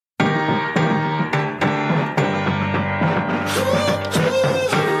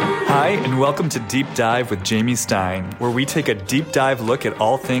and welcome to Deep Dive with Jamie Stein, where we take a deep dive look at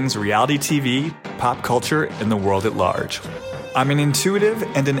all things reality TV, pop culture, and the world at large. I'm an intuitive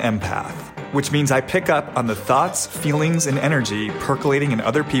and an empath, which means I pick up on the thoughts, feelings, and energy percolating in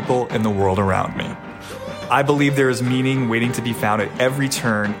other people and the world around me. I believe there is meaning waiting to be found at every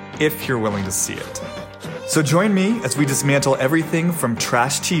turn if you're willing to see it. So join me as we dismantle everything from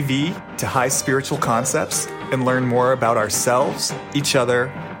trash TV to high spiritual concepts and learn more about ourselves, each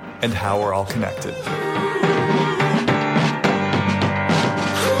other, and how we're all connected.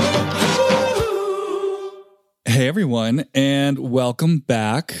 Hey everyone, and welcome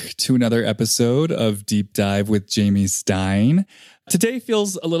back to another episode of Deep Dive with Jamie Stein. Today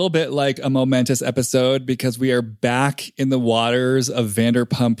feels a little bit like a momentous episode because we are back in the waters of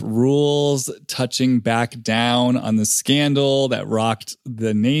Vanderpump Rules, touching back down on the scandal that rocked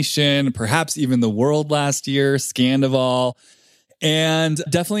the nation, perhaps even the world last year, Scandival. And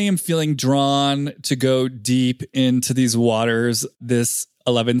definitely am feeling drawn to go deep into these waters this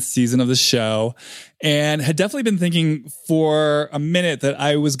 11th season of the show, and had definitely been thinking for a minute that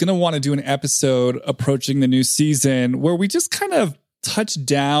I was going to want to do an episode approaching the new season where we just kind of touch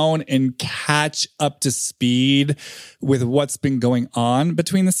down and catch up to speed with what's been going on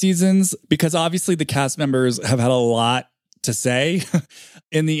between the seasons, because obviously the cast members have had a lot to say.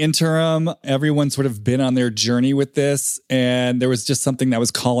 In the interim, everyone's sort of been on their journey with this, and there was just something that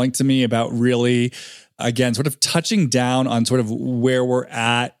was calling to me about really, again, sort of touching down on sort of where we're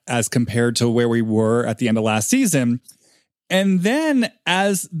at as compared to where we were at the end of last season. And then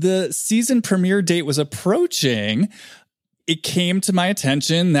as the season premiere date was approaching, it came to my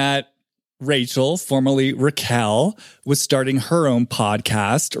attention that Rachel, formerly Raquel, was starting her own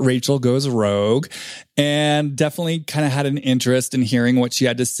podcast, Rachel Goes Rogue, and definitely kind of had an interest in hearing what she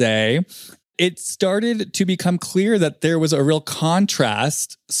had to say. It started to become clear that there was a real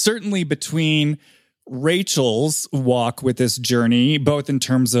contrast, certainly between Rachel's walk with this journey, both in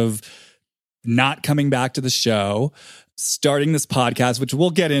terms of not coming back to the show, starting this podcast, which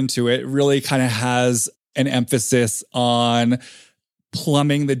we'll get into. It really kind of has an emphasis on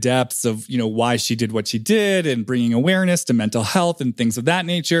plumbing the depths of, why she did what she did and bringing awareness to mental health and things of that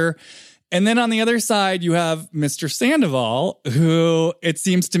nature. And then on the other side, you have Mr. Sandoval, who it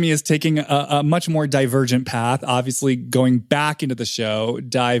seems to me is taking a much more divergent path, obviously going back into the show,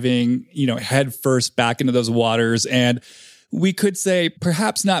 diving, head first back into those waters. And we could say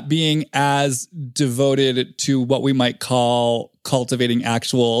perhaps not being as devoted to what we might call cultivating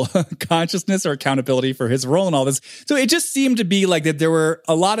actual consciousness or accountability for his role in all this. So it just seemed to be like that there were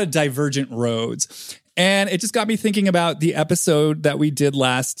a lot of divergent roads. And it just got me thinking about the episode that we did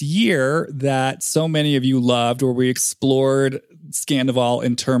last year that so many of you loved, where we explored Scandival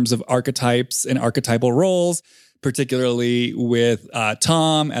in terms of archetypes and archetypal roles, particularly with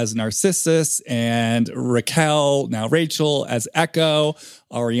Tom as Narcissus and Raquel, now Rachel, as Echo,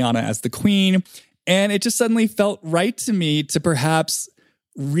 Ariana as the Queen. And it just suddenly felt right to me to perhaps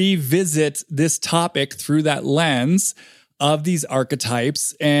revisit this topic through that lens of these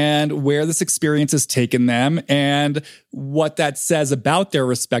archetypes and where this experience has taken them and what that says about their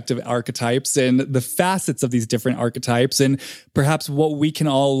respective archetypes and the facets of these different archetypes, and perhaps what we can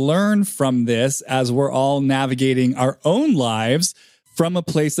all learn from this as we're all navigating our own lives from a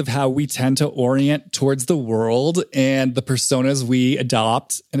place of how we tend to orient towards the world and the personas we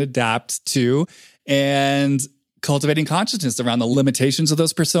adopt and adapt to, and cultivating consciousness around the limitations of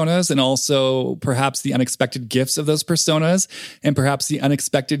those personas, and also perhaps the unexpected gifts of those personas, and perhaps the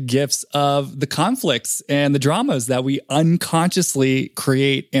unexpected gifts of the conflicts and the dramas that we unconsciously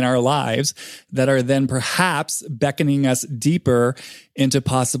create in our lives that are then perhaps beckoning us deeper into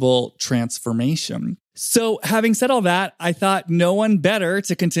possible transformation. So having said all that, I thought no one better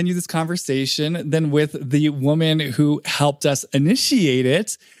to continue this conversation than with the woman who helped us initiate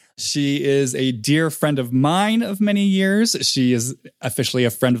it. She is a dear friend of mine of many years. She is officially a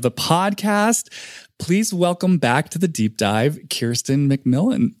friend of the podcast. Please welcome back to the Deep Dive, Kirstin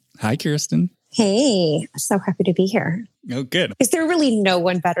McMillan. Hi, Kirstin. Hey, so happy to be here. Oh, good. Is there really no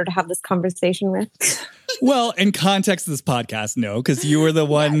one better to have this conversation with? Well, in context of this podcast, no, because you were the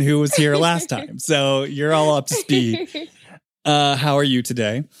one who was here last time. So you're all up to speed. How are you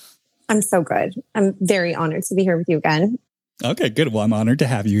today? I'm so good. I'm very honored to be here with you again. Okay, good. Well, I'm honored to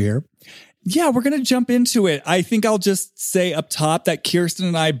have you here. Yeah, we're going to jump into it. I think I'll just say up top that Kirstin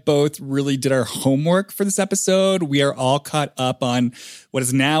and I both really did our homework for this episode. We are all caught up on what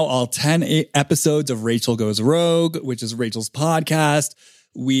is now all 10 episodes of Rachel Goes Rogue, which is Rachel's podcast.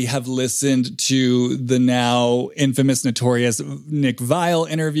 We have listened to the now infamous, notorious Nick Viall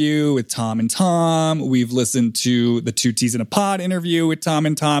interview with Tom and Tom. We've listened to the Two Teas in a Pod interview with Tom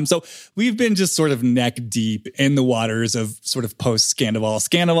and Tom. So we've been just sort of neck deep in the waters of sort of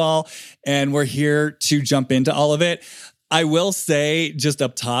post-Scandival, and we're here to jump into all of it. I will say just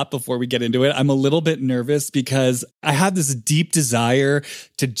up top before we get into it, I'm a little bit nervous because I have this deep desire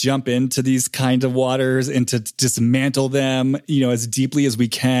to jump into these kind of waters and to dismantle them, as deeply as we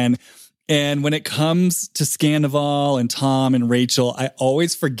can. And when it comes to Scandival and Tom and Rachel, I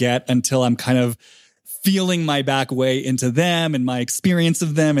always forget until I'm kind of feeling my back way into them and my experience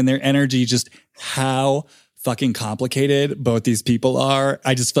of them and their energy, just how fucking complicated both these people are.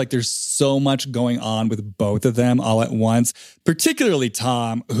 I just feel like there's so much going on with both of them all at once, particularly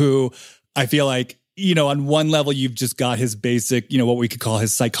Tom, who I feel like, on one level, you've just got his basic, what we could call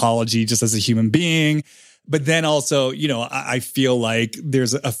his psychology just as a human being. But then also, I feel like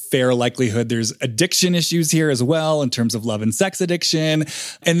there's a fair likelihood there's addiction issues here as well in terms of love and sex addiction.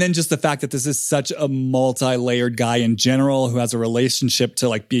 And then just the fact that this is such a multi-layered guy in general who has a relationship to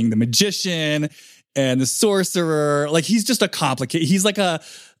like being the magician and the sorcerer. Like he's just he's like a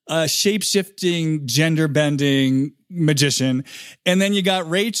shape-shifting, gender-bending magician. And then you got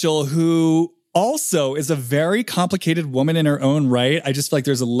Rachel, who also is a very complicated woman in her own right. I just feel like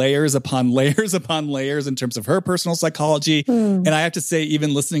there's layers upon layers upon layers in terms of her personal psychology. And I have to say,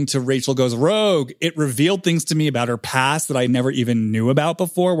 even listening to Rachel Goes Rogue, it revealed things to me about her past that I never even knew about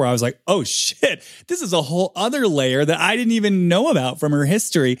before, where I was like, oh shit, this is a whole other layer that I didn't even know about from her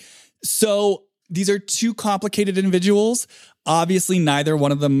history. So these are two complicated individuals. Obviously, neither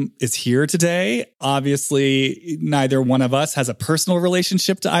one of them is here today. Obviously, neither one of us has a personal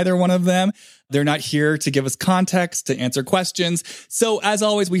relationship to either one of them. They're not here to give us context, to answer questions. So as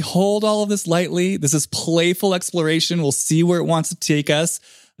always, we hold all of this lightly. This is playful exploration. We'll see where it wants to take us.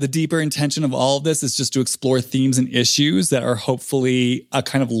 The deeper intention of all of this is just to explore themes and issues that are hopefully a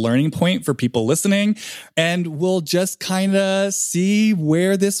kind of learning point for people listening. And we'll just kind of see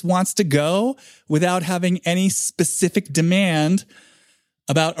where this wants to go without having any specific demand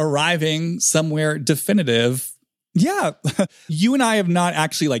about arriving somewhere definitive. Yeah, you and I have not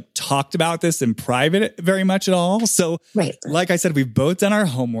actually talked about this in private very much at all. So right. Like I said, we've both done our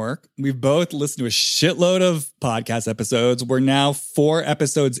homework. We've both listened to a shitload of podcast episodes. We're now 4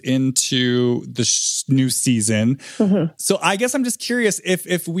 episodes into the new season. Mm-hmm. So I guess I'm just curious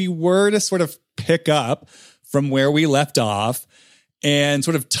if we were to sort of pick up from where we left off and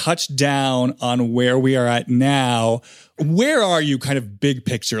sort of touch down on where we are at now. Where are you kind of big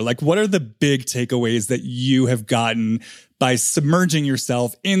picture? Like, what are the big takeaways that you have gotten by submerging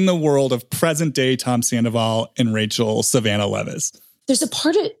yourself in the world of present day Tom Sandoval and Rachel Savannah Leviss? There's a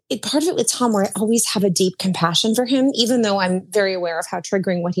part of it with Tom where I always have a deep compassion for him, even though I'm very aware of how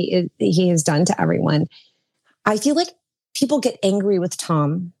triggering what he has done to everyone. I feel like people get angry with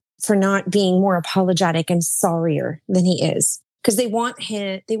Tom for not being more apologetic and sorrier than he is. Because they want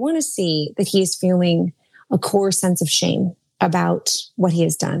to see that he is feeling a core sense of shame about what he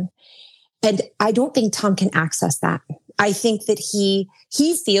has done. And I don't think Tom can access that. I think that he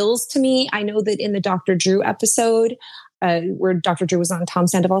feels, to me, I know that in the Dr. Drew episode, where Dr. Drew was on Tom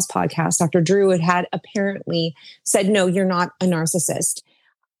Sandoval's podcast, Dr. Drew had apparently said, no, you're not a narcissist.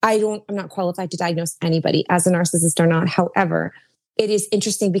 I'm not qualified to diagnose anybody as a narcissist or not. However, it is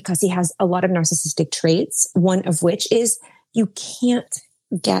interesting because he has a lot of narcissistic traits, one of which is you can't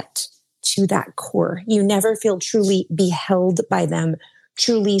get to that core. You never feel truly beheld by them,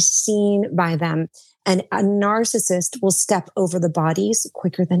 truly seen by them. And a narcissist will step over the bodies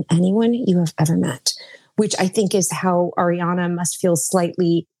quicker than anyone you have ever met, which I think is how Ariana must feel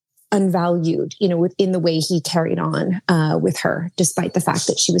slightly unvalued, within the way he carried on with her, despite the fact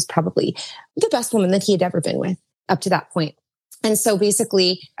that she was probably the best woman that he had ever been with up to that point. And so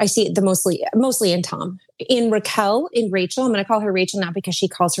basically I see it mostly in Tom. In Rachel, I'm going to call her Rachel now because she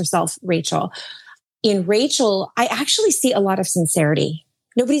calls herself Rachel. In Rachel, I actually see a lot of sincerity.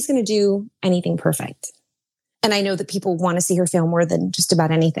 Nobody's going to do anything perfect. And I know that people want to see her fail more than just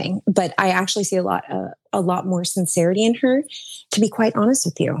about anything, but I actually see a lot more sincerity in her, to be quite honest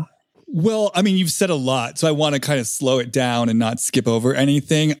with you. Well, I mean, you've said a lot, so I want to kind of slow it down and not skip over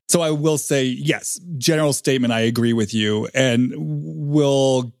anything. So I will say, yes, general statement, I agree with you. And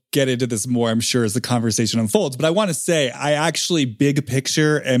we'll get into this more, I'm sure, as the conversation unfolds. But I want to say, I actually, big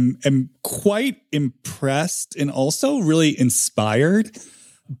picture, am quite impressed and also really inspired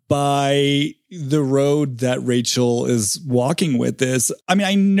by the road that Rachel is walking with this. I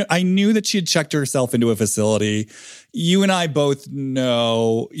mean, I knew that she had checked herself into a facility. You and I both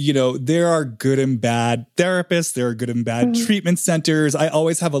know, there are good and bad therapists. There are good and bad treatment centers. I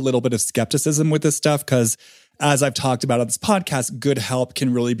always have a little bit of skepticism with this stuff because, as I've talked about on this podcast, good help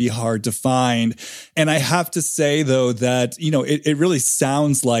can really be hard to find. And I have to say, though, that, it really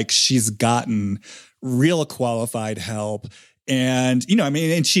sounds like she's gotten real qualified help. And,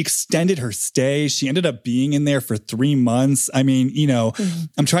 and she extended her stay. She ended up being in there for 3 months. I mean,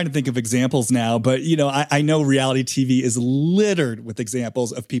 I'm trying to think of examples now, but, I know reality TV is littered with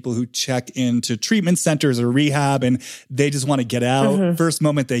examples of people who check into treatment centers or rehab and they just want to get out first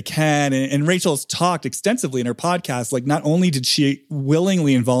moment they can. And Rachel's talked extensively in her podcast, like not only did she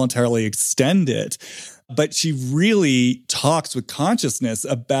willingly and voluntarily extend it, but she really talks with consciousness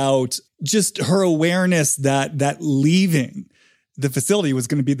about just her awareness that leaving the facility was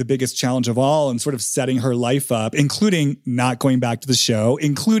going to be the biggest challenge of all and sort of setting her life up, including not going back to the show,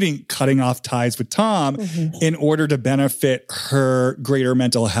 including cutting off ties with Tom in order to benefit her greater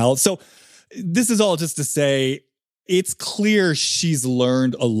mental health. So this is all just to say, it's clear she's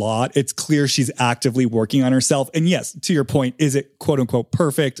learned a lot. It's clear she's actively working on herself. And yes, to your point, is it quote unquote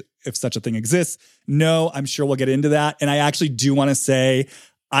perfect if such a thing exists? No, I'm sure we'll get into that. And I actually do want to say,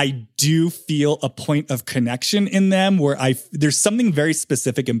 I do feel a point of connection in them where there's something very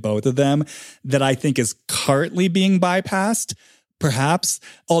specific in both of them that I think is currently being bypassed, perhaps,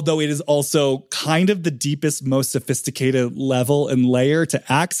 although it is also kind of the deepest, most sophisticated level and layer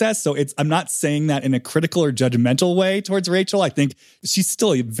to access. So I'm not saying that in a critical or judgmental way towards Rachel. I think she's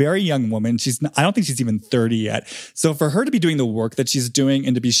still a very young woman. I don't think she's even 30 yet. So for her to be doing the work that she's doing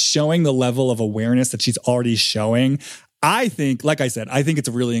and to be showing the level of awareness that she's already showing, I think, like I said, I think it's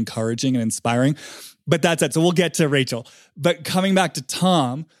really encouraging and inspiring. But that's it. So we'll get to Rachel. But coming back to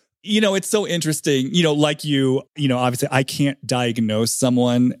Tom, it's so interesting, like obviously I can't diagnose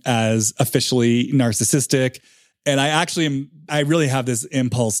someone as officially narcissistic. And I really have this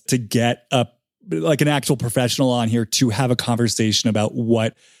impulse to get an actual professional on here to have a conversation about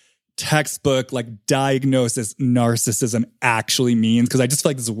what textbook diagnosis narcissism actually means. Cause I just feel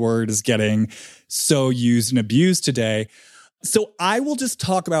like this word is getting so used and abused today. So I will just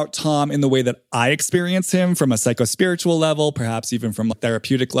talk about Tom in the way that I experience him from a psychospiritual level, perhaps even from a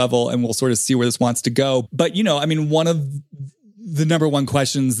therapeutic level, and we'll sort of see where this wants to go. But, one of the number one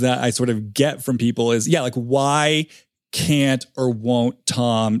questions that I sort of get from people is, why can't or won't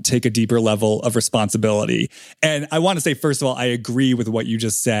Tom take a deeper level of responsibility? And I want to say, first of all, I agree with what you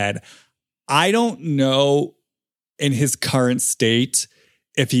just said. I don't know in his current state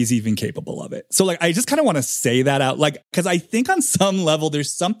if he's even capable of it. So I just kind of want to say that out, because I think on some level,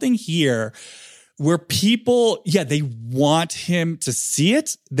 there's something here where people, they want him to see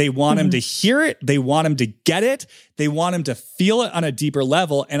it. They want him to hear it. They want him to get it. They want him to feel it on a deeper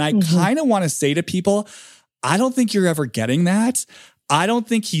level. And I kind of want to say to people, I don't think you're ever getting that. I don't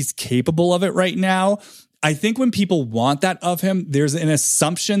think he's capable of it right now. I think when people want that of him, there's an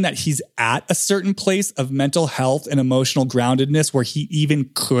assumption that he's at a certain place of mental health and emotional groundedness where he even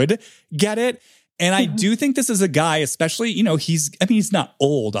could get it. And I do think this is a guy, especially, he's not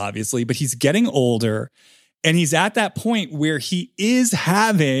old, obviously, but he's getting older. And he's at that point where he is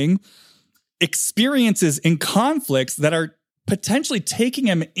having experiences and conflicts that are potentially taking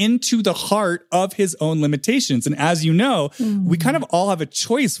him into the heart of his own limitations. And as you know, we kind of all have a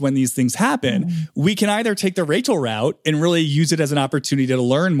choice when these things happen. We can either take the Rachel route and really use it as an opportunity to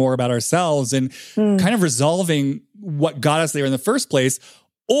learn more about ourselves and kind of resolving what got us there in the first place.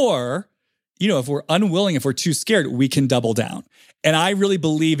 Or, if we're unwilling, if we're too scared, we can double down. And I really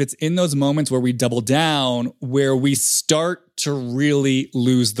believe it's in those moments where we double down, where we start to really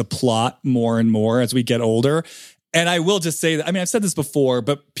lose the plot more and more as we get older. And I will just say that, I've said this before,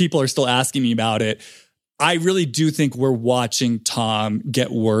 but people are still asking me about it. I really do think we're watching Tom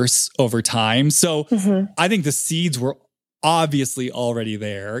get worse over time. So I think the seeds were obviously already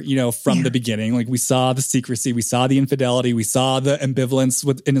there, from the beginning. We saw the secrecy, we saw the infidelity, we saw the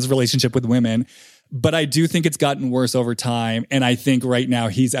ambivalence in his relationship with women. But I do think it's gotten worse over time. And I think right now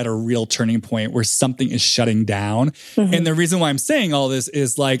he's at a real turning point where something is shutting down. And the reason why I'm saying all this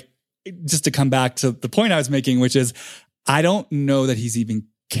is just to come back to the point I was making, which is I don't know that he's even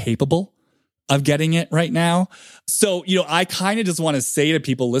capable of getting it right now. So, I kind of just want to say to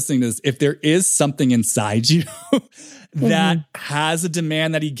people listening to this, if there is something inside you that has a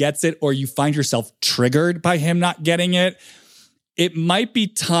demand that he gets it, or you find yourself triggered by him not getting it, it might be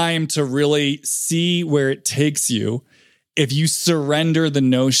time to really see where it takes you if you surrender the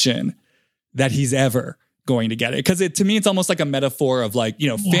notion that he's ever going to get it. Because to me, it's almost like a metaphor of like,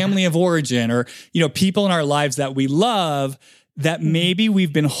 family of origin or, people in our lives that we love that maybe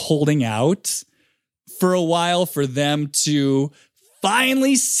we've been holding out for a while for them to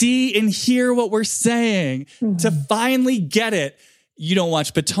finally see and hear what we're saying, to finally get it. You don't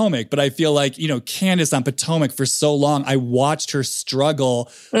watch Potomac, but I feel like, Candace on Potomac for so long, I watched her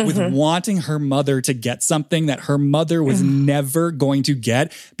struggle with wanting her mother to get something that her mother was never going to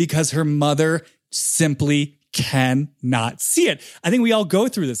get because her mother simply cannot see it. I think we all go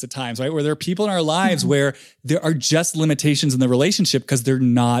through this at times, right? Where there are people in our lives where there are just limitations in the relationship because they're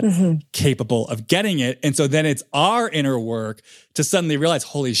not capable of getting it. And so then it's our inner work to suddenly realize,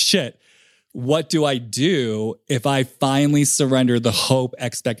 holy shit, what do I do if I finally surrender the hope,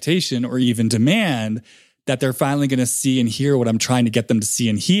 expectation, or even demand that they're finally going to see and hear what I'm trying to get them to see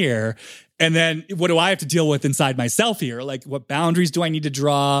and hear? And then what do I have to deal with inside myself here? Like, what boundaries do I need to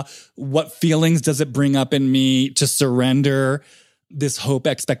draw? What feelings does it bring up in me to surrender this hope,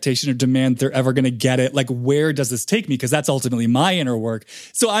 expectation, or demand they're ever going to get it? Like, where does this take me? Because that's ultimately my inner work.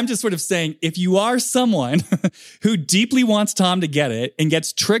 So I'm just sort of saying, if you are someone who deeply wants Tom to get it and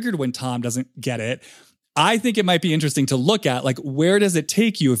gets triggered when Tom doesn't get it, I think it might be interesting to look at, like, where does it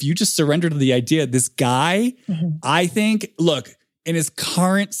take you if you just surrender to the idea, this guy, I think, look, in his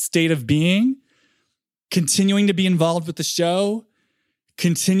current state of being, continuing to be involved with the show,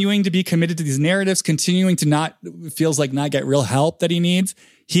 continuing to be committed to these narratives, continuing to feels like not get real help that he needs,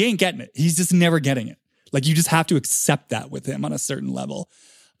 he ain't getting it. He's just never getting it. Like, you just have to accept that with him on a certain level.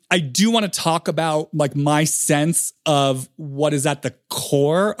 I do want to talk about like my sense of what is at the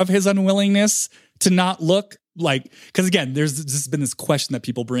core of his unwillingness to not look like, because again, there's just been this question that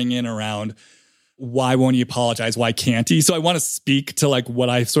people bring in around, why won't he apologize? Why can't he? So I want to speak to like what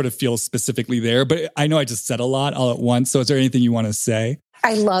I sort of feel specifically there, but I know I just said a lot all at once. So is there anything you want to say?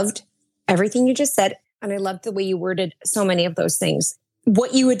 I loved everything you just said. And I loved the way you worded so many of those things.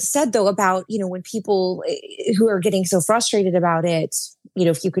 What you had said though about, when people who are getting so frustrated about it,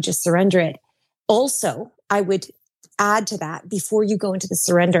 if you could just surrender it. Also, I would add to that before you go into the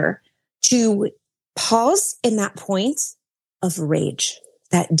surrender to pause in that point of rage,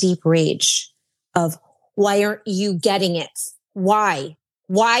 that deep rage of why aren't you getting it? Why?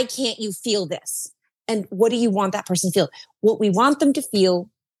 Why can't you feel this? And what do you want that person to feel? What we want them to feel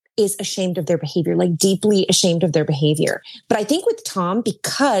is ashamed of their behavior, like deeply ashamed of their behavior. But I think with Tom,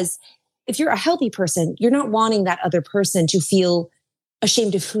 because if you're a healthy person, you're not wanting that other person to feel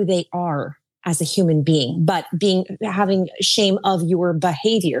ashamed of who they are as a human being, but having shame of your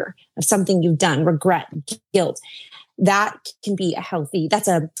behavior, of something you've done, regret, guilt. That can be that's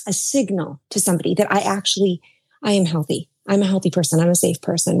a signal to somebody that I am healthy. I'm a healthy person. I'm a safe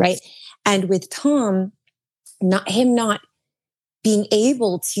person, right? And with Tom, not being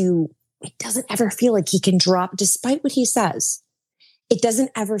able to, it doesn't ever feel like he can drop, despite what he says. It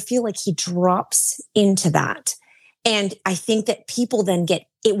doesn't ever feel like he drops into that. And I think that people then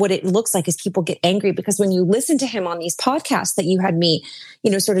what it looks like is people get angry because when you listen to him on these podcasts that you had me,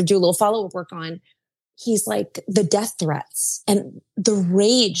 sort of do a little follow-up work on, he's like the death threats and the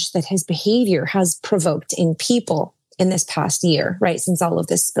rage that his behavior has provoked in people in this past year, right? Since all of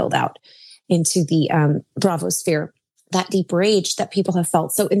this spilled out into the Bravo sphere, that deep rage that people have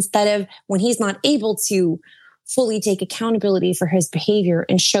felt. So instead of when he's not able to fully take accountability for his behavior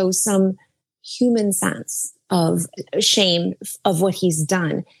and show some human sense of shame of what he's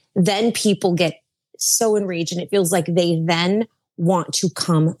done, then people get so enraged and it feels like they then want to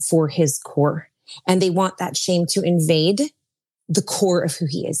come for his core. And they want that shame to invade the core of who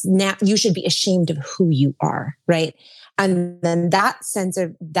he is. Now you should be ashamed of who you are, right? And then that sense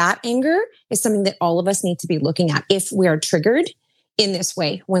of that anger is something that all of us need to be looking at if we are triggered in this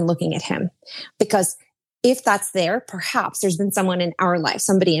way when looking at him. Because if that's there, perhaps there's been someone in our life,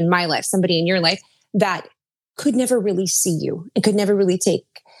 somebody in my life, somebody in your life that could never really see you and could never really take,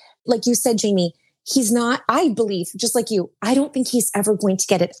 like you said, Jamie, he's not, I believe, just like you, I don't think he's ever going to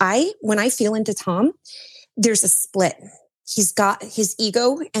get it. When I feel into Tom, there's a split. He's got his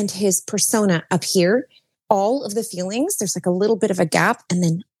ego and his persona up here. All of the feelings, there's like a little bit of a gap, and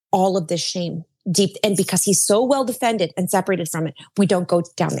then all of this shame deep. And because he's so well defended and separated from it, we don't go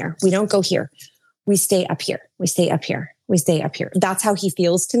down there. We don't go here. We stay up here. We stay up here. We stay up here. That's how he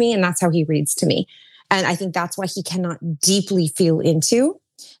feels to me. And that's how he reads to me. And I think that's why he cannot deeply feel into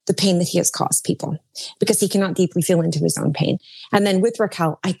the pain that he has caused people, because he cannot deeply feel into his own pain. And then with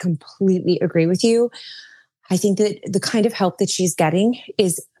Raquel, I completely agree with you. I think that the kind of help that she's getting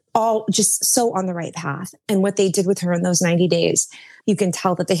is all just so on the right path. And what they did with her in those 90 days, you can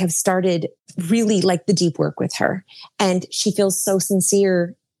tell that they have started really like the deep work with her. And she feels so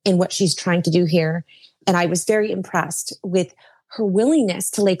sincere in what she's trying to do here. And I was very impressed with her willingness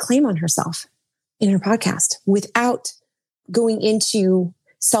to lay claim on herself in her podcast without going into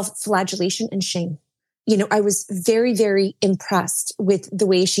self-flagellation and shame. I was very, very impressed with the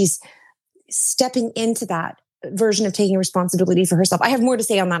way she's stepping into that version of taking responsibility for herself. I have more to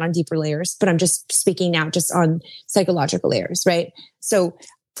say on that on deeper layers, but I'm just speaking now just on psychological layers, right? So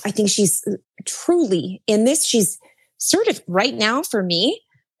I think she's truly in this. She's sort of right now for me,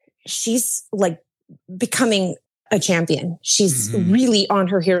 she's like becoming a champion. She's really on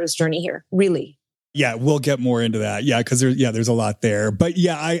her hero's journey here, really. Yeah, we'll get more into that. Yeah, because there's a lot there. But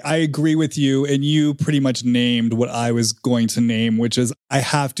yeah, I agree with you. And you pretty much named what I was going to name, which is I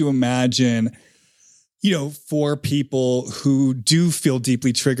have to imagine, for people who do feel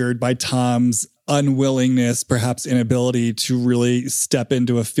deeply triggered by Tom's unwillingness, perhaps inability to really step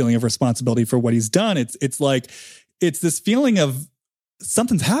into a feeling of responsibility for what he's done. It's this feeling of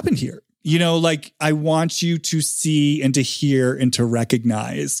something's happened here. Like I want you to see and to hear and to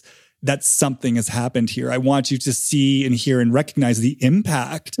recognize that something has happened here. I want you to see and hear and recognize the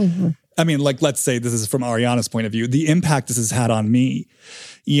impact. I mean, like, let's say this is from Ariana's point of view, the impact this has had on me,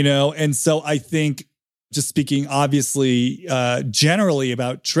 And so I think just speaking obviously, generally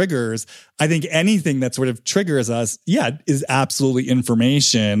about triggers, I think anything that sort of triggers us, is absolutely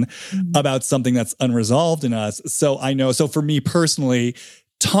information about something that's unresolved in us. So I know, so for me personally,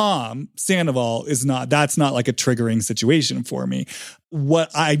 Tom Sandoval that's not like a triggering situation for me. What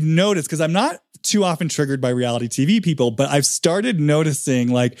I've noticed, because I'm not too often triggered by reality TV people, but I've started noticing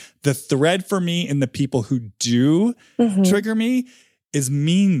like the thread for me in the people who do trigger me is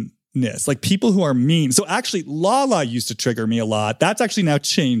meanness, like people who are mean. So actually Lala used to trigger me a lot. That's actually now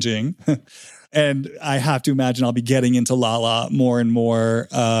changing. And I have to imagine I'll be getting into Lala more and more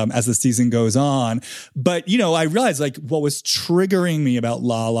as the season goes on. But, I realized like what was triggering me about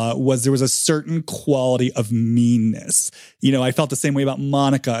Lala was there was a certain quality of meanness. I felt the same way about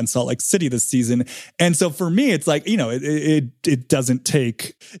Monica in Salt Lake City this season. And so for me, it's like, it doesn't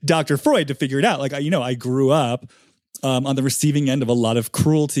take Dr. Freud to figure it out. Like, I grew up on the receiving end of a lot of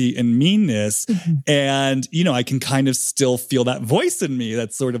cruelty and meanness. And, I can kind of still feel that voice in me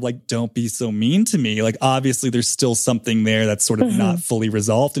that's sort of like, don't be so mean to me. Like, obviously there's still something there that's sort of not fully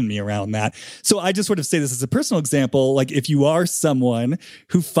resolved in me around that. So I just sort of say this as a personal example. Like if you are someone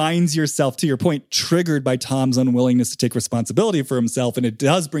who finds yourself, to your point, triggered by Tom's unwillingness to take responsibility for himself, and it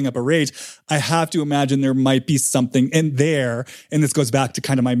does bring up a rage, I have to imagine there might be something in there. And this goes back to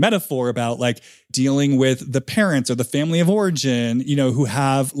kind of my metaphor about like dealing with the parents or the family of origin, who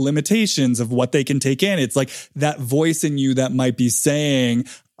have limitations of what they can take in. It's like that voice in you that might be saying,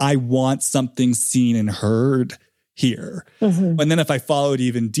 I want something seen and heard here. And then if I follow it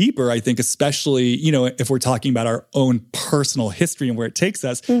even deeper, I think especially, if we're talking about our own personal history and where it takes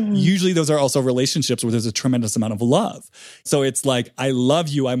us, usually those are also relationships where there's a tremendous amount of love. So it's like, I love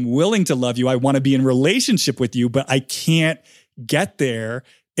you. I'm willing to love you. I want to be in relationship with you, but I can't get there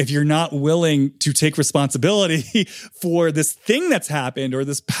if you're not willing to take responsibility for this thing that's happened or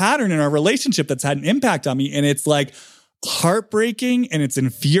this pattern in our relationship that's had an impact on me. And it's like heartbreaking and it's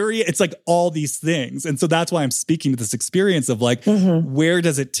infuriating. It's like all these things. And so that's why I'm speaking to this experience of like, where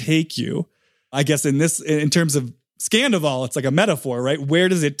does it take you? I guess in terms of Scandival, it's like a metaphor, right? Where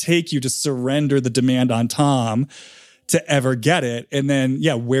does it take you to surrender the demand on Tom to ever get it? And then,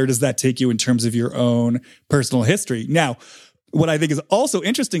 where does that take you in terms of your own personal history? Now, what I think is also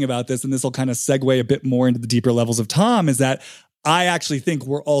interesting about this, and this will kind of segue a bit more into the deeper levels of Tom, is that I actually think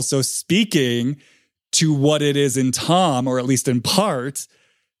we're also speaking to what it is in Tom, or at least in part,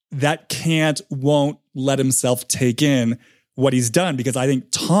 that won't let himself take in what he's done. Because I think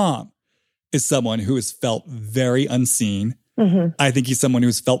Tom is someone who has felt very unseen. I think he's someone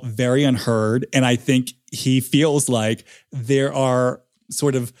who's felt very unheard. And I think he feels like there are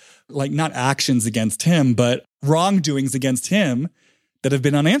sort of like not actions against him, but wrongdoings against him that have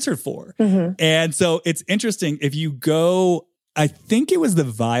been unanswered for. And so it's interesting if you go, I think it was the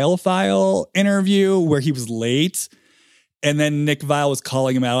Vile File interview where he was late. And then Nick Vile was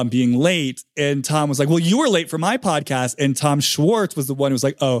calling him out on being late. And Tom was like, well, you were late for my podcast. And Tom Schwartz was the one who was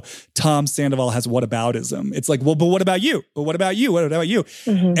like, oh, Tom Sandoval has whataboutism. It's like, well, but what about you? But what about you? What about you?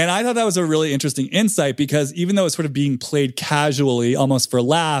 And I thought that was a really interesting insight, because even though it's sort of being played casually, almost for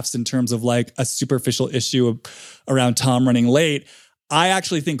laughs in terms of like a superficial issue around Tom running late, I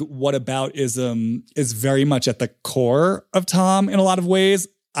actually think whataboutism is very much at the core of Tom in a lot of ways.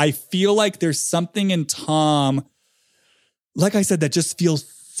 I feel like there's something in Tom, like I said, that just feels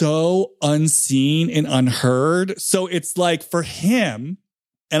so unseen and unheard. So it's like for him,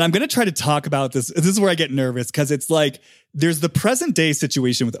 And I'm going to try to talk about this. This is where I get nervous because it's like there's the present day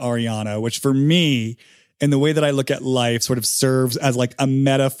situation with Ariana, which for me, and the way that I look at life sort of serves as like a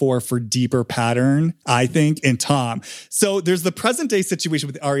metaphor for deeper pattern, I think, in Tom. So there's the present day situation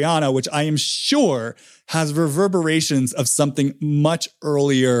with Ariana, which I am sure has reverberations of something much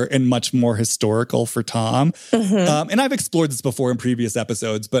earlier and much more historical for Tom. And I've explored this before in previous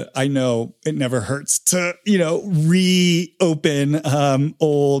episodes, but I know it never hurts to, reopen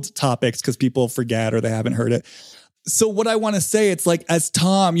old topics because people forget or they haven't heard it. So what I want to say, it's like, as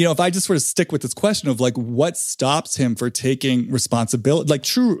Tom, if I just sort of stick with this question of like, what stops him for taking responsibility, like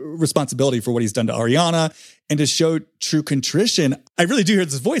true responsibility for what he's done to Ariana and to show true contrition, I really do hear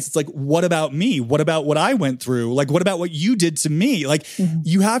this voice. It's like, what about me? What about what I went through? Like, what about what you did to me? Like,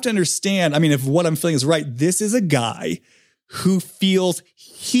 you have to understand, I mean, if what I'm feeling is right, this is a guy who feels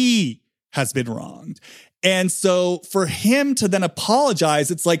he has been wronged. And so for him to then apologize,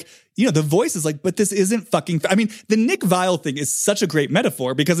 it's like, the voice is like, but this isn't fucking, I mean, the Nick Viall thing is such a great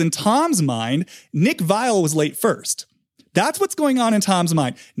metaphor because in Tom's mind, Nick Viall was late first. That's what's going on in Tom's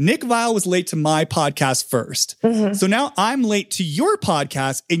mind. Nick Viall was late to my podcast first. So now I'm late to your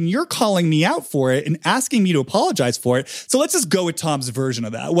podcast and you're calling me out for it and asking me to apologize for it. So let's just go with Tom's version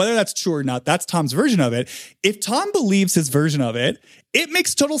of that. Whether that's true or not, that's Tom's version of it. If Tom believes his version of it, it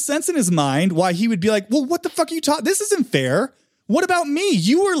makes total sense in his mind why he would be like, well, what the fuck are you talking? This isn't fair. What about me?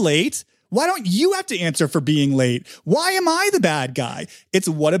 You were late. Why don't you have to answer for being late? Why am I the bad guy? It's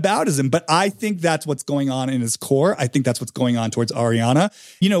whataboutism. But I think that's what's going on in his core. I think that's what's going on towards Ariana.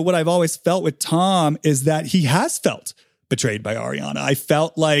 What I've always felt with Tom is that he has felt betrayed by Ariana. I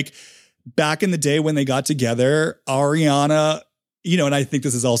felt like back in the day when they got together, Ariana, and I think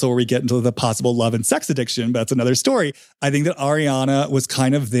this is also where we get into the possible love and sex addiction, but that's another story. I think that Ariana was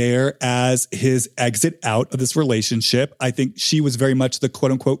kind of there as his exit out of this relationship. I think she was very much the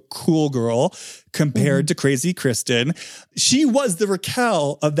quote unquote cool girl compared to crazy Kirstin. She was the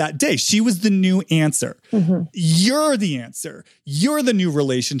Raquel of that day. She was the new answer. You're the answer. You're the new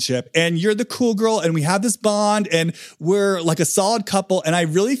relationship and you're the cool girl. And we have this bond and we're like a solid couple. And I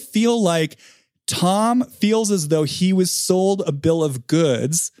really feel like Tom feels as though he was sold a bill of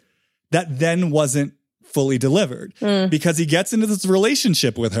goods that then wasn't fully delivered because he gets into this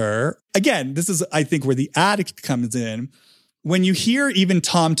relationship with her. Again, this is, I think, where the addict comes in. When you hear even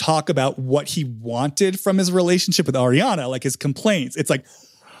Tom talk about what he wanted from his relationship with Ariana, like his complaints, it's like,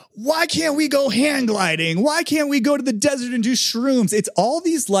 why can't we go hang gliding? Why can't we go to the desert and do shrooms? It's all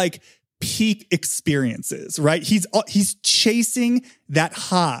these like peak experiences, right? He's chasing that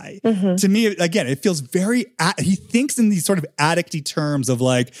high. To me, again, it feels very, he thinks in these sort of addicty terms of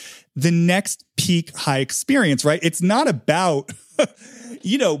like the next peak high experience, right? It's not about,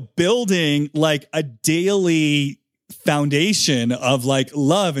 building like a daily foundation of like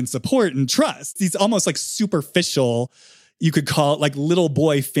love and support and trust. These almost like superficial, you could call it like little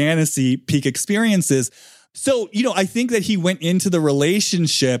boy fantasy peak experiences. So, I think that he went into the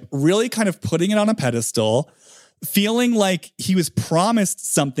relationship really kind of putting it on a pedestal, feeling like he was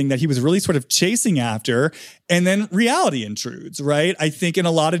promised something that he was really sort of chasing after, and then reality intrudes, right? I think in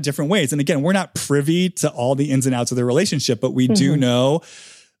a lot of different ways. And again, we're not privy to all the ins and outs of the relationship, but we do know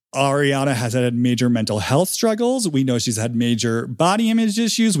Ariana has had major mental health struggles. We know she's had major body image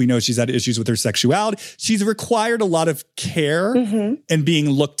issues. We know she's had issues with her sexuality. She's required a lot of care and being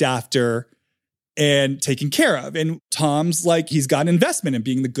looked after and taken care of. And Tom's like, he's got an investment in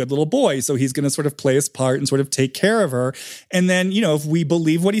being the good little boy. So he's going to sort of play his part and sort of take care of her. And then, if we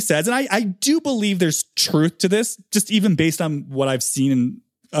believe what he says, and I do believe there's truth to this, just even based on what I've seen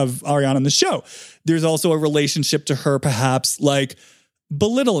of Ariana on the show, there's also a relationship to her, perhaps like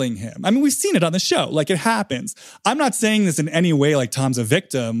belittling him. I mean, we've seen it on the show. Like it happens. I'm not saying this in any way like Tom's a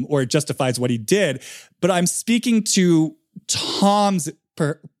victim or it justifies what he did, but I'm speaking to Tom's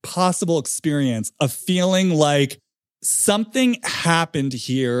possible experience of feeling like something happened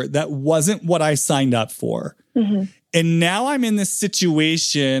here that wasn't what I signed up for. And now I'm in this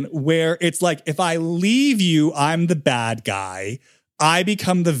situation where it's like, if I leave you, I'm the bad guy. I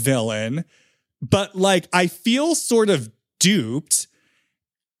become the villain. But like, I feel sort of duped.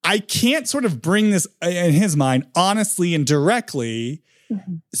 I can't sort of bring this in his mind honestly and directly.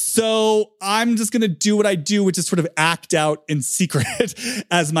 So I'm just going to do what I do, which is sort of act out in secret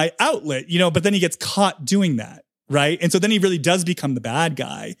as my outlet, but then he gets caught doing that. Right. And so then he really does become the bad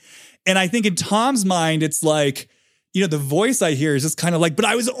guy. And I think in Tom's mind, it's like, the voice I hear is just kind of like, but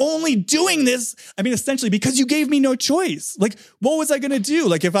I was only doing this. I mean, essentially because you gave me no choice. Like, what was I going to do?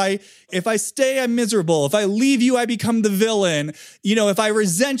 Like, if I stay, I'm miserable. If I leave you, I become the villain. If I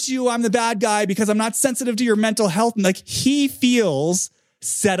resent you, I'm the bad guy because I'm not sensitive to your mental health. And like, he feels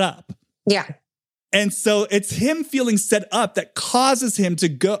set up. Yeah. And so it's him feeling set up that causes him to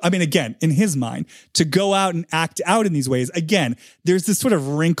go, I mean, again, in his mind, to go out and act out in these ways. Again, there's this sort of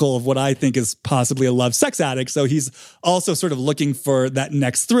wrinkle of what I think is possibly a love sex addict. So he's also sort of looking for that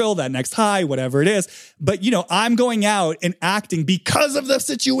next thrill, that next high, whatever it is. But, you know, I'm going out and acting because of the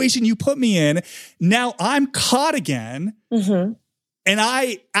situation you put me in. Now I'm caught again. Mm-hmm. And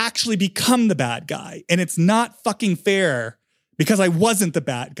I actually become the bad guy. And it's not fucking fair. Because I wasn't the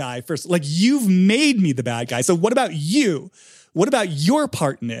bad guy first. Like, you've made me the bad guy. So what about you? What about your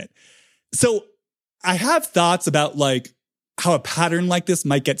part in it? So I have thoughts about like how a pattern like this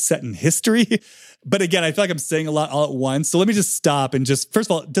might get set in history. But again, I feel like I'm saying a lot all at once. So let me just stop and just,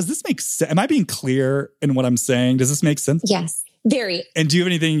 first of all, does this make sense? Am I being clear in what I'm saying? Does this make sense? Yes, very. And do you have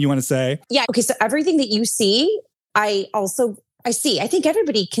anything you want to say? Yeah. Okay. So everything that you see, I see. I think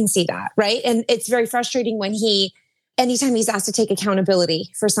everybody can see that, right? And it's very frustrating when anytime he's asked to take accountability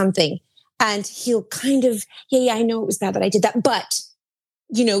for something and he'll kind of, yeah, I know it was bad that I did that, but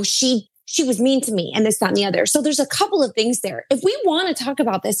you know, she was mean to me and this, that, and the other. So there's a couple of things there. If we want to talk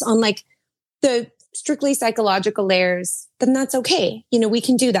about this on like the strictly psychological layers, then that's okay. You know, we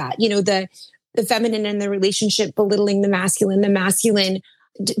can do that. You know, the feminine in the relationship belittling the masculine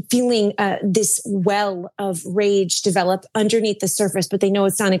feeling this well of rage develop underneath the surface, but they know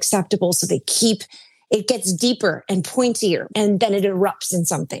it's unacceptable. So it gets deeper and pointier, and then it erupts in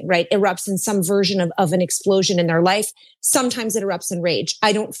something, right? Erupts in some version of an explosion in their life. Sometimes it erupts in rage.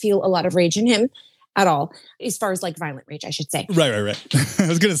 I don't feel a lot of rage in him at all, as far as like violent rage, I should say. Right. I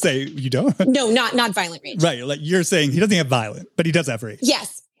was going to say, you don't? No, not violent rage. Right. Like you're saying he doesn't have violent, but he does have rage.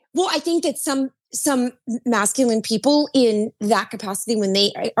 Yes. Well, I think that some masculine people in that capacity, when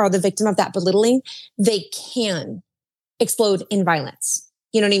they are the victim of that belittling, they can explode in violence.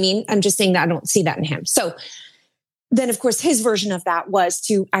 You know what I mean? I'm just saying that I don't see that in him. So then, of course, his version of that was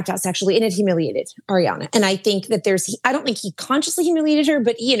to act out sexually, and it humiliated Ariana. And I think that I don't think he consciously humiliated her,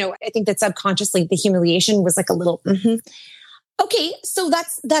 but, you know, I think that subconsciously the humiliation was like a little, Okay, so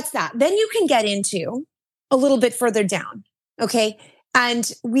that's that. Then you can get into a little bit further down, okay?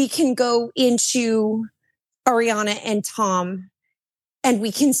 And we can go into Ariana and Tom, and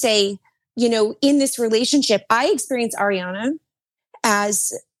we can say, you know, in this relationship, I experience Ariana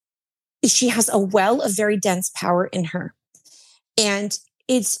as she has a well of very dense power in her. And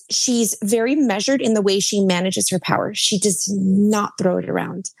she's very measured in the way she manages her power. She does not throw it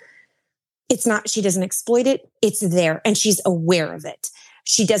around. She doesn't exploit it. It's there. And she's aware of it.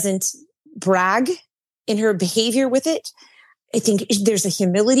 She doesn't brag in her behavior with it. I think there's a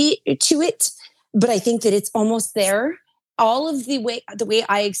humility to it, but I think that it's almost there. All of the way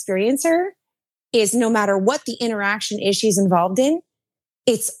I experience her is no matter what the interaction is she's involved in,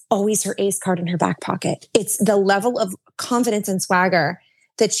 it's always her ace card in her back pocket. It's the level of confidence and swagger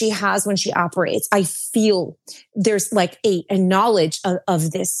that she has when she operates. I feel there's like a knowledge of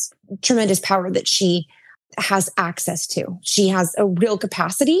this tremendous power that she has access to. She has a real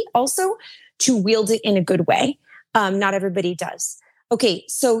capacity also to wield it in a good way. Not everybody does. Okay,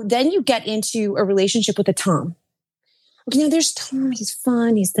 so then you get into a relationship with a Tom. Okay, now there's Tom. He's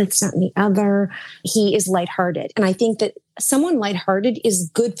fun. He's this, that, and the other. He is lighthearted. And I think that someone lighthearted is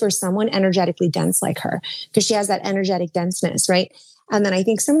good for someone energetically dense like her, because she has that energetic denseness, right? And then I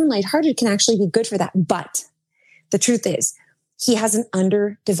think someone lighthearted can actually be good for that. But the truth is, he has an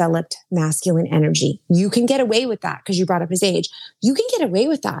underdeveloped masculine energy. You can get away with that because you brought up his age. You can get away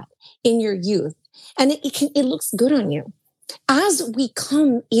with that in your youth. And it looks good on you. As we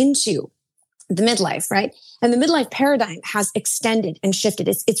come into the midlife, right? And the midlife paradigm has extended and shifted.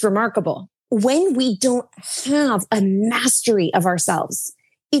 It's remarkable. When we don't have a mastery of ourselves,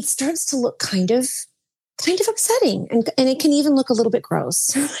 it starts to look kind of upsetting. And it can even look a little bit gross,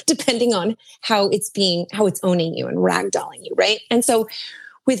 depending on how it's owning you and ragdolling you, right? And so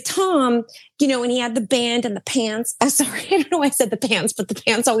with Tom, you know, and he had the band and the pants. Sorry, I don't know why I said the pants, but the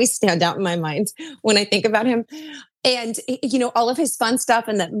pants always stand out in my mind when I think about him. And, you know, all of his fun stuff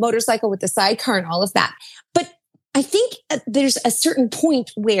and the motorcycle with the sidecar and all of that. But I think there's a certain point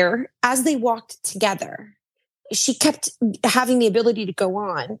where as they walked together, she kept having the ability to go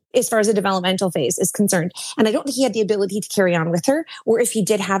on as far as the developmental phase is concerned. And I don't think he had the ability to carry on with her, or if he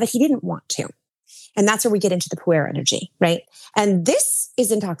did have it, he didn't want to. And that's where we get into the puer energy, right? And this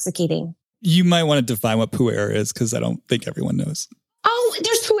is intoxicating. You might want to define what puer is, because I don't think everyone knows. Oh,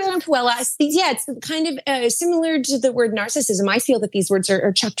 there's puer and puella. Yeah, it's kind of similar to the word narcissism. I feel that these words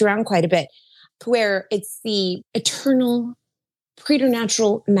are chucked around quite a bit. Puer, it's the eternal,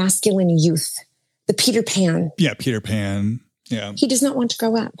 preternatural masculine youth. The Peter Pan. Yeah, Peter Pan. Yeah. He does not want to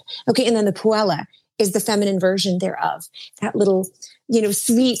grow up. Okay, and then the puella is the feminine version thereof. That little,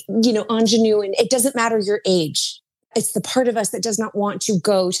 sweet, ingenue. And it doesn't matter your age. It's the part of us that does not want to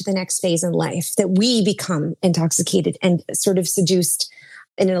go to the next phase in life, that we become intoxicated and sort of seduced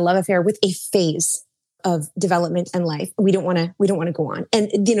in a love affair with a phase of development and life. We don't want to go on. And,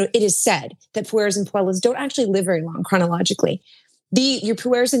 it is said that puers and puellas don't actually live very long chronologically. Your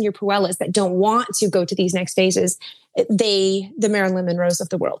puers and your puellas that don't want to go to these next phases, the Marilyn Monroes of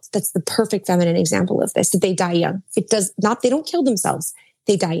the world. That's the perfect feminine example of this, that they die young. They don't kill themselves.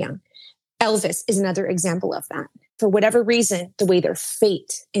 They die young. Elvis is another example of that. For whatever reason, the way their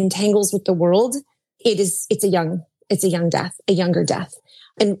fate entangles with the world, it's a young death, a younger death.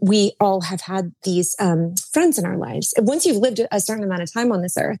 And we all have had these friends in our lives. And once you've lived a certain amount of time on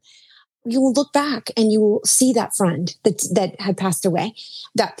this earth, you will look back and you will see that friend that had passed away,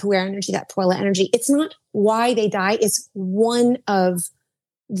 that puer energy, that puella energy. It's not why they die. It's one of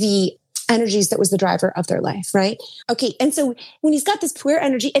the energies that was the driver of their life, right? Okay. And so when he's got this puer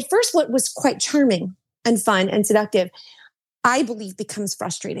energy, at first what was quite charming and fun and seductive, I believe becomes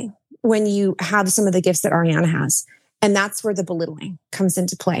frustrating when you have some of the gifts that Ariana has. And that's where the belittling comes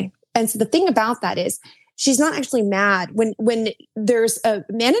into play. And so the thing about that is she's not actually mad. When there's a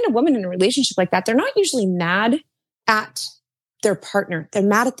man and a woman in a relationship like that, they're not usually mad at their partner. They're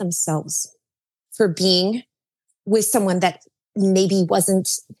mad at themselves for being with someone that maybe wasn't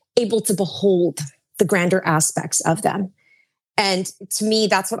able to behold the grander aspects of them. And to me,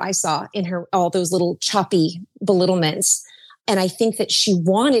 that's what I saw in her, all those little choppy belittlements. And I think that she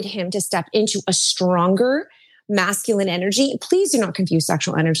wanted him to step into a stronger masculine energy. Please do not confuse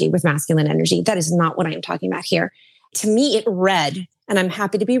sexual energy with masculine energy. That is not what I am talking about here. To me, it read, and I'm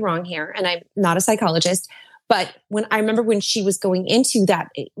happy to be wrong here, and I'm not a psychologist, but I remember when she was going into that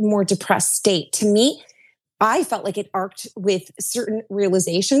more depressed state, to me, I felt like it arced with certain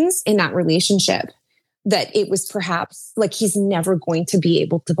realizations in that relationship, that it was perhaps like, he's never going to be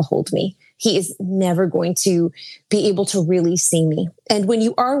able to behold me. He is never going to be able to really see me. And when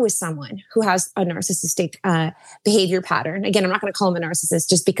you are with someone who has a narcissistic behavior pattern, again, I'm not going to call him a narcissist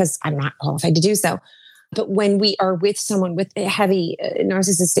just because I'm not qualified to do so. But when we are with someone with heavy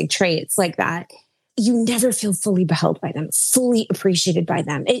narcissistic traits like that, you never feel fully beheld by them, fully appreciated by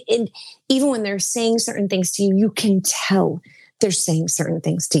them. And even when they're saying certain things to you, you can tell they're saying certain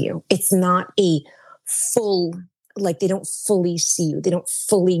things to you. It's not a full, like they don't fully see you. They don't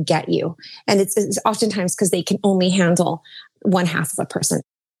fully get you. And it's oftentimes because they can only handle one half of a person.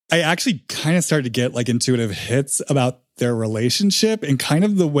 I actually kind of started to get like intuitive hits about their relationship and kind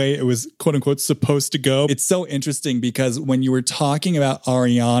of the way it was quote unquote supposed to go. It's so interesting because when you were talking about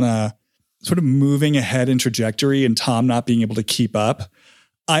Ariana sort of moving ahead in trajectory and Tom not being able to keep up,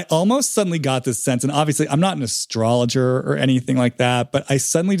 I almost suddenly got this sense, and obviously I'm not an astrologer or anything like that, but I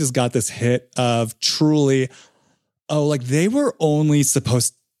suddenly just got this hit of truly, like they were only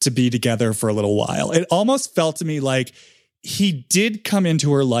supposed to be together for a little while. It almost felt to me like he did come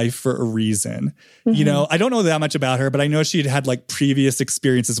into her life for a reason. Mm-hmm. I don't know that much about her, but I know she had like previous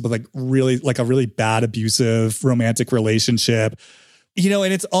experiences with like a really bad abusive romantic relationship.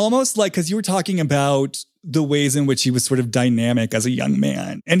 And it's almost like, because you were talking about the ways in which he was sort of dynamic as a young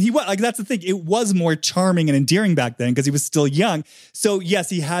man. And he was like, that's the thing. It was more charming and endearing back then because he was still young. So yes,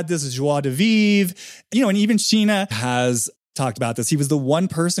 he had this joie de vivre, and even Sheena has talked about this. He was the one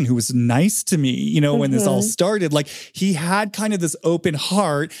person who was nice to me, when this all started. Like he had kind of this open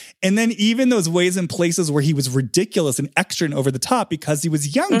heart. And then even those ways and places where he was ridiculous and extra and over the top because he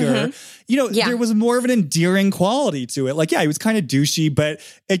was younger, there was more of an endearing quality to it. Like, yeah, he was kind of douchey, but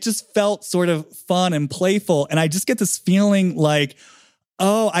it just felt sort of fun and playful. And I just get this feeling like,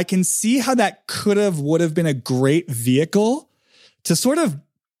 I can see how that would have been a great vehicle to sort of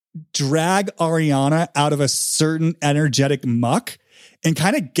drag Ariana out of a certain energetic muck and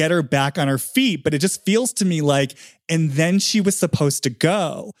kind of get her back on her feet. But it just feels to me like, and then she was supposed to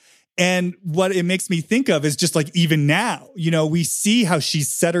go. And what it makes me think of is just like, even now, we see how she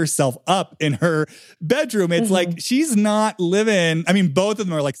set herself up in her bedroom. It's like, she's not living, both of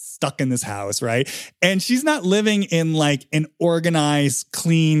them are like stuck in this house, right? And she's not living in like an organized,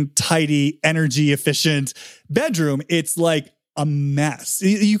 clean, tidy, energy efficient bedroom. It's like a mess.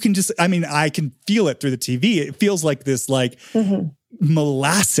 You can just, I can feel it through the TV. It feels like this like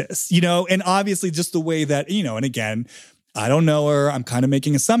molasses, and obviously just the way that, and again, I don't know her. I'm kind of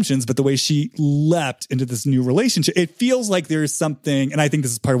making assumptions, but the way she leapt into this new relationship, it feels like there's something, and I think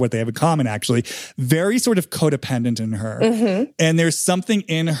this is part of what they have in common actually, very sort of codependent in her. And there's something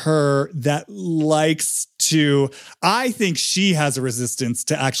in her that likes to, I think she has a resistance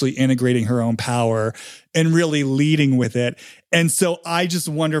to actually integrating her own power and really leading with it. And so I just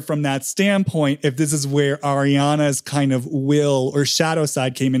wonder from that standpoint if this is where Ariana's kind of will or shadow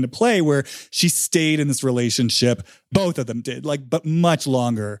side came into play, where she stayed in this relationship. Both of them did, but much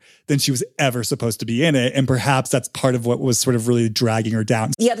longer than she was ever supposed to be in it. And perhaps that's part of what was sort of really dragging her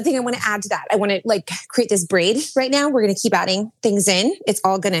down. The other thing I want to add to that, I want to create this braid right now. We're going to keep adding things in. It's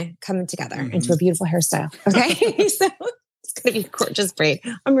all going to come together into a beautiful hairstyle. Okay. So it's going to be a gorgeous braid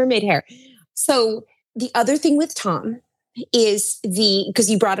on mermaid hair. So the other thing with Tom is because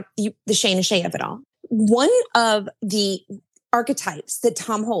you brought up the Shay and Shay of it all. One of the archetypes that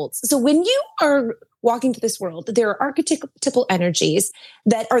Tom holds. So when you are walking through this world, there are archetypal energies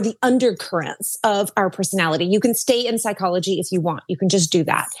that are the undercurrents of our personality. You can stay in psychology if you want. You can just do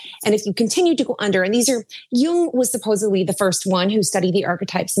that. And if you continue to go under, and Jung was supposedly the first one who studied the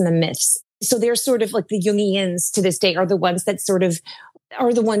archetypes and the myths. So they're sort of like the Jungians to this day are the ones that sort of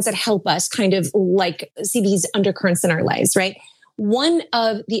are the ones that help us kind of see these undercurrents in our lives, right? One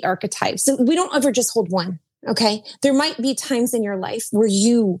of the archetypes, so we don't ever just hold one, okay? There might be times in your life where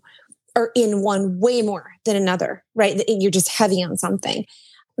you are in one way more than another, right? And you're just heavy on something.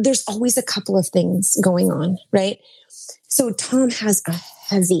 There's always a couple of things going on, right? So Tom has a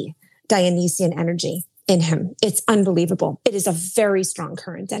heavy Dionysian energy in him. It's unbelievable. It is a very strong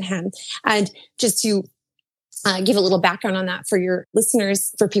current in him. And just to give a little background on that for your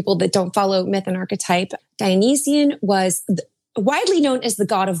listeners, for people that don't follow myth and archetype, Dionysian was widely known as the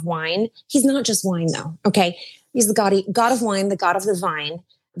god of wine. He's not just wine though, okay? He's the god of wine, the god of the vine,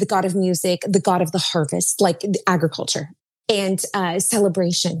 the god of music, the god of the harvest, like the agriculture and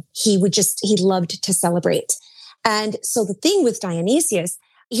celebration. He loved to celebrate. And so the thing with Dionysius,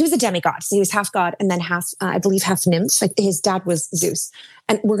 he was a demigod. So he was half god and then half nymph. Like his dad was Zeus.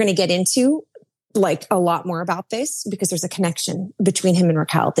 And we're going to get into a lot more about this because there's a connection between him and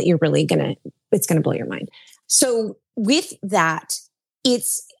Raquel that it's going to blow your mind. So with that,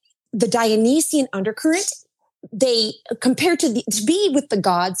 it's the Dionysian undercurrent. They compared to be with the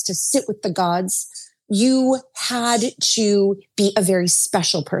gods, to sit with the gods, you had to be a very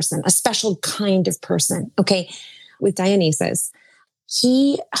special person, a special kind of person. Okay. With Dionysus,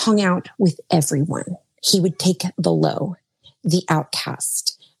 he hung out with everyone. He would take the low, the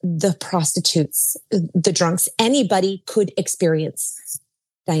outcast, the prostitutes, the drunks. Anybody could experience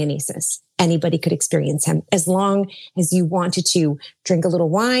Dionysus. Anybody could experience him as long as you wanted to drink a little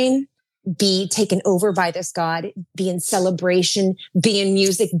wine, be taken over by this god, be in celebration, be in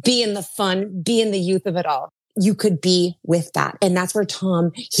music, be in the fun, be in the youth of it all. You could be with that. And that's where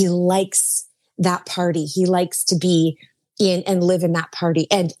Tom, he likes that party. He likes to be in and live in that party.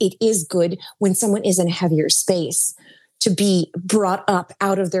 And it is good when someone is in a heavier space to be brought up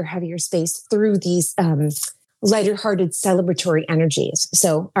out of their heavier space through these lighter-hearted celebratory energies.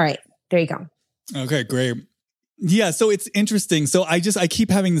 So, all right, there you go. Okay, great. Yeah, so it's interesting. So I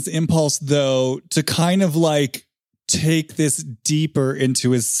keep having this impulse, though, to kind of take this deeper into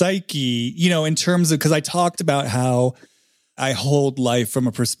his psyche, in terms of, because I talked about how I hold life from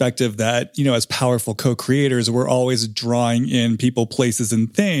a perspective that, as powerful co-creators, we're always drawing in people, places,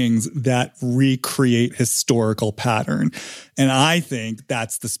 and things that recreate historical pattern. And I think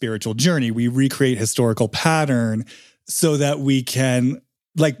that's the spiritual journey. We recreate historical pattern so that we can,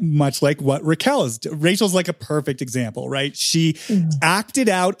 much like what Raquel is. Rachel's a perfect example, right? She acted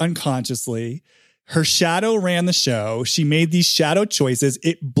out unconsciously. Her shadow ran the show. She made these shadow choices.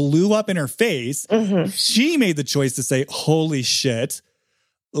 It blew up in her face. Mm-hmm. She made the choice to say, holy shit,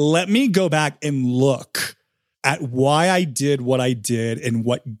 let me go back and look at why I did what I did and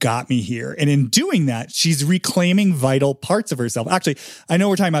what got me here. And in doing that, she's reclaiming vital parts of herself. Actually, I know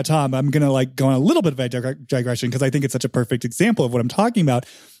we're talking about Tom. I'm going to go on a little bit of a digression because I think it's such a perfect example of what I'm talking about.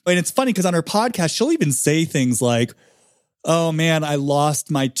 And it's funny because on her podcast, she'll even say things like, oh man, I lost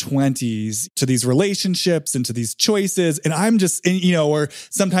my 20s to these relationships and to these choices. And I'm just, or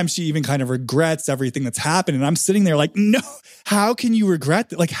sometimes she even kind of regrets everything that's happened. And I'm sitting there no, how can you regret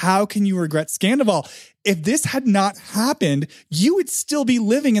that? How can you regret Scandival? If this had not happened, you would still be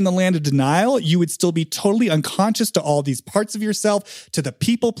living in the land of denial. You would still be totally unconscious to all these parts of yourself, to the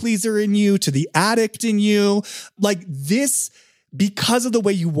people pleaser in you, to the addict in you. This, because of the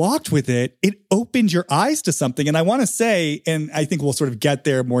way you walked with it, it opened your eyes to something. And I want to say, and I think we'll sort of get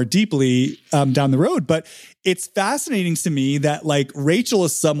there more deeply down the road, but it's fascinating to me that Rachel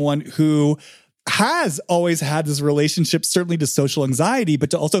is someone who has always had this relationship, certainly to social anxiety,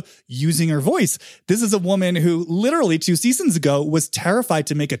 but to also using her voice. This is a woman who literally 2 seasons ago was terrified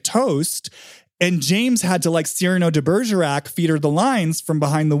to make a toast And James had to like Cyrano de Bergerac feed her the lines from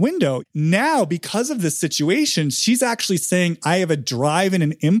behind the window. Now, because of this situation, she's actually saying, I have a drive and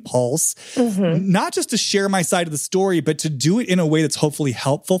an impulse, not just to share my side of the story, but to do it in a way that's hopefully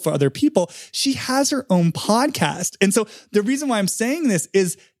helpful for other people. She has her own podcast. And so the reason why I'm saying this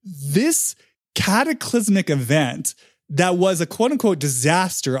is this cataclysmic event that was a quote unquote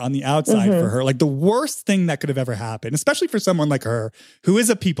disaster on the outside for her, like the worst thing that could have ever happened, especially for someone like her, who is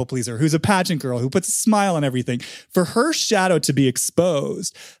a people pleaser, who's a pageant girl, who puts a smile on everything, for her shadow to be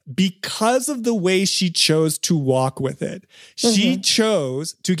exposed because of the way she chose to walk with it. She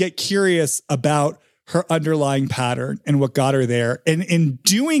chose to get curious about her underlying pattern and what got her there. And in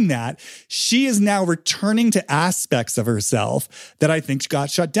doing that, she is now returning to aspects of herself that I think got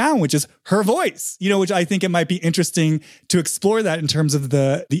shut down, which is her voice, which I think it might be interesting to explore that in terms of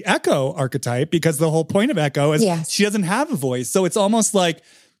the Echo archetype, because the whole point of Echo is she doesn't have a voice. So it's almost like,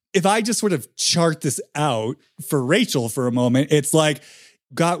 if I just sort of chart this out for Rachel for a moment, it's like,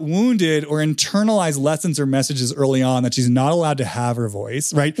 got wounded or internalized lessons or messages early on that she's not allowed to have her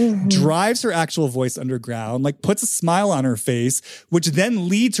voice, right? Drives her actual voice underground, like puts a smile on her face, which then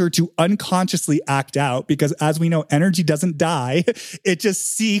leads her to unconsciously act out, because as we know, energy doesn't die. It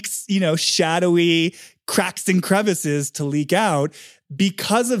just seeks, shadowy cracks and crevices to leak out.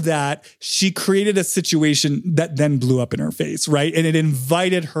 Because of that, she created a situation that then blew up in her face, right? And it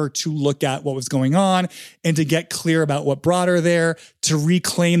invited her to look at what was going on and to get clear about what brought her there, to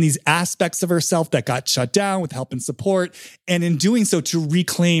reclaim these aspects of herself that got shut down with help and support. And in doing so, to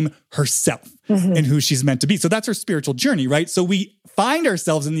reclaim herself and who she's meant to be. So that's her spiritual journey, right? So we find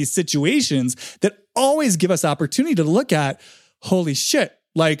ourselves in these situations that always give us opportunity to look at, holy shit,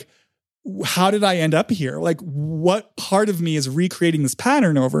 like, how did I end up here? Like, what part of me is recreating this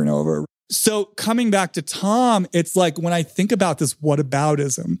pattern over and over? So coming back to Tom, it's like when I think about this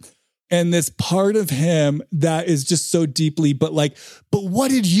whataboutism and this part of him that is just so deeply, but what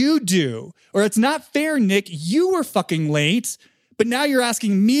did you do? Or it's not fair, Nick, you were fucking late, but now you're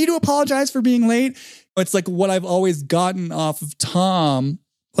asking me to apologize for being late. It's like what I've always gotten off of Tom,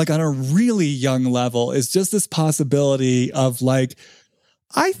 like on a really young level, is just this possibility of like,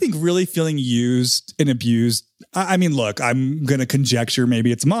 I think really feeling used and abused. I mean, look, I'm going to conjecture maybe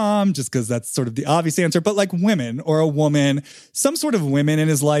it's mom, just because that's sort of the obvious answer, but like women or a woman, some sort of women in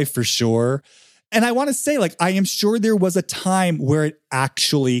his life for sure. And I want to say, like, I am sure there was a time where it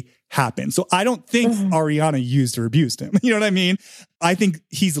actually happened. So I don't think Ariana used or abused him. You know what I mean? I think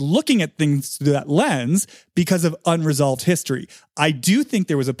he's looking at things through that lens because of unresolved history. I do think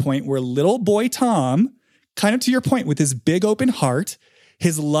there was a point where little boy Tom, kind of to your point, with his big open heart,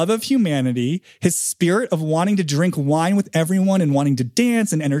 his love of humanity, his spirit of wanting to drink wine with everyone and wanting to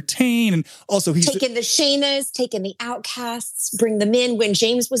dance and entertain. And also he's taking the Shaynas, taking the outcasts, bring them in. When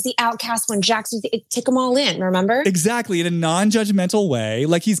James was the outcast, when Jackson, take them all in, remember? Exactly, in a non-judgmental way.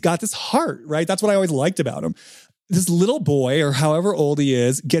 Like, he's got this heart, right? That's what I always liked about him. This little boy, or however old he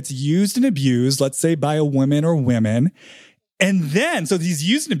is, gets used and abused, let's say by a woman or women. And then, so he's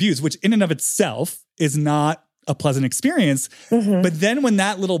used and abused, which in and of itself is not a pleasant experience. But then when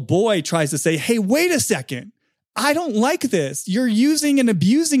that little boy tries to say, hey, wait a second, I don't like this, you're using and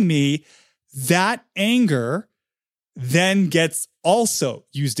abusing me, that anger then gets also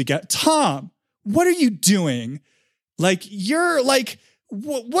used again. Tom, what are you doing? Like, you're like,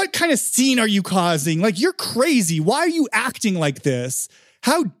 what kind of scene are you causing? Like, you're crazy. Why are you acting like this?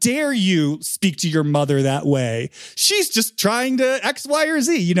 How dare you speak to your mother that way? She's just trying to X, Y, or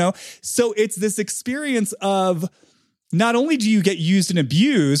Z, So it's this experience of not only do you get used and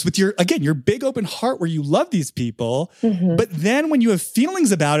abused with your big open heart where you love these people, but then when you have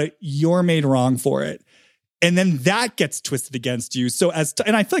feelings about it, you're made wrong for it. And then that gets twisted against you. So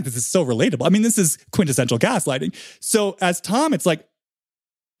and I feel like this is so relatable. I mean, this is quintessential gaslighting. So as Tom, it's like,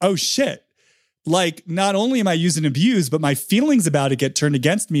 oh shit. Like, not only am I used and abused, but my feelings about it get turned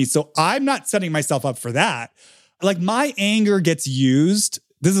against me. So I'm not setting myself up for that. Like, my anger gets used.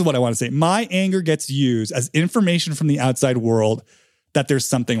 This is what I want to say. My anger gets used as information from the outside world that there's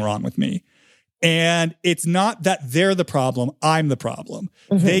something wrong with me. And it's not that they're the problem. I'm the problem.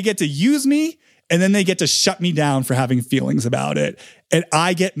 They get to use me, and then they get to shut me down for having feelings about it. And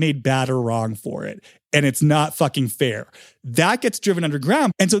I get made bad or wrong for it. And it's not fucking fair. That gets driven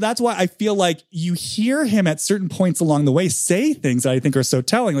underground. And so that's why I feel like you hear him at certain points along the way say things that I think are so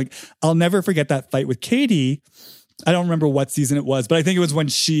telling. Like, I'll never forget that fight with Katie. I don't remember what season it was, but I think it was when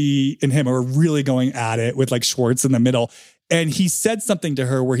she and him were really going at it with like Schwartz in the middle. And he said something to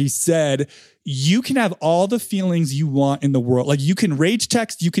her where he said, you can have all the feelings you want in the world. Like, you can rage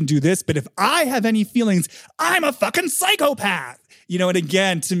text, you can do this, but if I have any feelings, I'm a fucking psychopath. You know, and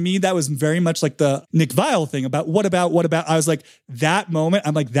again, to me, that was very much like the Nick Viall thing about what about? I was like, that moment,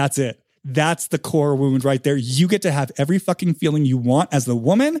 I'm like, that's it. That's the core wound right there. You get to have every fucking feeling you want as the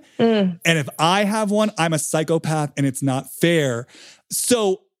woman. And if I have one, I'm a psychopath and it's not fair.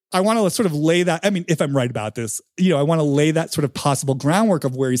 So I want to sort of lay that, I mean, if I'm right about this, you know, I want to lay that sort of possible groundwork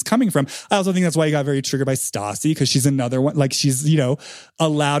of where he's coming from. I also think that's why he got very triggered by Stassi, because she's another one, like she's, you know, a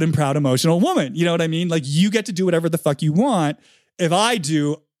loud and proud, emotional woman. You know what I mean? Like, you get to do whatever the fuck you want. If I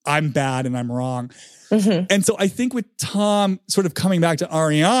do, I'm bad and I'm wrong. And so I think with Tom sort of coming back to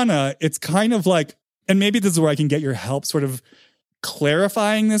Ariana, it's kind of like, and maybe this is where I can get your help sort of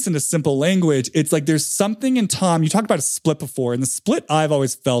clarifying this into simple language. It's like there's something in Tom, you talked about a split before, and the split I've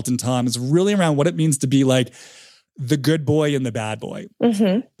always felt in Tom is really around what it means to be like the good boy and the bad boy.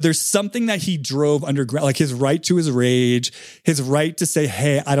 There's something that he drove underground, like his right to his rage, his right to say,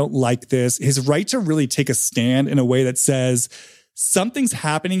 hey, I don't like this, his right to really take a stand in a way that says, something's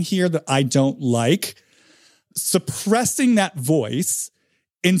happening here that I don't like, suppressing that voice,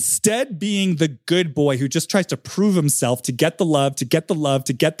 instead being the good boy who just tries to prove himself to get the love,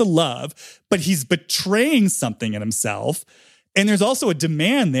 but he's betraying something in himself. And there's also a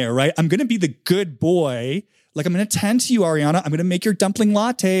demand there, right? I'm going to be the good boy. Like, I'm going to tend to you, Ariana. I'm going to make your dumpling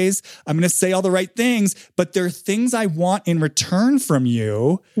lattes. I'm going to say all the right things, but there are things I want in return from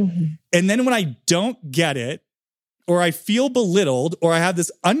you. And then when I don't get it, or I feel belittled, or I have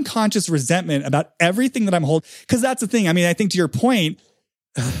this unconscious resentment about everything that I'm holding. Because that's the thing. I mean, I think to your point,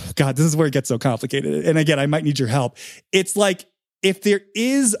 God, this is where it gets so complicated. And again, I might need your help. It's like, if there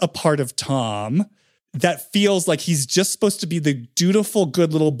is a part of Tom that feels like he's just supposed to be the dutiful,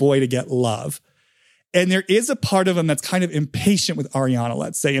 good little boy to get love, and there is a part of him that's kind of impatient with Ariana,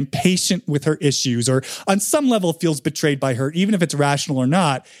 let's say, impatient with her issues, or on some level feels betrayed by her, even if it's rational or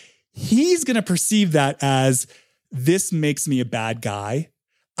not, he's going to perceive that as, this makes me a bad guy.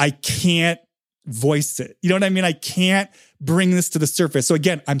 I can't voice it. You know what I mean? I can't bring this to the surface. So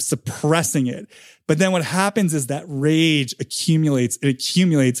again, I'm suppressing it. But then what happens is that rage accumulates,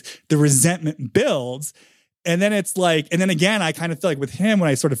 the resentment builds. And then it's like, and then again, I kind of feel like with him, when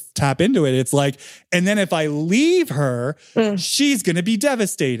I sort of tap into it, it's like, and then if I leave her, she's going to be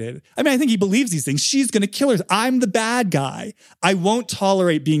devastated. I mean, I think he believes these things. She's going to kill her. I'm the bad guy. I won't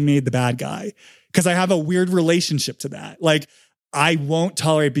tolerate being made the bad guy, because I have a weird relationship to that. Like, I won't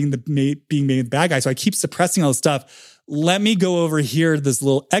tolerate being made the bad guy. So I keep suppressing all this stuff. Let me go over here to this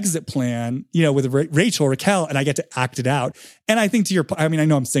little exit plan, you know, with Raquel, and I get to act it out. And I think to your point, I mean, I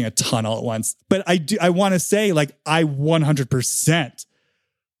know I'm saying a ton all at once, but I want to say, like, I 100%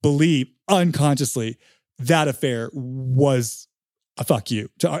 believe unconsciously that affair was a fuck you.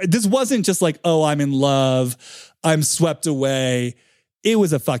 This wasn't just like, oh, I'm in love, I'm swept away. It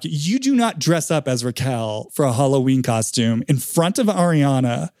was a fuck you. You do not dress up as Raquel for a Halloween costume in front of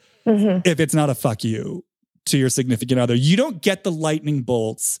Ariana if it's not a fuck you to your significant other. You don't get the lightning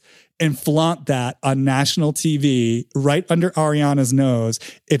bolts and flaunt that on national TV right under Ariana's nose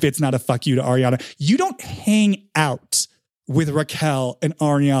if it's not a fuck you to Ariana. You don't hang out with Raquel and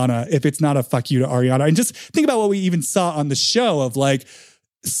Ariana if it's not a fuck you to Ariana. And just think about what we even saw on the show of, like,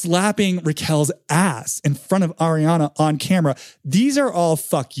 slapping Raquel's ass in front of Ariana on camera. These are all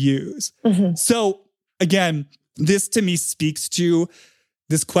fuck yous. So again, this to me speaks to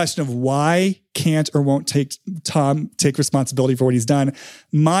this question of why can't or won't Tom take responsibility for what he's done.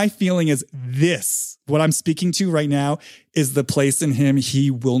 My feeling is this, what I'm speaking to right now, is the place in him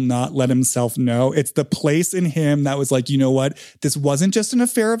he will not let himself know. It's the place in him that was like, you know what? This wasn't just an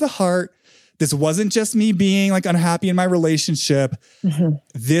affair of the heart. This wasn't just me being like unhappy in my relationship.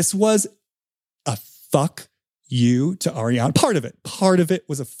 This was a fuck you to Ariana. Part of it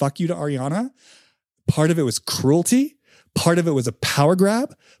was a fuck you to Ariana. Part of it was cruelty. Part of it was a power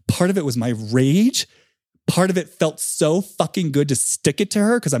grab. Part of it was my rage. Part of it felt so fucking good to stick it to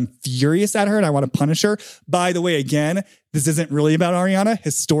her because I'm furious at her and I want to punish her. By the way, again, this isn't really about Ariana.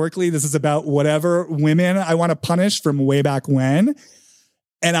 Historically, this is about whatever women I want to punish from way back when.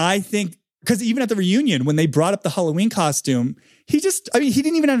 And I think, because even at the reunion, when they brought up the Halloween costume, he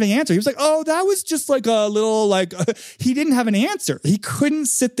didn't even have an answer. He was like, oh, that was just like a little, like, he didn't have an answer. He couldn't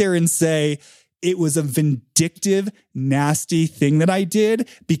sit there and say, it was a vindictive, nasty thing that I did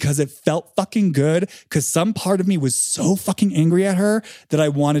because it felt fucking good. Because some part of me was so fucking angry at her that I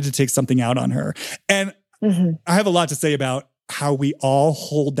wanted to take something out on her. And I have a lot to say about how we all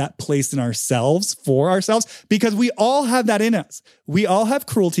hold that place in ourselves for ourselves, because we all have that in us. We all have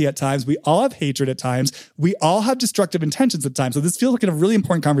cruelty at times. We all have hatred at times. We all have destructive intentions at times. So this feels like a really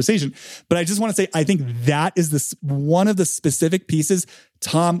important conversation. But I just want to say, I think that is one of the specific pieces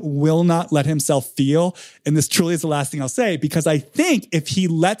Tom will not let himself feel. And this truly is the last thing I'll say, because I think if he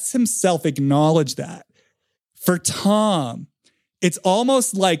lets himself acknowledge that, for Tom, it's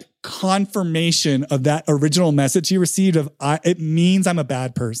almost like confirmation of that original message he received of, it means I'm a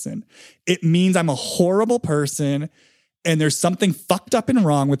bad person. It means I'm a horrible person. And there's something fucked up and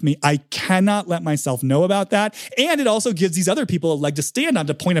wrong with me. I cannot let myself know about that. And it also gives these other people a leg to stand on,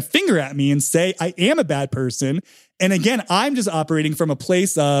 to point a finger at me and say, I am a bad person. And again, I'm just operating from a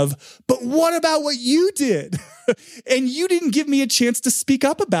place of, but what about what you did? And you didn't give me a chance to speak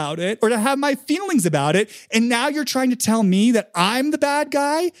up about it or to have my feelings about it. And now you're trying to tell me that I'm the bad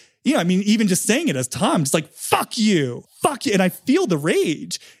guy? You know, I mean, even just saying it as Tom, just like, fuck you. And I feel the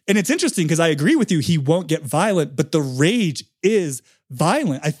rage. And it's interesting because I agree with you. He won't get violent, but the rage is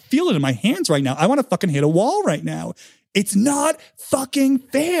violent. I feel it in my hands right now. I want to fucking hit a wall right now. It's not fucking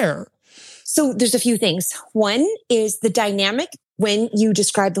fair. So there's a few things. One is the dynamic. When you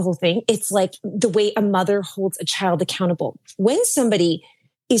describe the whole thing, it's like the way a mother holds a child accountable. When somebody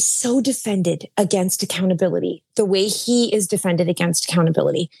is so defended against accountability, the way he is defended against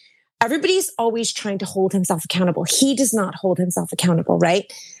accountability, everybody's always trying to hold himself accountable. He does not hold himself accountable,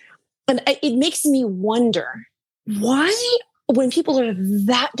 right? And it makes me wonder why, when people are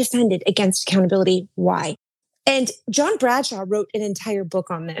that defended against accountability, why? And John Bradshaw wrote an entire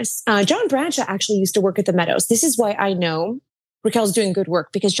book on this. John Bradshaw actually used to work at the Meadows. This is why I know Raquel's doing good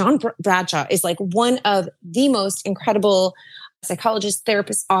work, because John Bradshaw is like one of the most incredible psychologists,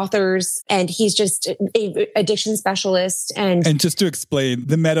 therapists, authors, and he's just an addiction specialist. And just to explain,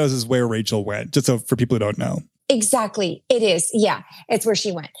 the Meadows is where Rachel went, just so for people who don't know. Exactly. It is. Yeah. It's where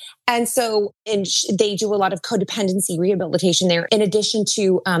she went. And so they do a lot of codependency rehabilitation there, in addition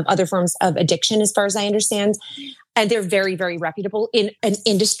to other forms of addiction, as far as I understand. And they're very, very reputable in an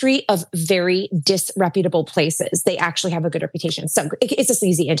industry of very disreputable places. They actually have a good reputation. So it's a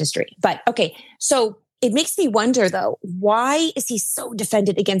sleazy industry. But okay. So it makes me wonder, though, why is he so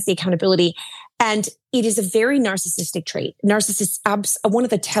defended against the accountability? And it is a very narcissistic trait. Narcissists, one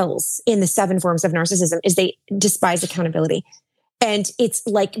of the tells in the 7 forms of narcissism is they despise accountability. And it's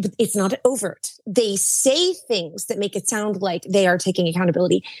like, it's not overt. They say things that make it sound like they are taking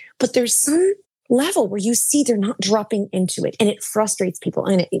accountability, but there's some level where you see they're not dropping into it, and it frustrates people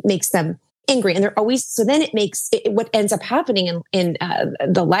and it makes them angry. And they're always, so then it makes what ends up happening in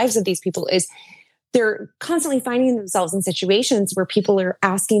the lives of these people is they're constantly finding themselves in situations where people are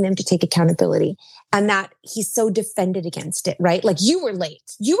asking them to take accountability, and that he's so defended against it, right? Like, you were late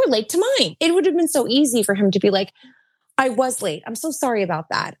to mine. It would have been so easy for him to be like, I was late. I'm so sorry about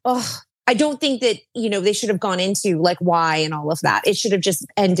that. Oh, I don't think that, they should have gone into like why and all of that. It should have just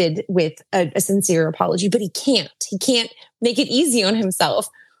ended with a sincere apology, but he can't make it easy on himself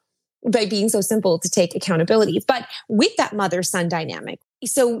by being so simple to take accountability. But with that mother-son dynamic,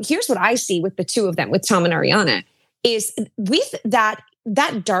 so here's what I see with the two of them, with Tom and Ariana, is with that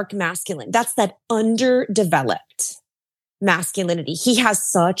dark masculine, that's that underdeveloped masculinity. He has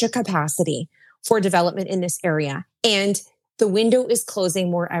such a capacity for development in this area. And the window is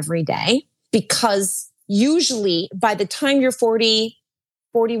closing more every day, because usually by the time you're 40,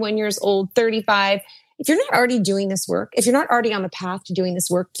 41 years old, 35, if you're not already doing this work, if you're not already on the path to doing this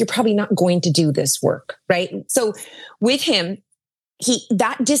work, you're probably not going to do this work, right? So with him,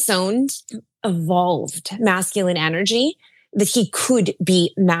 that disowned, evolved masculine energy that he could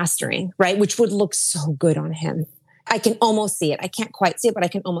be mastering, right? Which would look so good on him. I can almost see it. I can't quite see it, but I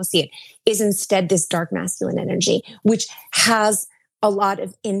can almost see it. Is instead this dark masculine energy, which has a lot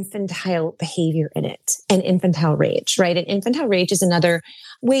of infantile behavior in it, and infantile rage, right? And infantile rage is another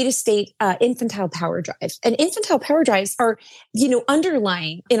way to state infantile power drive. And infantile power drives are,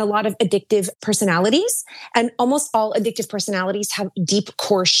 underlying in a lot of addictive personalities. And almost all addictive personalities have deep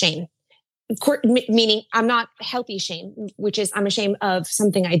core shame. Meaning I'm not healthy shame, which is I'm ashamed of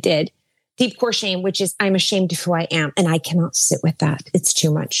something I did. Deep core shame, which is I'm ashamed of who I am. And I cannot sit with that. It's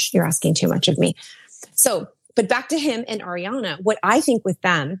too much. You're asking too much of me. So, but back to him and Ariana, what I think with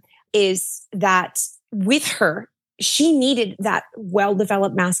them is that with her, she needed that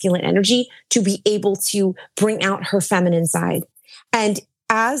well-developed masculine energy to be able to bring out her feminine side. And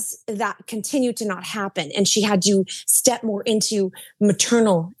as that continued to not happen, and she had to step more into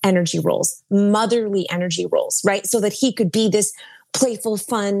maternal energy roles, motherly energy roles, right? So that he could be this playful,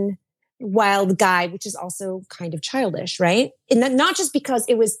 fun, wild guy, which is also kind of childish, right? And that not just because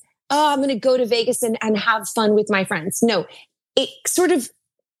it was, I'm going to go to Vegas and have fun with my friends. No, it sort of,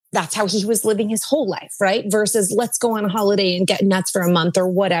 that's how he was living his whole life, right? Versus let's go on a holiday and get nuts for a month or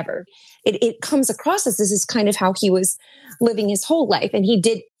whatever. It comes across as this is kind of how he was living his whole life. And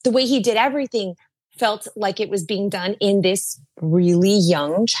the way he did everything felt like it was being done in this really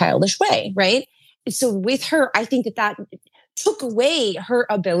young, childish way, right? So with her, I think that took away her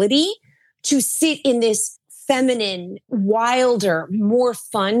ability to sit in this feminine, wilder, more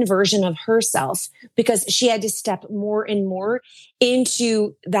fun version of herself, because she had to step more and more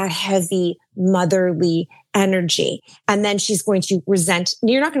into that heavy motherly energy. And then she's going to resent,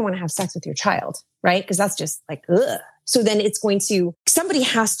 you're not going to want to have sex with your child, right? Because that's just like, ugh. So then somebody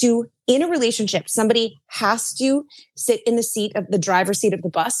has to, in a relationship, somebody has to sit in the driver's seat of the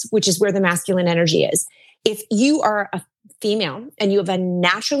bus, which is where the masculine energy is. If you are a female and you have a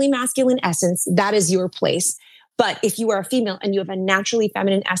naturally masculine essence, that is your place. But if you are a female and you have a naturally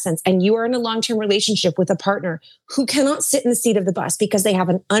feminine essence and you are in a long-term relationship with a partner who cannot sit in the seat of the bus because they have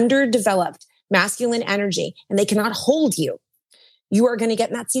an underdeveloped masculine energy and they cannot hold you, you are going to get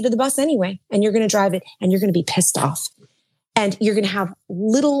in that seat of the bus anyway, and you're going to drive it and you're going to be pissed off. And you're going to have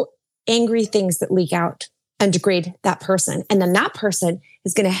little angry things that leak out and degrade that person. And then that person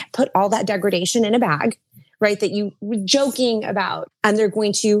is going to put all that degradation in a bag, right, that you were joking about, and they're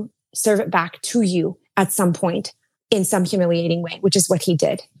going to serve it back to you at some point in some humiliating way, which is what he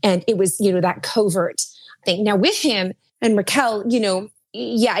did. And it was, that covert thing. Now with him and Raquel,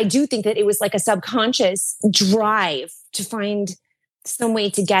 I do think that it was like a subconscious drive to find some way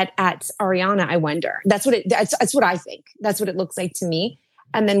to get at Ariana, I wonder. That's what I think. That's what it looks like to me.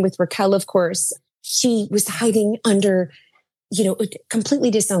 And then with Raquel, of course, she was hiding under, a completely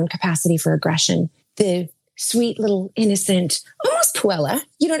disowned capacity for aggression. The sweet little innocent, almost Puella.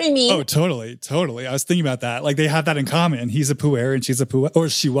 You know what I mean? Oh, totally. Totally. I was thinking about that. Like they have that in common. He's a puer and she's a puella, or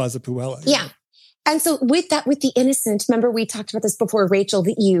she was a puella. Yeah. And so with the innocent, remember we talked about this before, Rachel,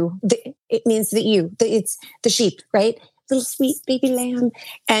 it means it's the sheep, right? Little sweet baby lamb.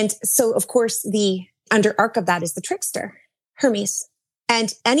 And so of course the under arc of that is the trickster, Hermes.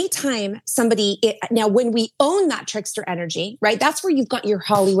 And anytime now when we own that trickster energy, right? That's where you've got your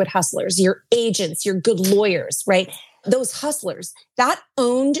Hollywood hustlers, your agents, your good lawyers, right? Those hustlers, that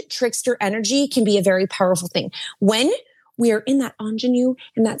owned trickster energy can be a very powerful thing. When we are in that ingenue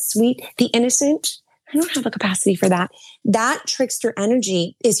and that sweet, the innocent, I don't have a capacity for that. That trickster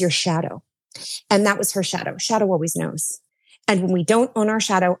energy is your shadow. And that was her shadow. Shadow always knows. And when we don't own our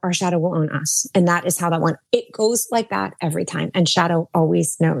shadow will own us. And that is how that went. It goes like that every time. And shadow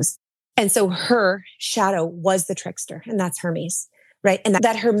always knows. And so her shadow was the trickster. And that's Hermes, right? And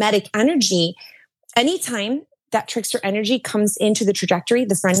that hermetic energy, anytime that trickster energy comes into the trajectory,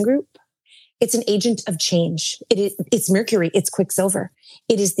 the friend group, it's an agent of change. It's Mercury. It's Quicksilver.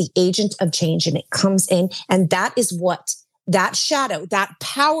 It is the agent of change. And it comes in. And that is what that shadow, that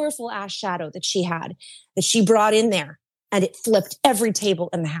powerful ass shadow that she had, that she brought in there. And it flipped every table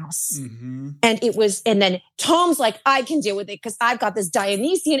in the house. Mm-hmm. And then Tom's like, I can deal with it because I've got this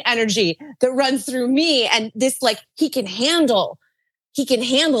Dionysian energy that runs through me. And this, like, he can handle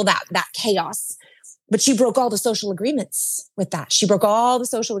that chaos. But she broke all the social agreements with that. She broke all the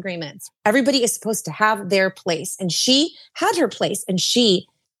social agreements. Everybody is supposed to have their place. And she had her place and she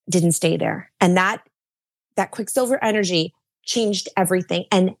didn't stay there. And that Quicksilver energy changed everything.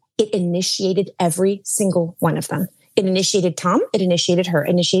 And it initiated every single one of them. It initiated Tom. It initiated her.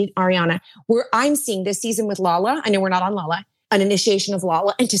 Initiated Ariana. Where I'm seeing this season with Lala, I know we're not on Lala, an initiation of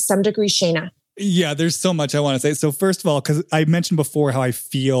Lala, and to some degree, Shayna. Yeah, there's so much I want to say. So first of all, because I mentioned before how I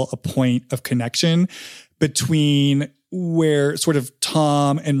feel a point of connection between where sort of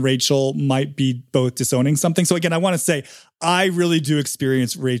Tom and Rachel might be both disowning something. So again, I want to say, I really do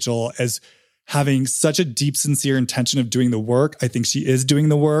experience Rachel as having such a deep, sincere intention of doing the work. I think she is doing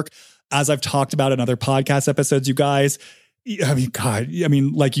the work. As I've talked about in other podcast episodes, you guys,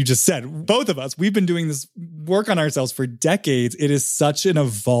 like you just said, both of us, we've been doing this work on ourselves for decades. It is such an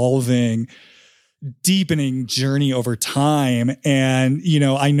evolving, deepening journey over time. And,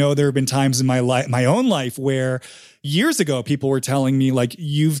 I know there have been times in my own life where years ago, people were telling me like,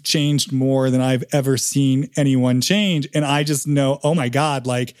 you've changed more than I've ever seen anyone change. And I just know, oh my God,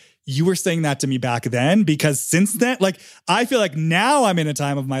 like, you were saying that to me back then, because since then, like, I feel like now I'm in a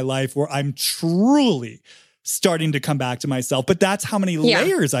time of my life where I'm truly starting to come back to myself. But that's how many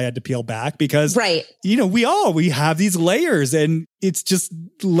layers I had to peel back because, right. We have these layers and it's just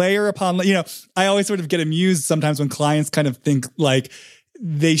layer upon, I always sort of get amused sometimes when clients kind of think like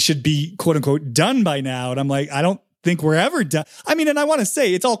they should be quote unquote done by now. And I'm like, I don't think we're ever done. I mean, and I want to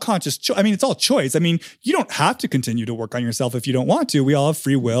say it's all conscious. It's all choice. I mean, you don't have to continue to work on yourself if you don't want to. We all have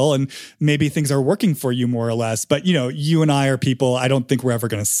free will, and maybe things are working for you more or less. But, you and I are people, I don't think we're ever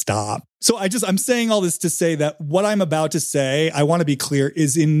going to stop. So I'm saying all this to say that what I'm about to say, I want to be clear,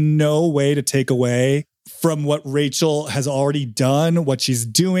 is in no way to take away from what Rachel has already done, what she's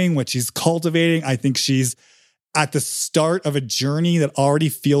doing, what she's cultivating. I think she's at the start of a journey that already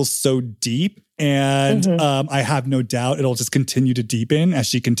feels so deep. And I have no doubt it'll just continue to deepen as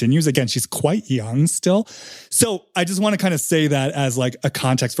she continues. Again, she's quite young still. So I just want to kind of say that as like a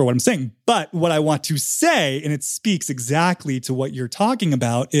context for what I'm saying. But what I want to say, and it speaks exactly to what you're talking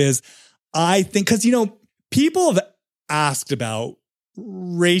about, is I think, because, people have asked about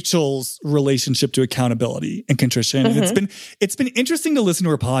Rachel's relationship to accountability and contrition. And it's been interesting to listen to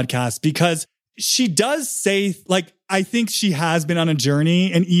her podcast because she does say, like, I think she has been on a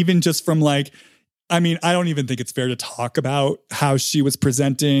journey. And even just from like, I don't even think it's fair to talk about how she was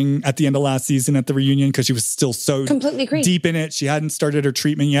presenting at the end of last season at the reunion, because she was still so completely deep in it. She hadn't started her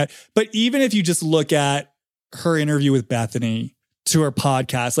treatment yet. But even if you just look at her interview with Bethany to her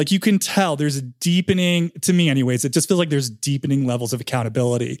podcast, like, you can tell there's a deepening, to me anyways, it just feels like there's deepening levels of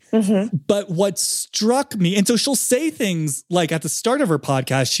accountability. But what struck me, and so she'll say things like at the start of her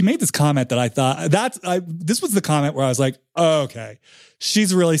podcast, she made this comment that I thought this was the comment where I was like, oh, okay,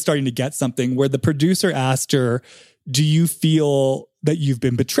 she's really starting to get something, where the producer asked her, do you feel that you've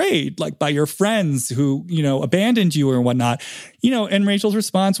been betrayed, like by your friends who, abandoned you or whatnot? And Rachel's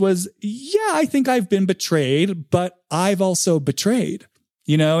response was, yeah, I think I've been betrayed, but I've also betrayed,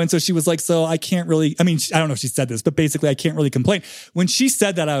 And so she was like, so I can't really, I don't know if she said this, but basically I can't really complain. When she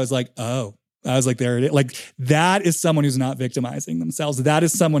said that, I was like, oh, there it is. Like, that is someone who's not victimizing themselves. That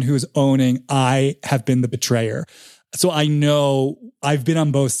is someone who is owning, I have been the betrayer. So I know I've been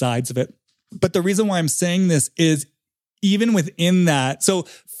on both sides of it. But the reason why I'm saying this is even within that. So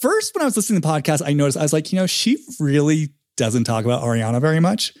first, when I was listening to the podcast, I noticed, I was like, she really doesn't talk about Ariana very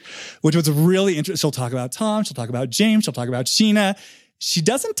much, which was really interesting. She'll talk about Tom. She'll talk about James. She'll talk about Sheena. She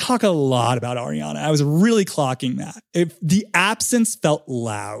doesn't talk a lot about Ariana. I was really clocking that. The absence felt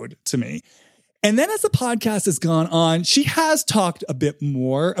loud to me. And then as the podcast has gone on, she has talked a bit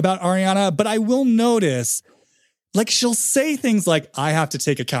more about Ariana, but I will notice, like, she'll say things like, I have to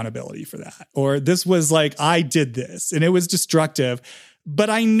take accountability for that. Or this was like, I did this and it was destructive.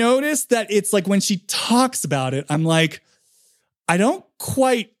 But I noticed that it's like when she talks about it, I'm like, I don't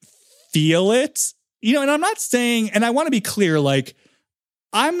quite feel it. And I'm not saying, and I want to be clear, like,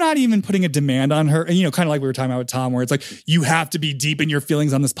 I'm not even putting a demand on her. And, kind of like we were talking about with Tom, where it's like, you have to be deep in your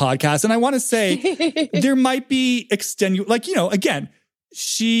feelings on this podcast. And I want to say there might be again,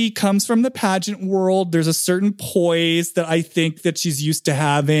 she comes from the pageant world. There's a certain poise that I think that she's used to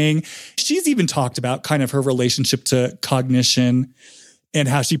having. She's even talked about kind of her relationship to cognition and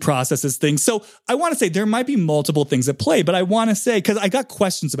how she processes things. So I want to say there might be multiple things at play, but I want to say, because I got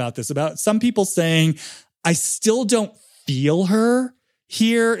questions about this, about some people saying, I still don't feel her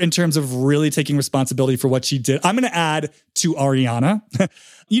here in terms of really taking responsibility for what she did. I'm going to add to Ariana,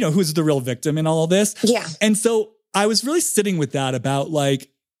 who's the real victim in all of this. Yeah. And so I was really sitting with that about like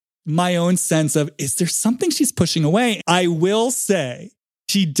my own sense of, is there something she's pushing away? I will say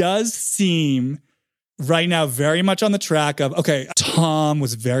she does seem right now very much on the track of, okay, Tom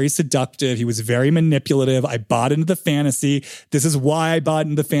was very seductive. He was very manipulative. I bought into the fantasy. This is why I bought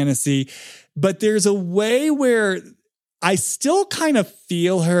into the fantasy. But there's a way where I still kind of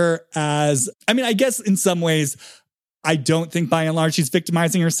feel her as, I guess in some ways, I don't think by and large she's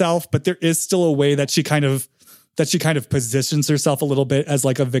victimizing herself, but there is still a way that she kind of positions herself a little bit as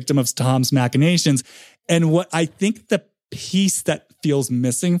like a victim of Tom's machinations. And what I think the piece that feels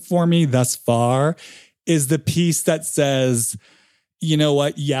missing for me thus far is the piece that says, you know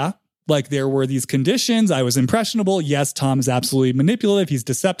what? Yeah, like there were these conditions. I was impressionable. Yes, Tom is absolutely manipulative. He's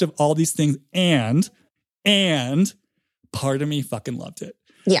deceptive, all these things. And part of me fucking loved it.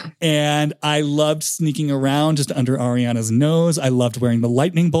 Yeah. And I loved sneaking around just under Ariana's nose. I loved wearing the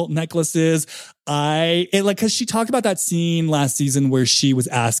lightning bolt necklaces. Cause she talked about that scene last season where she was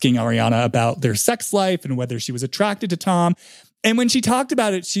asking Ariana about their sex life and whether she was attracted to Tom. And when she talked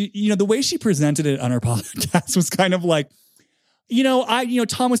about it, she, the way she presented it on her podcast was kind of like,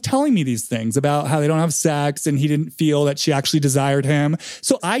 Tom was telling me these things about how they don't have sex and he didn't feel that she actually desired him.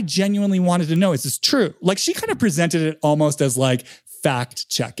 So I genuinely wanted to know, is this true? Like she kind of presented it almost as like fact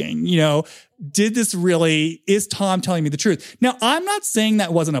checking, is Tom telling me the truth? Now, I'm not saying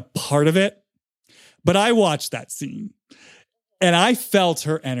that wasn't a part of it, but I watched that scene And I felt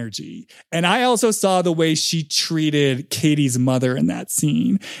her energy. And I also saw the way she treated Katie's mother in that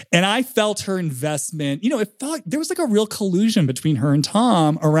scene. And I felt her investment. It felt like there was like a real collusion between her and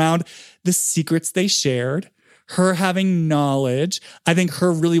Tom around the secrets they shared, her having knowledge. I think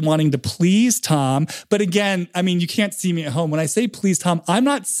her really wanting to please Tom. But again, I mean, you can't see me at home. When I say please Tom, I'm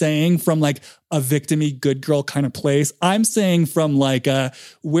not saying from like a victim-y good girl kind of place. I'm saying from like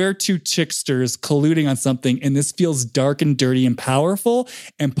we're two chicksters colluding on something and this feels dark and dirty and powerful.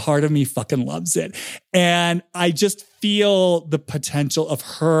 And part of me fucking loves it. And I just feel the potential of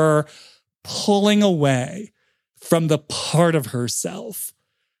her pulling away from the part of herself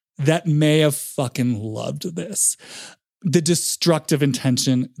that may have fucking loved this. The destructive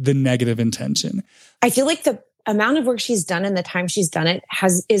intention, the negative intention. I feel like the amount of work she's done and the time she's done it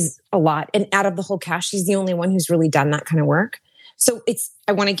is a lot. And out of the whole cast, she's the only one who's really done that kind of work. So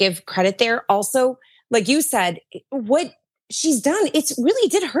I want to give credit there. Also, like you said, what she's done, it really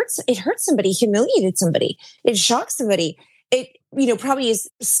did hurt. It hurt somebody, humiliated somebody. It shocked somebody. It, probably has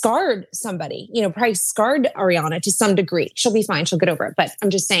scarred somebody, probably scarred Ariana to some degree. She'll be fine. She'll get over it. But I'm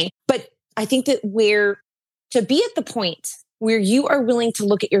just saying, but I think that to be at the point where you are willing to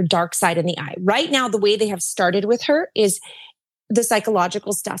look at your dark side in the eye. Right now, the way they have started with her is the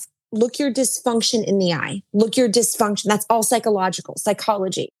psychological stuff. Look your dysfunction in the eye. Look your dysfunction. That's all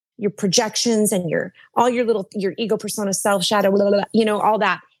psychology, your projections and your ego persona, self shadow, blah, blah, blah, all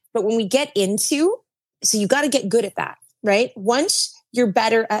that. But when we get into, so you got to get good at that. Right? Once you're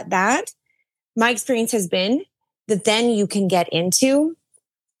better at that, my experience has been that then you can get into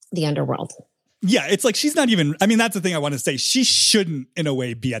the underworld. Yeah, it's like she's not even, I mean, that's the thing I want to say. She shouldn't, in a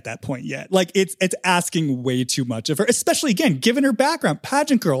way, be at that point yet. Like, it's asking way too much of her, especially, again, given her background,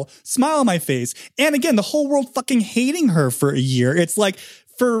 pageant girl, smile on my face. And again, the whole world fucking hating her for a year. It's like,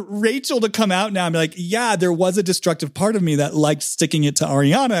 for Rachel to come out now and be like, yeah, there was a destructive part of me that liked sticking it to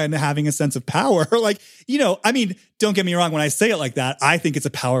Ariana and having a sense of power. Like, I mean, don't get me wrong. When I say it like that, I think it's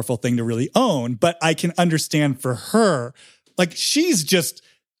a powerful thing to really own, but I can understand for her, like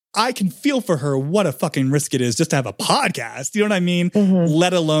I can feel for her what a fucking risk it is just to have a podcast. You know what I mean? Mm-hmm.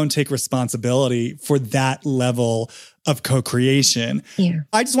 Let alone take responsibility for that level of co-creation. Yeah.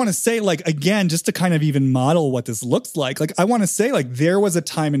 I just want to say, like, again, just to kind of even model what this looks like I want to say, like, there was a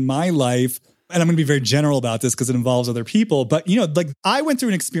time in my life, and I'm going to be very general about this because it involves other people, but, like, I went through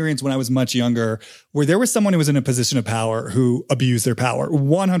an experience when I was much younger where there was someone who was in a position of power who abused their power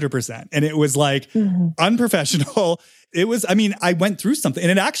 100%. And it was like unprofessional. It was, I mean, I went through something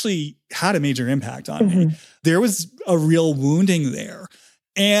and it actually had a major impact on me. There was a real wounding there.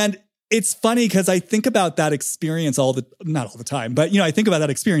 And it's funny because I think about that experience not all the time, but I think about that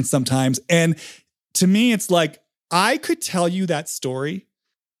experience sometimes. And to me, it's like, I could tell you that story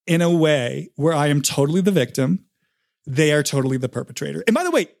in a way where I am totally the victim. They are totally the perpetrator. And by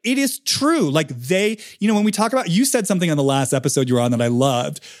the way, it is true. Like when we talk about, you said something on the last episode you were on that I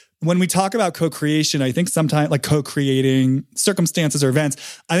loved. When we talk about co-creation, I think sometimes like co-creating circumstances or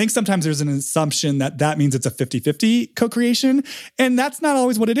events, I think sometimes there's an assumption that means it's a 50-50 co-creation. And that's not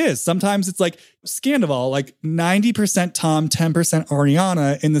always what it is. Sometimes it's like Scandival, like 90% Tom, 10%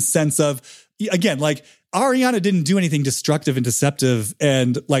 Ariana, in the sense of, again, like Ariana didn't do anything destructive and deceptive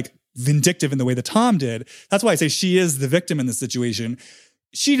and like vindictive in the way that Tom did. That's why I say she is the victim in this situation.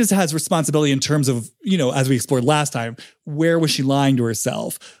 She just has responsibility in terms of, as we explored last time, where was she lying to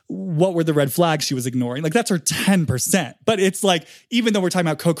herself? What were the red flags she was ignoring? Like, that's her 10%. But it's like, even though we're talking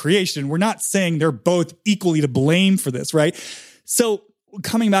about co-creation, we're not saying they're both equally to blame for this, right? So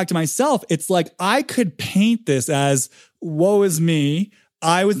coming back to myself, it's like, I could paint this as, woe is me.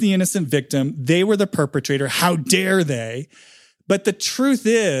 I was the innocent victim. They were the perpetrator. How dare they? But the truth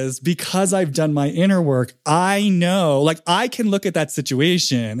is, because I've done my inner work, I know, like, I can look at that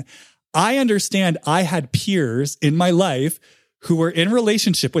situation. I understand I had peers in my life who were in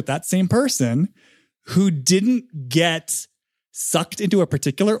relationship with that same person who didn't get sucked into a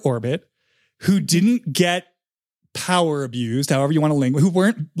particular orbit, who didn't get power abused, however you want to link, who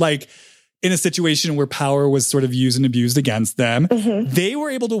weren't like in a situation where power was sort of used and abused against them. Mm-hmm. They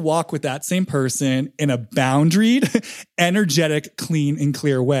were able to walk with that same person in a boundaried, energetic, clean, and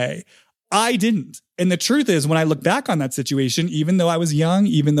clear way. I didn't. And the truth is, when I look back on that situation, even though I was young,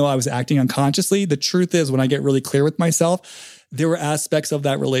 even though I was acting unconsciously, the truth is, when I get really clear with myself, there were aspects of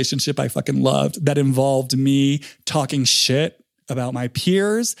that relationship I fucking loved that involved me talking shit about my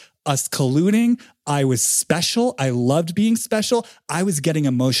peers, us colluding. I was special. I loved being special. I was getting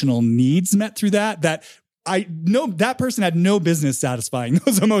emotional needs met through that I know that person had no business satisfying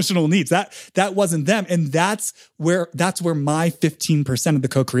those emotional needs. That wasn't them. And that's where my 15% of the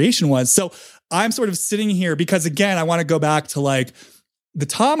co-creation was. So I'm sort of sitting here because, again, I want to go back to like the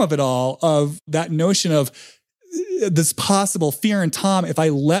Tom of it all, of that notion of this possible fear in Tom. If I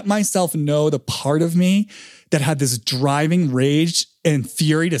let myself know the part of me that had this driving rage and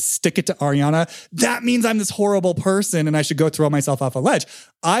fury to stick it to Ariana, that means I'm this horrible person and I should go throw myself off a ledge.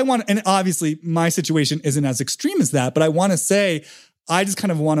 And obviously my situation isn't as extreme as that, but I want to say, I just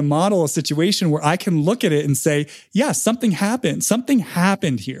kind of want to model a situation where I can look at it and say, yeah, something happened. Something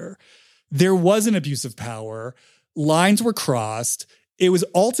happened here. There was an abuse of power. Lines were crossed. It was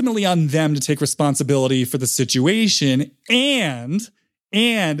ultimately on them to take responsibility for the situation. And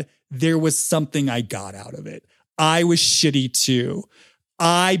there was something I got out of it. I was shitty too.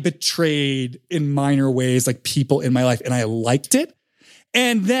 I betrayed in minor ways, like people in my life, and I liked it.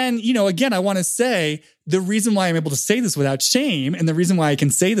 And then, again, I want to say the reason why I'm able to say this without shame, and the reason why I can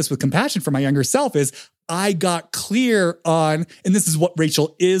say this with compassion for my younger self, is I got clear on, and this is what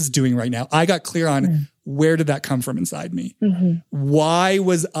Rachel is doing right now. I got clear on where did that come from inside me? Mm-hmm. Why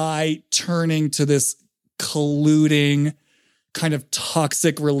was I turning to this colluding kind of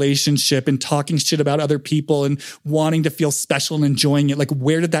toxic relationship and talking shit about other people and wanting to feel special and enjoying it? Like,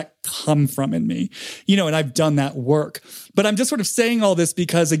 where did that come from in me? And I've done that work. But I'm just sort of saying all this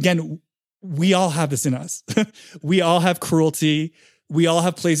because, again, we all have this in us. We all have cruelty. We all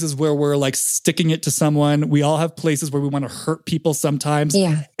have places where we're like sticking it to someone. We all have places where we want to hurt people sometimes.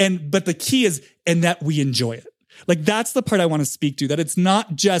 Yeah. But the key is, and that we enjoy it. Like, that's the part I want to speak to, that it's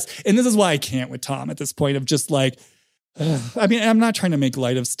not just, and this is why I can't with Tom at this point of just like, I'm not trying to make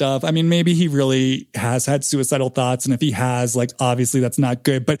light of stuff. Maybe he really has had suicidal thoughts. And if he has, like, obviously that's not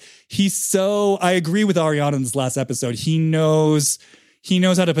good, but I agree with Ariana in this last episode. He knows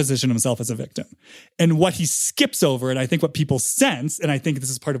how to position himself as a victim. And what he skips over, and I think what people sense, and I think this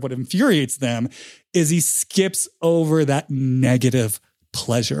is part of what infuriates them, is he skips over that negative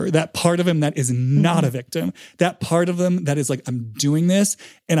pleasure, that part of him that is not a victim, that part of him that is like, I'm doing this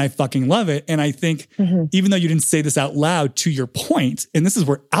and I fucking love it. And I think even though you didn't say this out loud, to your point, and this is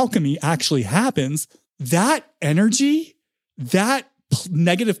where alchemy actually happens, that energy, that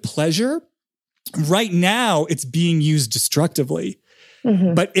negative pleasure, right now it's being used destructively.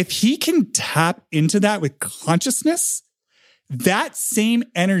 Mm-hmm. But if he can tap into that with consciousness, that same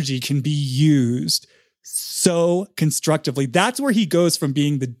energy can be used so constructively. That's where he goes from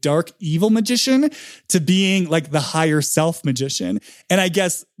being the dark, evil magician to being like the higher self magician. And I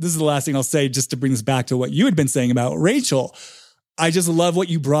guess this is the last thing I'll say, just to bring this back to what you had been saying about Rachel. I just love what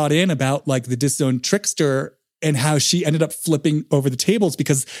you brought in about like the disowned trickster and how she ended up flipping over the tables,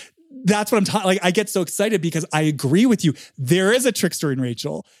 because that's what I'm talking. Like, I get so excited because I agree with you. There is a trickster in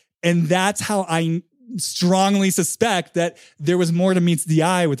Rachel. And that's how I strongly suspect that there was more to meets the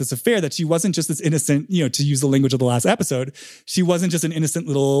eye with this affair, that she wasn't just this innocent, to use the language of the last episode, she wasn't just an innocent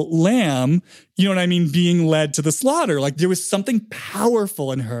little lamb, being led to the slaughter. Like, there was something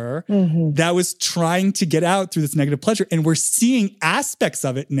powerful in her that was trying to get out through this negative pleasure. And we're seeing aspects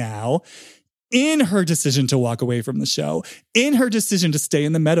of it now in her decision to walk away from the show, in her decision to stay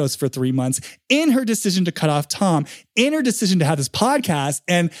in the Meadows for 3 months, in her decision to cut off Tom, in her decision to have this podcast.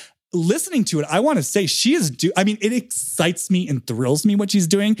 And listening to it, I want to say it excites me and thrills me what she's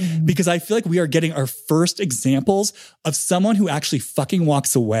doing, because I feel like we are getting our first examples of someone who actually fucking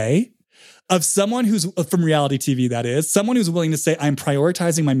walks away, of someone who's from reality TV, that is, someone who's willing to say, I'm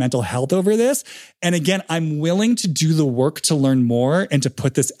prioritizing my mental health over this. And again, I'm willing to do the work to learn more and to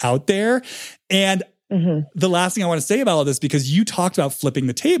put this out there. And the last thing I want to say about all this, because you talked about flipping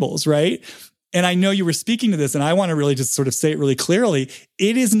the tables, right? And I know you were speaking to this, and I want to really just sort of say it really clearly.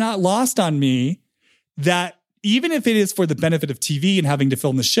 It is not lost on me that even if it is for the benefit of TV and having to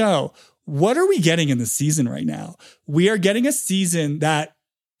film the show, what are we getting in the season right now? We are getting a season that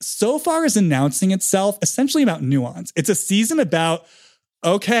so far is announcing itself essentially about nuance. It's a season about,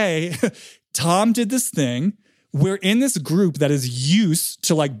 okay, Tom did this thing. We're in this group that is used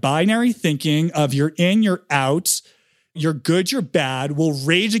to like binary thinking of you're in, you're out. You're good, you're bad. We'll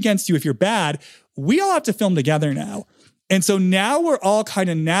rage against you if you're bad. We all have to film together now. And so now we're all kind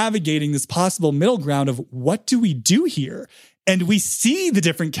of navigating this possible middle ground of what do we do here? And we see the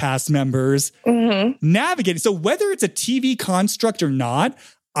different cast members navigating. So whether it's a TV construct or not,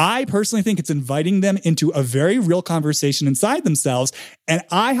 I personally think it's inviting them into a very real conversation inside themselves. And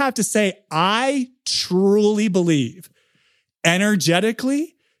I have to say, I truly believe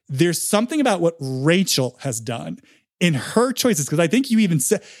energetically, there's something about what Rachel has done in her choices, because I think you even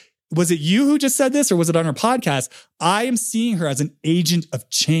said, was it you who just said this or was it on her podcast? I am seeing her as an agent of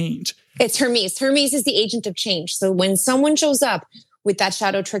change. It's Hermes. Hermes is the agent of change. So when someone shows up with that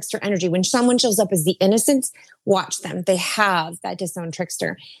shadow trickster energy. When someone shows up as the innocent, watch them. They have that disowned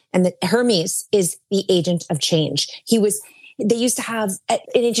trickster. And that Hermes is the agent of change. They used to have,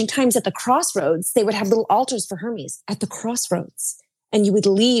 in ancient times at the crossroads, they would have little altars for Hermes at the crossroads. And you would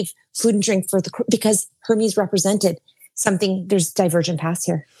leave food and drink because Hermes represented something. There's divergent paths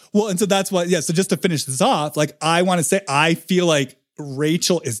here. Well, and so that's what, so just to finish this off, like I want to say, I feel like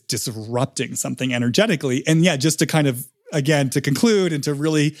Rachel is disrupting something energetically. And just to kind of, again, to conclude and to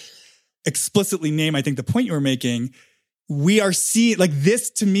really explicitly name, I think the point you were making, we are seeing, like this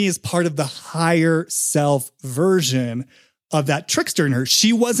to me is part of the higher self version of that trickster in her.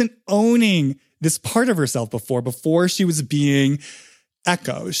 She wasn't owning this part of herself before she was being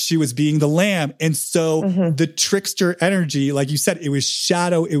Echo. She was being the lamb. And so the trickster energy, like you said, it was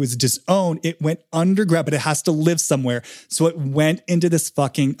shadow, it was disowned, it went underground, but it has to live somewhere. So it went into this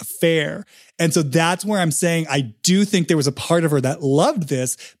fucking affair. And so that's where I'm saying I do think there was a part of her that loved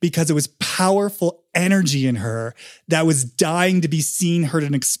this because it was powerful energy in her that was dying to be seen, heard,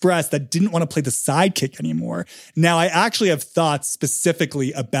 and expressed, that didn't want to play the sidekick anymore. Now, I actually have thoughts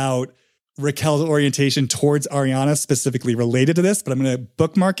specifically about Raquel's orientation towards Ariana specifically related to this, but I'm going to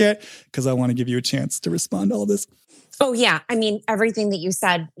bookmark it because I want to give you a chance to respond to all this. Oh, yeah. I mean, everything that you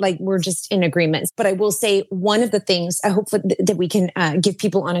said, like we're just in agreement. But I will say one of the things I hope that we can give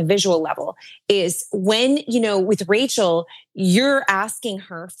people on a visual level is when, with Rachel, you're asking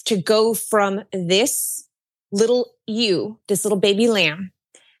her to go from this little baby lamb,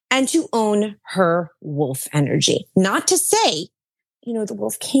 and to own her wolf energy. Not to say, the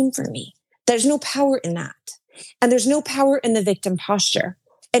wolf came for me. There's no power in that. And there's no power in the victim posture.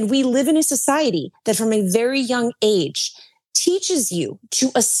 And we live in a society that from a very young age teaches you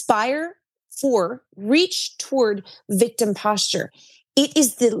to reach toward victim posture. It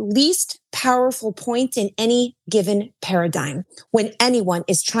is the least powerful point in any given paradigm when anyone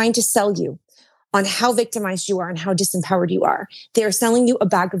is trying to sell you on how victimized you are and how disempowered you are. They are selling you a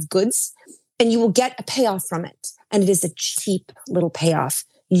bag of goods and you will get a payoff from it. And it is a cheap little payoff.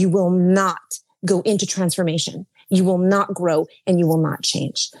 You will not go into transformation. You will not grow and you will not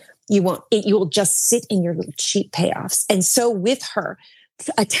change. You will just sit in your little cheap payoffs. And so with her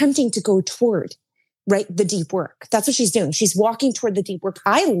attempting to go toward, the deep work, that's what she's doing. She's walking toward the deep work.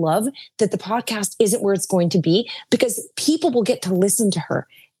 I love that the podcast isn't where it's going to be because people will get to listen to her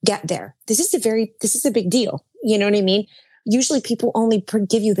get there. This is a big deal. You know what I mean? Usually people only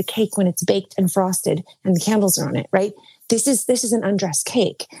give you the cake when it's baked and frosted and the candles are on it, right? This is an undressed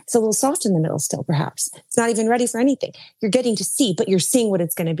cake. It's a little soft in the middle still, perhaps. It's not even ready for anything. You're getting to see, but you're seeing what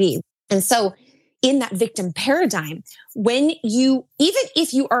it's going to be. And so in that victim paradigm,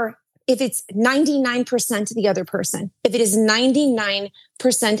 if it's 99% the other person, if it is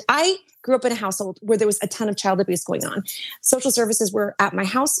 99%, I grew up in a household where there was a ton of child abuse going on. Social services were at my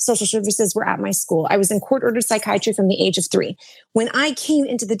house. Social services were at my school. I was in court-ordered psychiatry from the age of 3. When I came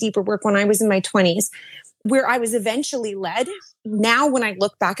into the deeper work when I was in my 20s, where I was eventually led, now when I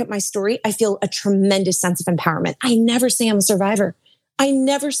look back at my story, I feel a tremendous sense of empowerment. I never say I'm a survivor. I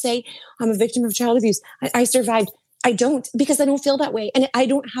never say I'm a victim of child abuse. I survived. I don't, because I don't feel that way. And I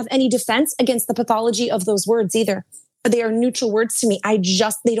don't have any defense against the pathology of those words either. They are neutral words to me.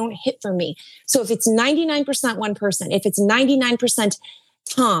 They don't hit for me. So if it's 99% one person, if it's 99%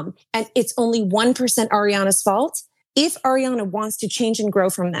 Tom, and it's only 1% Ariana's fault, if Ariana wants to change and grow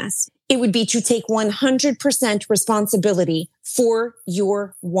from this, it would be to take 100% responsibility for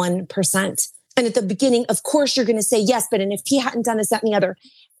your 1%. And at the beginning, of course, you're going to say, yes, but and if he hadn't done this, that, and the other,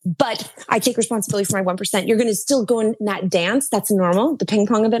 but I take responsibility for my 1%. You're going to still go in that dance. That's normal, the ping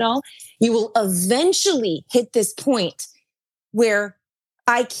pong of it all. You will eventually hit this point where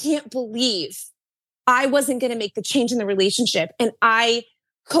I can't believe I wasn't going to make the change in the relationship. And I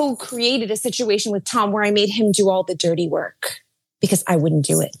co-created a situation with Tom where I made him do all the dirty work because I wouldn't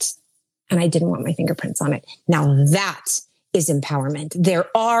do it. And I didn't want my fingerprints on it. Now that is empowerment. There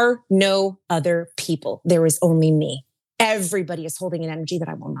are no other people. There is only me. Everybody is holding an energy that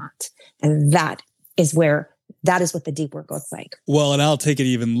I will not. And that is what the deep work looks like. Well, and I'll take it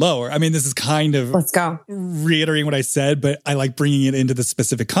even lower. I mean, this is kind of let's go reiterating what I said, but I like bringing it into the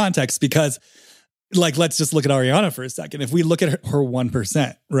specific context because let's just look at Ariana for a second. If we look at her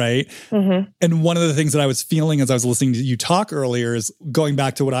 1%, right? Mm-hmm. And one of the things that I was feeling as I was listening to you talk earlier is going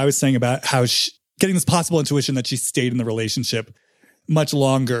back to what I was saying about how getting this possible intuition that she stayed in the relationship much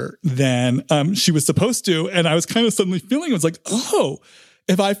longer than she was supposed to. And I was kind of suddenly feeling, it was like, oh,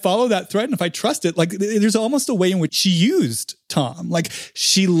 if I follow that thread and if I trust it, there's almost a way in which she used Tom.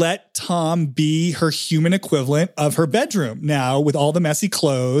 She let Tom be her human equivalent of her bedroom now with all the messy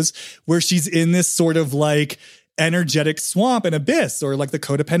clothes, where she's in this sort of energetic swamp and abyss, or like the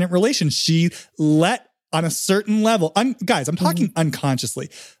codependent relation. She let on a certain level, guys, I'm talking unconsciously,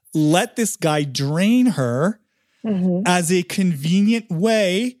 let this guy drain her as a convenient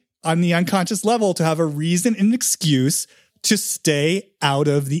way on the unconscious level to have a reason and an excuse to stay out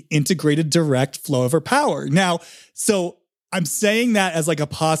of the integrated direct flow of her power. Now, so I'm saying that as like a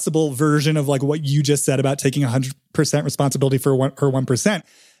possible version of like what you just said about taking 100% responsibility for her 1%.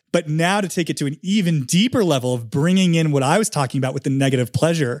 But now to take it to an even deeper level of bringing in what I was talking about with the negative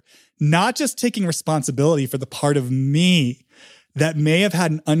pleasure, not just taking responsibility for the part of me that may have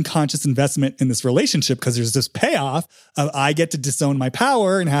had an unconscious investment in this relationship, because there's this payoff of I get to disown my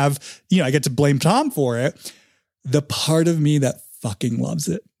power and have, I get to blame Tom for it. The part of me that fucking loves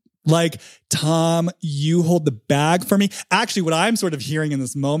it. Like, Tom, you hold the bag for me. Actually, what I'm sort of hearing in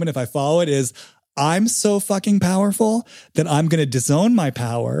this moment, if I follow it, is I'm so fucking powerful that I'm going to disown my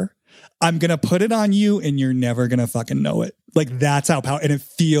power. I'm going to put it on you and you're never going to fucking know it. Like, that's how power, and it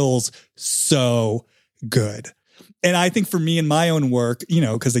feels so good. And I think for me in my own work,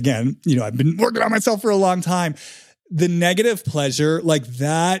 because again, I've been working on myself for a long time, the negative pleasure, like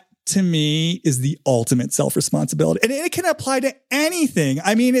that to me is the ultimate self-responsibility. And it can apply to anything.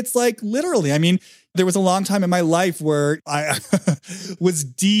 I mean, it's like literally, there was a long time in my life where I was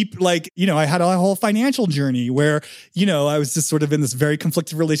deep, like, I had a whole financial journey where, I was just sort of in this very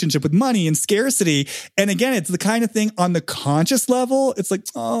conflicted relationship with money and scarcity. And again, it's the kind of thing on the conscious level. It's like,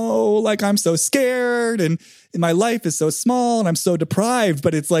 oh, like I'm so scared and my life is so small and I'm so deprived.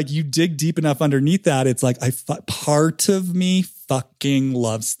 But it's like you dig deep enough underneath that. It's like part of me fucking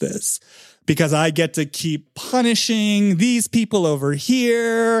loves this. Because I get to keep punishing these people over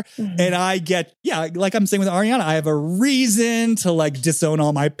here. And I get, like I'm saying with Ariana, I have a reason to like disown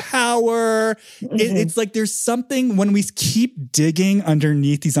all my power. It's like there's something when we keep digging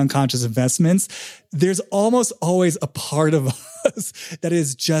underneath these unconscious investments, there's almost always a part of us that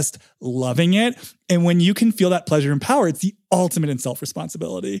is just loving it. And when you can feel that pleasure and power, it's the ultimate in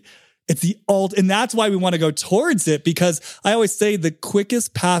self-responsibility. It's and that's why we want to go towards it, because I always say the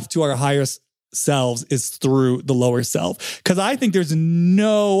quickest path to our higher selves is through the lower self. Because I think there's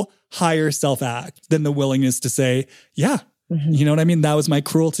no higher self act than the willingness to say, you know what I mean? That was my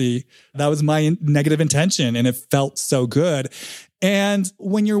cruelty. That was my negative intention. And it felt so good. And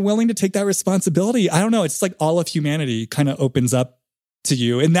when you're willing to take that responsibility, I don't know, it's like all of humanity kind of opens up to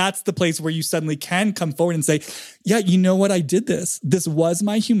you. And that's the place where you suddenly can come forward and say, yeah, you know what? I did this. This was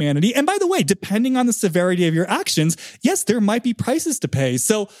my humanity. And by the way, depending on the severity of your actions, yes, there might be prices to pay.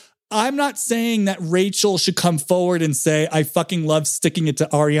 So I'm not saying that Rachel should come forward and say, I fucking love sticking it to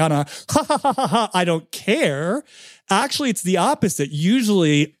Ariana. Ha ha ha ha ha. I don't care. Actually, it's the opposite.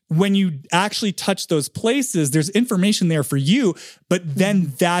 Usually when you actually touch those places, there's information there for you, but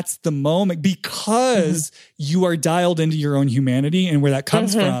then that's the moment because you are dialed into your own humanity and where that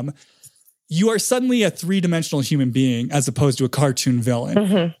comes from. You are suddenly a three-dimensional human being as opposed to a cartoon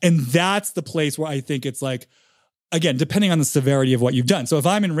villain. And that's the place where I think it's like, again, depending on the severity of what you've done. So if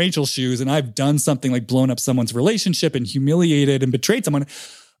I'm in Rachel's shoes and I've done something like blown up someone's relationship and humiliated and betrayed someone,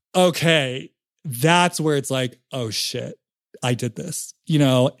 okay, that's where it's like, oh shit, I did this,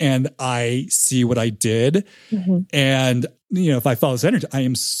 and I see what I did. And, if I follow this energy, I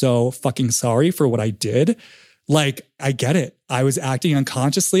am so fucking sorry for what I did. Like, I get it. I was acting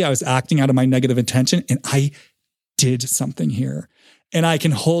unconsciously. I was acting out of my negative intention and I did something here. And I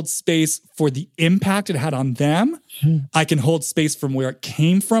can hold space for the impact it had on them. I can hold space from where it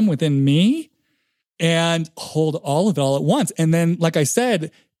came from within me and hold all of it all at once. And then, like I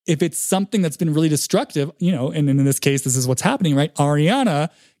said, if it's something that's been really destructive, and in this case, this is what's happening, right? Ariana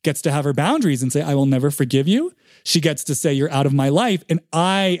gets to have her boundaries and say, I will never forgive you. She gets to say, you're out of my life. And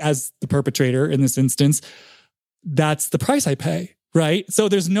I, as the perpetrator in this instance, that's the price I pay. Right? So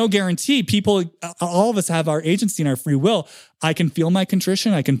there's no guarantee. People, all of us have our agency and our free will. I can feel my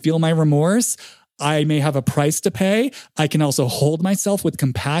contrition. I can feel my remorse. I may have a price to pay. I can also hold myself with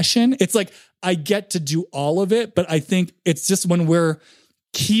compassion. It's like I get to do all of it, but I think it's just when we're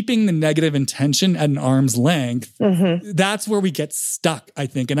keeping the negative intention at an arm's length, that's where we get stuck, I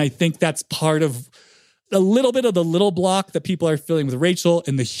think. And I think that's part of a little bit of the little block that people are feeling with Rachel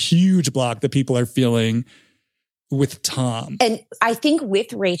and the huge block that people are feeling with Tom. And I think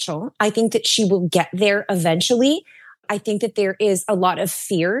with Rachel, I think that she will get there eventually. I think that there is a lot of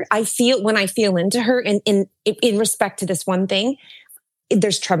fear. I feel when I feel into her in respect to this one thing,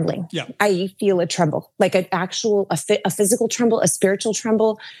 there's trembling. Yeah. I feel a tremble, like an actual, a physical tremble, a spiritual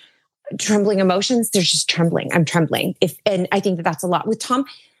tremble, trembling emotions. There's just trembling. I'm trembling. And I think that that's a lot with Tom.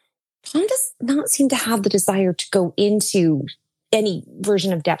 Tom does not seem to have the desire to go into any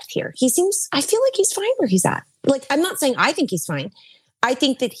version of depth here. I feel like he's fine where he's at. Like, I'm not saying I think he's fine. I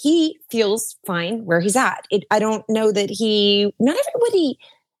think that he feels fine where he's at. I don't know that not everybody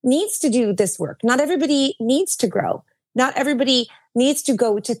needs to do this work. Not everybody needs to grow. Not everybody needs to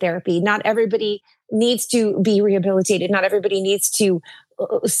go to therapy. Not everybody needs to be rehabilitated. Not everybody needs to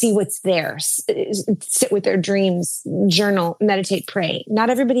see what's there, sit with their dreams, journal, meditate, pray.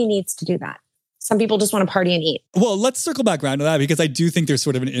 Not everybody needs to do that. Some people just want to party and eat. Well, let's circle back around to that, because I do think there's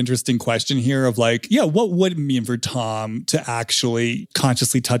sort of an interesting question here of like, yeah, what would it mean for Tom to actually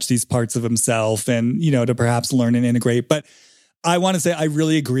consciously touch these parts of himself and, to perhaps learn and integrate. But I want to say I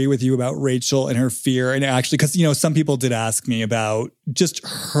really agree with you about Rachel and her fear. And actually, because, some people did ask me about just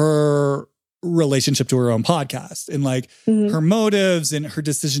her relationship to her own podcast and like her motives and her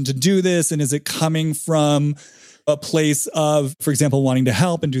decision to do this. And is it coming from a place of, for example, wanting to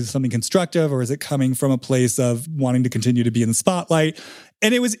help and do something constructive, or is it coming from a place of wanting to continue to be in the spotlight?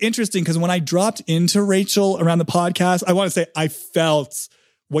 And it was interesting because when I dropped into Rachel around the podcast, I want to say I felt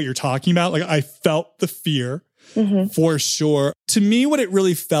what you're talking about. Like I felt the fear for sure. To me, what it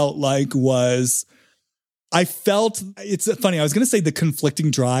really felt like was it's funny, I was going to say the conflicting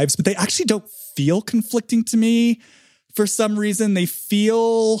drives, but they actually don't feel conflicting to me for some reason. They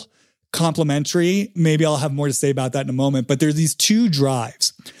feel complementary. Maybe I'll have more to say about that in a moment, but there's these two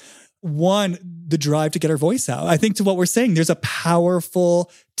drives. One, the drive to get her voice out. I think to what we're saying, there's a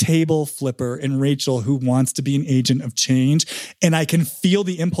powerful table flipper in Rachel who wants to be an agent of change. And I can feel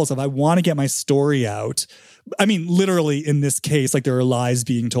the impulse of, I want to get my story out. I mean, literally in this case, like there are lies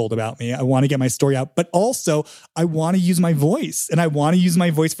being told about me. I want to get my story out, but also I want to use my voice, and I want to use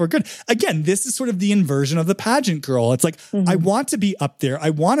my voice for good. Again, this is sort of the inversion of the pageant girl. It's like, I want to be up there. I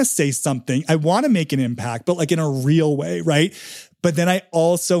want to say something. I want to make an impact, but like in a real way, right? But then I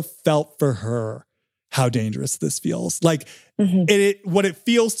also felt for her how dangerous this feels. Like what it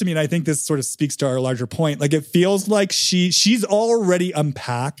feels to me, and I think this sort of speaks to our larger point, like it feels like she's already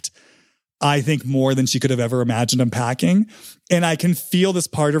unpacked, I think, more than she could have ever imagined unpacking. And I can feel this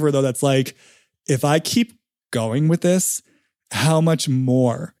part of her, though, that's like, if I keep going with this, how much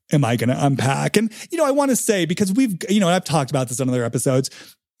more am I going to unpack? And, I want to say, because we've, and I've talked about this on other episodes,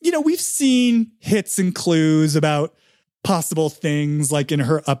 we've seen hits and clues about possible things like in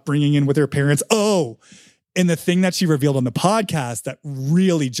her upbringing and with her parents. Oh, and the thing that she revealed on the podcast that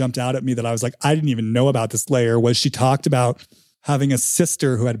really jumped out at me that I was like, I didn't even know about this layer, was she talked about having a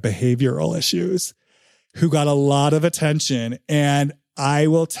sister who had behavioral issues, who got a lot of attention. And I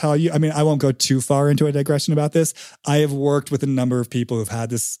will tell you, I mean, I won't go too far into a digression about this. I have worked with a number of people who've had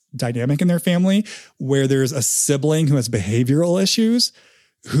this dynamic in their family where there's a sibling who has behavioral issues,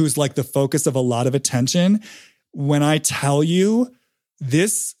 who's like the focus of a lot of attention. When I tell you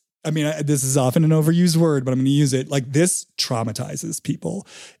this, I mean, this is often an overused word, but I'm going to use it. Like, this traumatizes people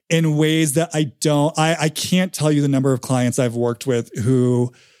in ways that I can't tell you the number of clients I've worked with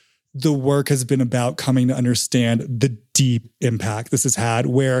who the work has been about coming to understand the deep impact this has had,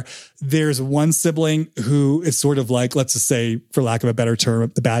 where there's one sibling who is sort of like, let's just say, for lack of a better term,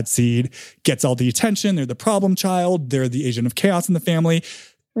 the bad seed, gets all the attention. They're the problem child. They're the agent of chaos in the family.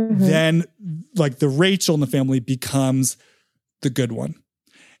 Then like the Rachel in the family becomes the good one.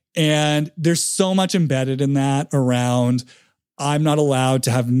 And there's so much embedded in that around, I'm not allowed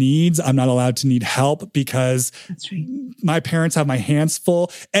to have needs. I'm not allowed to need help because my parents have my hands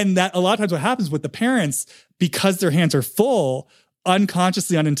full. And that a lot of times what happens with the parents, because their hands are full,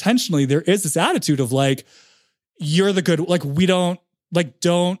 unconsciously, unintentionally, there is this attitude of like, you're the good, like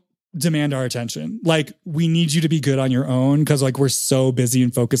don't demand our attention. Like, we need you to be good on your own because like we're so busy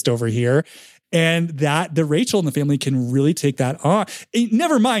and focused over here. And that the Rachel in the family can really take that on.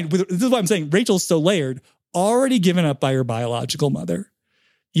 Never mind, this is what I'm saying. Rachel's so layered, already given up by her biological mother.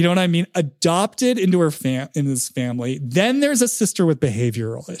 You know what I mean? Adopted into her in this family. Then there's a sister with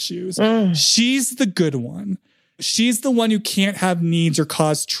behavioral issues. She's the good one. She's the one who can't have needs or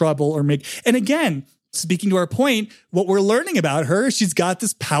cause trouble or make. And again, speaking to our point, what we're learning about her, she's got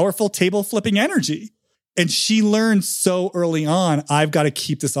this powerful table flipping energy. And she learned so early on, I've got to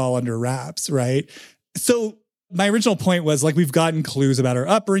keep this all under wraps, right? So my original point was like, we've gotten clues about her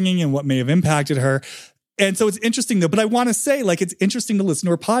upbringing and what may have impacted her. And so it's interesting though, but I want to say like, it's interesting to listen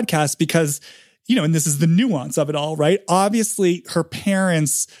to her podcast because, and this is the nuance of it all, right? Obviously her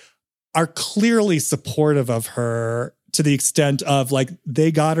parents are clearly supportive of her to the extent of like,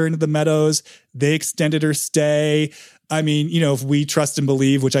 they got her into the Meadows, they extended her stay. I mean, if we trust and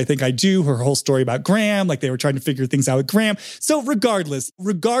believe, which I think I do, her whole story about Graham, like they were trying to figure things out with Graham. So regardless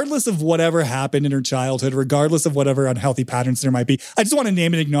of whatever happened in her childhood, regardless of whatever unhealthy patterns there might be, I just want to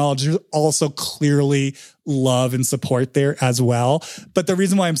name and acknowledge there's also clearly love and support there as well. But the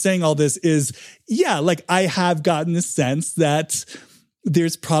reason why I'm saying all this is, like I have gotten the sense that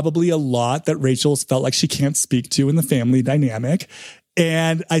there's probably a lot that Rachel's felt like she can't speak to in the family dynamic.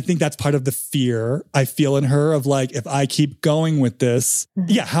 And I think that's part of the fear I feel in her of like, if I keep going with this,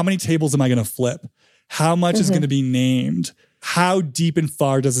 how many tables am I going to flip? How much is going to be named? How deep and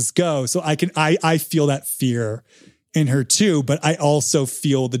far does this go? So I feel that fear in her too, but I also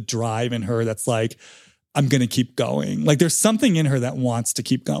feel the drive in her that's like, I'm going to keep going. Like there's something in her that wants to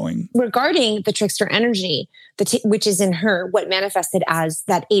keep going. Regarding the trickster energy, which is in her, what manifested as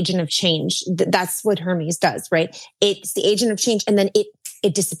that agent of change. That's what Hermes does, right? It's the agent of change, and then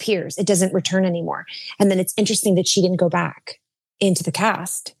it disappears. It doesn't return anymore. And then it's interesting that she didn't go back into the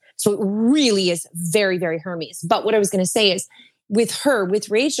cast. So it really is very, very Hermes. But what I was going to say is with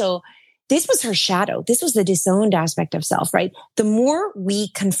Rachel, this was her shadow. This was the disowned aspect of self, right? The more we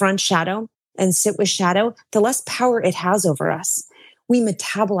confront shadow and sit with shadow, the less power it has over us. We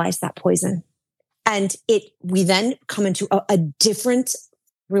metabolize that poison. And we then come into a different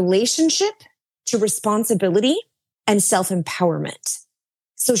relationship to responsibility and self-empowerment.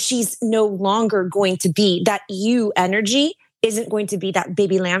 So she's no longer going to be that you energy, isn't going to be that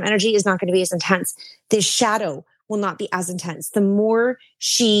baby lamb energy, is not going to be as intense. This shadow will not be as intense. The more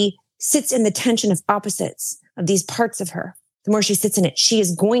she sits in the tension of opposites of these parts of her, the more she sits in it, she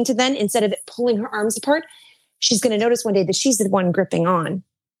is going to then, instead of it pulling her arms apart, she's going to notice one day that she's the one gripping on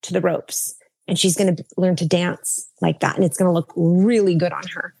to the ropes. And she's going to learn to dance like that. And it's going to look really good on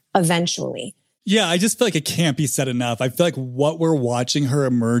her eventually. Yeah, I just feel like it can't be said enough. I feel like what we're watching her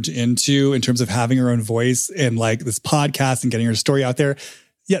emerge into in terms of having her own voice and like this podcast and getting her story out there.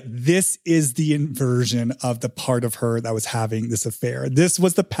 Yeah, this is the inversion of the part of her that was having this affair. This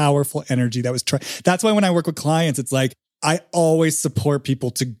was the powerful energy that was trying. That's why when I work with clients, it's like, I always support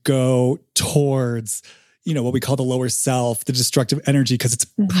people to go towards, what we call the lower self, the destructive energy, because it's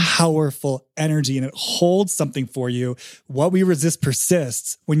powerful energy and it holds something for you. What we resist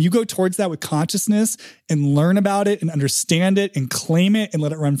persists. When you go towards that with consciousness and learn about it and understand it and claim it and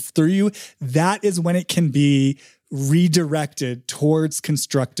let it run through you, that is when it can be redirected towards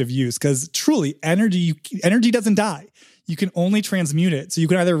constructive use. Because truly, energy doesn't die. You can only transmute it. So you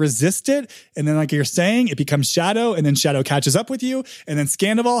can either resist it, and then like you're saying, it becomes shadow, and then shadow catches up with you, and then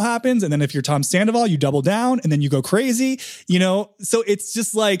Scandival happens, and then if you're Tom Sandoval, you double down, and then you go crazy, So it's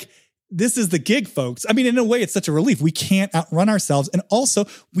just like, this is the gig, folks. I mean, in a way, it's such a relief. We can't outrun ourselves, and also,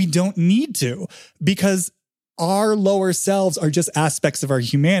 we don't need to, because our lower selves are just aspects of our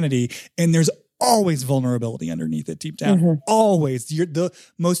humanity, and there's always vulnerability underneath it deep down. Always. You're the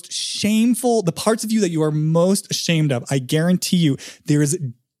most shameful, the parts of you that you are most ashamed of. I guarantee you there is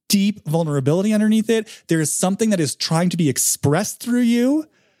deep vulnerability underneath it. There is something that is trying to be expressed through you.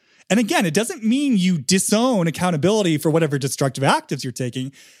 And again, it doesn't mean you disown accountability for whatever destructive actives you're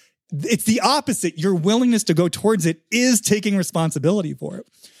taking. It's the opposite. Your willingness to go towards it is taking responsibility for it.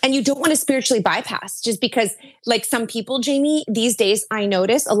 And you don't want to spiritually bypass, just because like some people, Jamie, these days I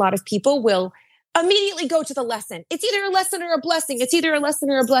notice a lot of people will immediately go to the lesson. It's either a lesson or a blessing. It's either a lesson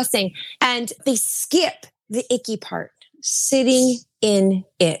or a blessing. And they skip the icky part, sitting in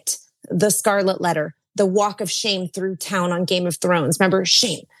it, the scarlet letter, the walk of shame through town on Game of Thrones. Remember,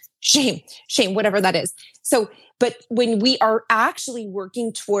 shame, whatever that is. So, but when we are actually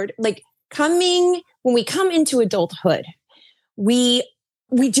working toward when we come into adulthood, we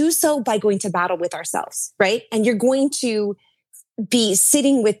do so by going to battle with ourselves, right? And you're going to be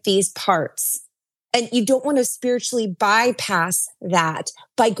sitting with these parts. And you don't want to spiritually bypass that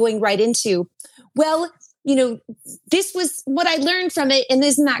by going right into, this was what I learned from it, and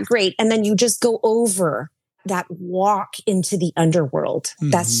isn't that great? And then you just go over that walk into the underworld.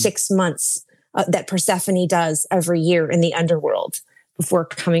 That's 6 months that Persephone does every year in the underworld before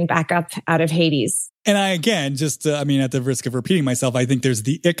coming back up out of Hades. And I, again, just, at the risk of repeating myself, I think there's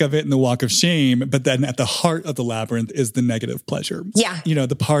the ick of it and the walk of shame, but then at the heart of the labyrinth is the negative pleasure. Yeah.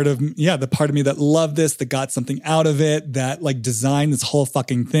 The part of me that loved this, that got something out of it, that designed this whole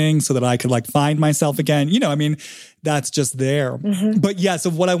fucking thing so that I could find myself again. That's just there. But yeah, so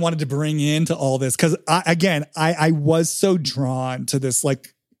what I wanted to bring into all this, because I was so drawn to this,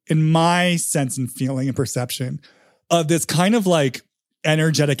 in my sense and feeling and perception of this kind of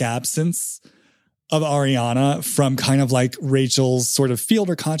energetic absence of Ariana from kind of Rachel's sort of field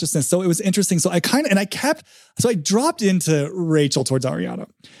or consciousness. So it was interesting. So I dropped into Rachel towards Ariana.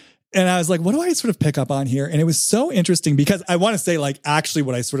 And I was like, what do I sort of pick up on here? And it was so interesting because I want to say like, actually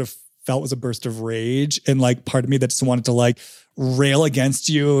what I sort of felt was a burst of rage and like part of me that just wanted to like rail against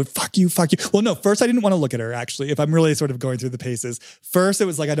you. Fuck you, fuck you. Well, no, first I didn't want to look at her actually. If I'm really sort of going through the paces, first it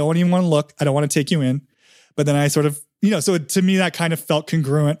was like, I don't even want to look. I don't want to take you in. But then I sort of, so to me that kind of felt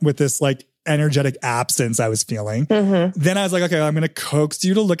congruent with this like energetic absence I was feeling. Mm-hmm. Then I was like, okay, I'm going to coax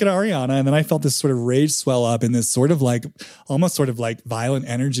you to look at Ariana. And then I felt this sort of rage swell up in this sort of like, almost sort of like violent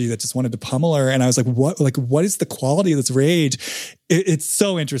energy that just wanted to pummel her. And I was like, what is the quality of this rage? It's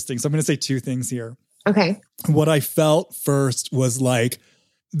so interesting. So I'm going to say two things here. Okay. What I felt first was like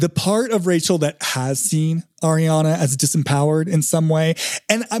the part of Rachel that has seen Ariana as disempowered in some way.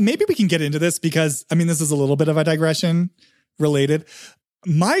 And maybe we can get into this because, this is a little bit of a digression related.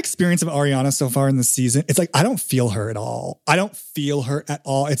 My experience of Ariana so far in the season, it's like, I don't feel her at all. I don't feel her at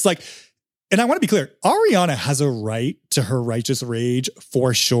all. It's like, and I want to be clear, Ariana has a right to her righteous rage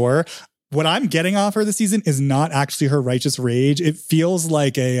for sure. What I'm getting off her this season is not actually her righteous rage. It feels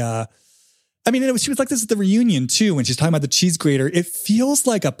like she was like this at the reunion too, when she's talking about the cheese grater. It feels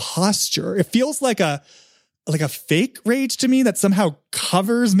like a posture. It feels like a fake rage to me that somehow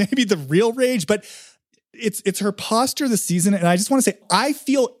covers maybe the real rage, but it's her posture this season. And I just want to say, I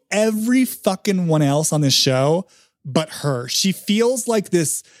feel every fucking one else on this show, but her. She feels like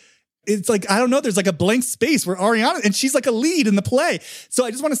this. It's like, I don't know, there's like a blank space where Ariana, and she's like a lead in the play. So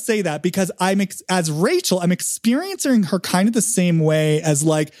I just want to say that because as Rachel, I'm experiencing her kind of the same way as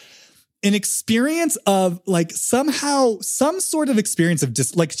like an experience of like somehow some sort of experience of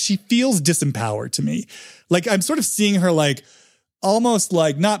like she feels disempowered to me. Like I'm sort of seeing her like, almost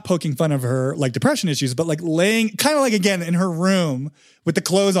like not poking fun of her like depression issues, but like laying kind of like again in her room with the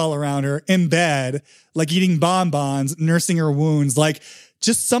clothes all around her in bed, like eating bonbons, nursing her wounds, like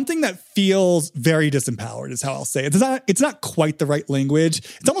just something that feels very disempowered is how I'll say it. It's not quite the right language.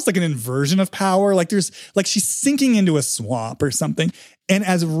 It's almost like an inversion of power. Like she's sinking into a swamp or something. And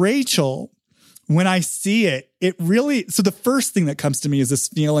as Rachel, when I see it really, so the first thing that comes to me is this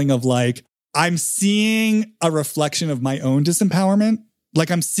feeling of like, I'm seeing a reflection of my own disempowerment. Like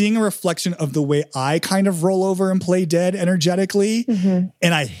I'm seeing a reflection of the way I kind of roll over and play dead energetically. Mm-hmm.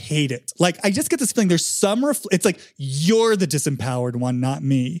 And I hate it. Like I just get this feeling there's it's like you're the disempowered one, not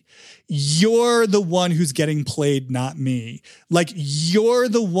me. You're the one who's getting played, not me. Like you're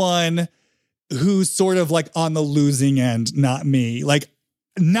the one who's sort of like on the losing end, not me. Like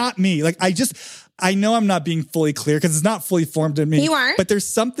not me. Like I know I'm not being fully clear because it's not fully formed in me. You are. But there's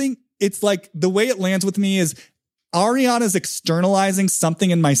something. It's like the way it lands with me is Ariana's externalizing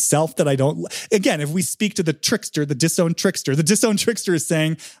something in myself that I don't. Again, if we speak to the trickster, the disowned trickster is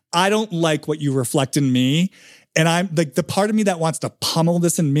saying, I don't like what you reflect in me. And I'm like the part of me that wants to pummel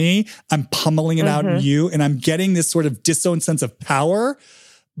this in me, I'm pummeling it out in you. And I'm getting this sort of disowned sense of power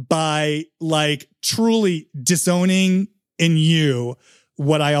by like truly disowning in you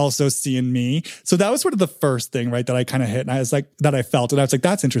what I also see in me. So that was sort of the first thing, right, that I kind of hit. And I was like, that I felt. And I was like,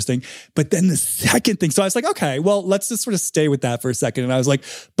 that's interesting. But then the second thing, so I was like, okay, well, let's just sort of stay with that for a second. And I was like,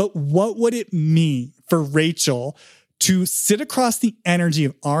 but what would it mean for Rachel to sit across the energy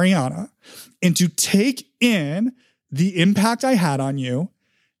of Ariana and to take in the impact I had on you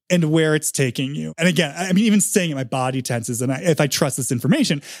and where it's taking you? And again, even saying it, my body tenses. And if I trust this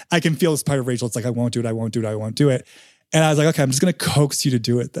information, I can feel this part of Rachel. It's like, I won't do it. And I was like, okay, I'm just going to coax you to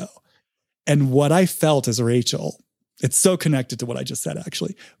do it though. And what I felt as Rachel, it's so connected to what I just said,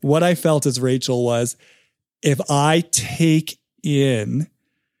 actually. What I felt as Rachel was, if I take in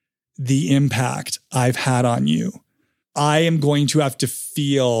the impact I've had on you, I am going to have to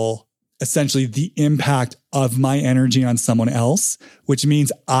feel essentially the impact of my energy on someone else, which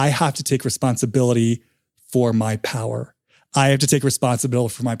means I have to take responsibility for my power. I have to take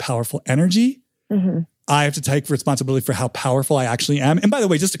responsibility for my powerful energy. Mm-hmm. I have to take responsibility for how powerful I actually am. And by the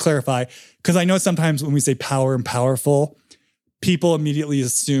way, just to clarify, because I know sometimes when we say power and powerful, people immediately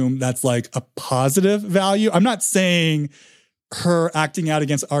assume that's like a positive value. I'm not saying her acting out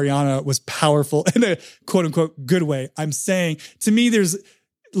against Ariana was powerful in a quote unquote good way. I'm saying to me,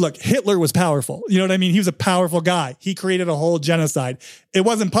 look, Hitler was powerful. You know what I mean? He was a powerful guy. He created a whole genocide. It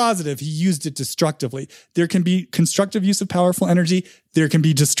wasn't positive. He used it destructively. There can be constructive use of powerful energy. There can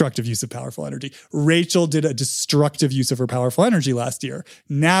be destructive use of powerful energy. Rachel did a destructive use of her powerful energy last year.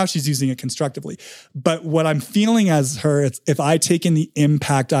 Now she's using it constructively. But what I'm feeling as her, it's if I take in the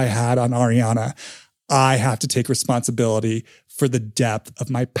impact I had on Ariana, I have to take responsibility for the depth of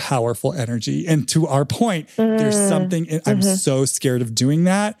my powerful energy. And to our point, there's something, I'm so scared of doing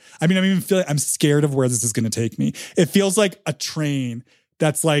that. I'm even feeling, I'm scared of where this is going to take me. It feels like a train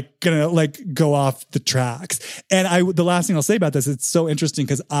that's like gonna like go off the tracks. And the last thing I'll say about this, it's so interesting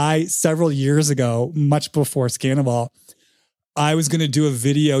because several years ago, much before Scandival, I was gonna do a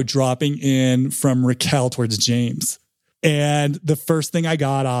video dropping in from Raquel towards James. And the first thing I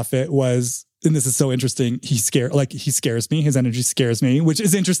got off it was, and this is so interesting, he scares me. His energy scares me, which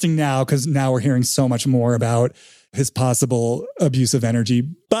is interesting now because now we're hearing so much more about his possible abusive energy.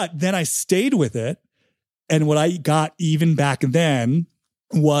 But then I stayed with it. And what I got even back then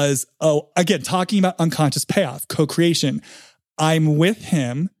was, again, talking about unconscious payoff, co-creation. I'm with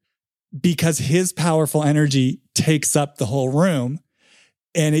him because his powerful energy takes up the whole room.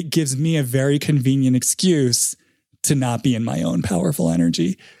 And it gives me a very convenient excuse to not be in my own powerful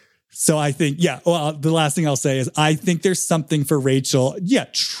energy. So I think, the last thing I'll say is I think there's something for Rachel,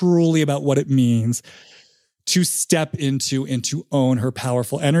 truly about what it means to step into and to own her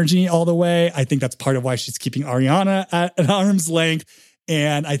powerful energy all the way. I think that's part of why she's keeping Ariana at an arm's length.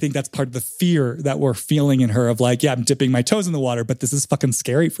 And I think that's part of the fear that we're feeling in her of like, I'm dipping my toes in the water, but this is fucking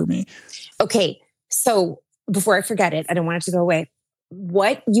scary for me. Okay. So before I forget it, I don't want it to go away.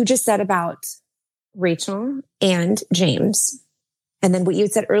 What you just said about Rachel and James, and then what you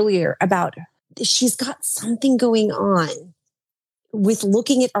had said earlier about she's got something going on with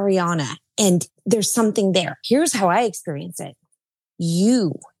looking at Ariana and there's something there. Here's how I experience it.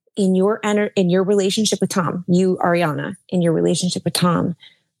 You, in your relationship with Tom, you, Ariana, in your relationship with Tom,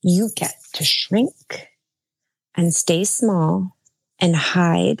 you get to shrink and stay small and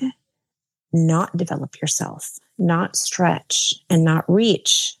hide, not develop yourself, not stretch and not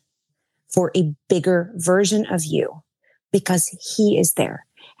reach for a bigger version of you because he is there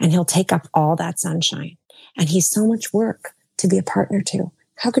and he'll take up all that sunshine. And he's so much work to be a partner to.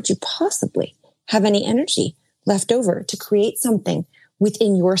 How could you possibly have any energy left over to create something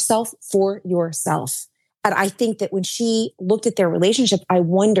within yourself for yourself? And I think that when she looked at their relationship, I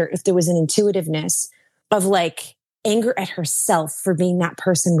wonder if there was an intuitiveness of like anger at herself for being that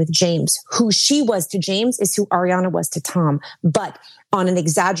person with James. Who she was to James is who Ariana was to Tom, but on an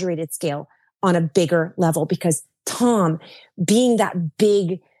exaggerated scale, on a bigger level, because Tom, being that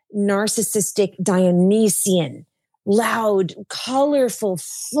big, narcissistic Dionysian, loud, colorful,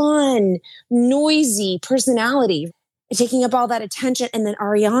 fun, noisy personality, taking up all that attention. And then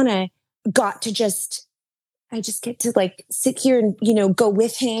Ariana got to I just get to like sit here and, go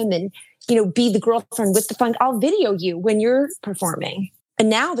with him and, be the girlfriend with the fun. I'll video you when you're performing. And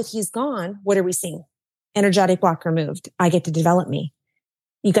now that he's gone, what are we seeing? Energetic block removed. I get to develop me.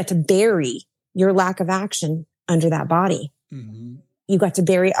 You got to bury your lack of action under that body. Mm-hmm. You got to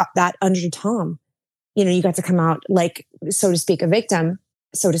bury that under Tom. You got to come out like, so to speak, a victim,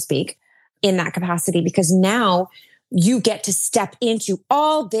 so to speak, in that capacity, because now you get to step into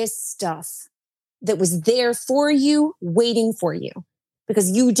all this stuff that was there for you, waiting for you, because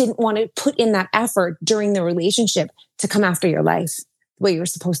you didn't want to put in that effort during the relationship to come after your life the way you were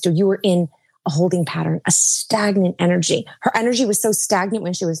supposed to. You were in a holding pattern, a stagnant energy. Her energy was so stagnant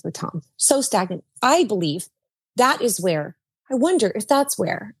when she was with Tom, so stagnant. I believe that is where, I wonder if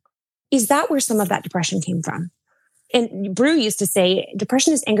is that where some of that depression came from? And Brew used to say,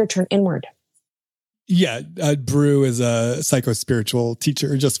 depression is anger turned inward. Yeah. Brew is a psycho-spiritual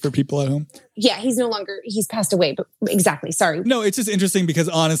teacher, just for people at home. Yeah. He's passed away, but exactly. Sorry. No, it's just interesting because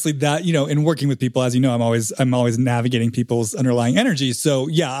honestly that, in working with people, as you know, I'm always navigating people's underlying energy. So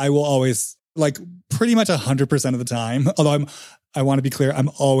yeah, I will always like pretty much 100% of the time, although I want to be clear, I'm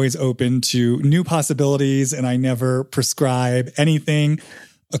always open to new possibilities and I never prescribe anything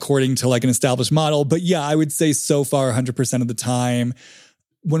according to like an established model. But yeah, I would say so far 100% of the time,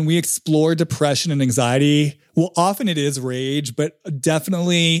 when we explore depression and anxiety, well, often it is rage, but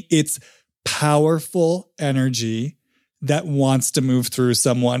definitely it's powerful energy that wants to move through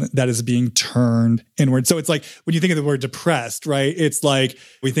someone that is being turned inward. So it's like, when you think of the word depressed, right? It's like,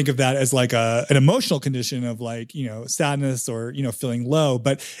 we think of that as like an emotional condition of like, sadness or, feeling low.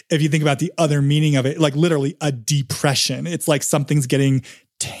 But if you think about the other meaning of it, like literally a depression, it's like something's getting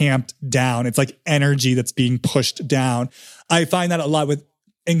tamped down. It's like energy that's being pushed down. I find that a lot with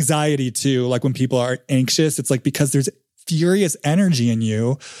anxiety too. Like when people are anxious, it's like because there's furious energy in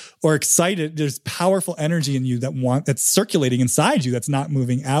you or excited, there's powerful energy in you that's circulating inside you that's not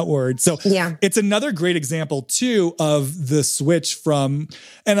moving outward. So yeah, it's another great example too of the switch from,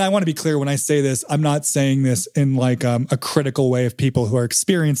 and I want to be clear when I say this, I'm not saying this in like a critical way of people who are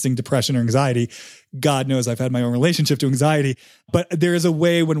experiencing depression or anxiety. God knows I've had my own relationship to anxiety, but there is a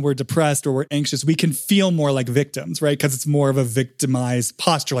way when we're depressed or we're anxious, we can feel more like victims, right? Because it's more of a victimized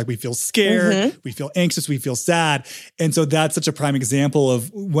posture. Like we feel scared, we feel anxious, we feel sad. And so so that's such a prime example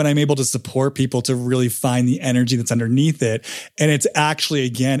of when I'm able to support people to really find the energy that's underneath it. And it's actually,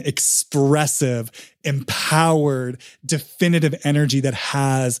 again, expressive, empowered, definitive energy that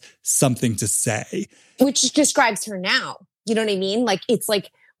has something to say. Which describes her now. You know what I mean? Like, it's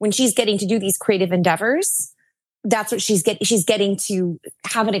like when she's getting to do these creative endeavors, that's what she's getting. She's getting to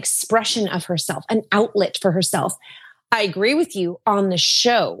have an expression of herself, an outlet for herself. I agree with you on the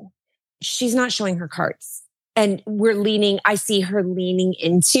show. She's not showing her cards. And I see her leaning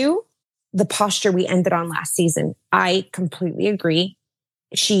into the posture we ended on last season. I completely agree.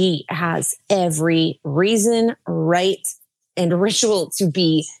 She has every reason, right, and ritual to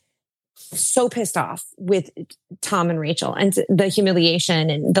be so pissed off with Tom and Rachel and the humiliation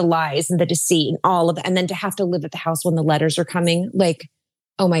and the lies and the deceit and all of it. And then to have to live at the house when the letters are coming, like,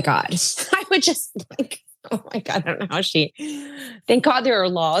 oh my God. I would just like, oh my God, I don't know how thank God there are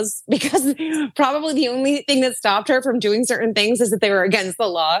laws, because probably the only thing that stopped her from doing certain things is that they were against the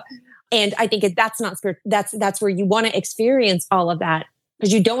law. And I think that's not spiritual. That's where you want to experience all of that,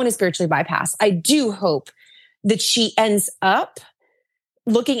 because you don't want to spiritually bypass. I do hope that she ends up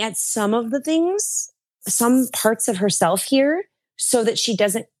looking at some of the things, some parts of herself here, so that she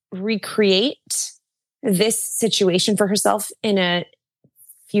doesn't recreate this situation for herself in a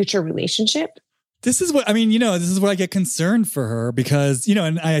future relationship. This is what, I mean, this is where I get concerned for her because,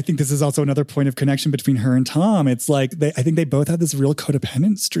 and I think this is also another point of connection between her and Tom. It's like, I think they both have this real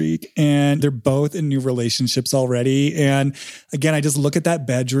codependent streak and they're both in new relationships already. And again, I just look at that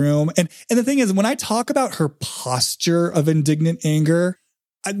bedroom. And the thing is, when I talk about her posture of indignant anger,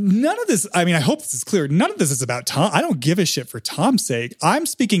 none of this, I hope this is clear. None of this is about Tom. I don't give a shit for Tom's sake. I'm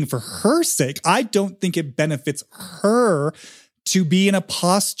speaking for her sake. I don't think it benefits her to be in a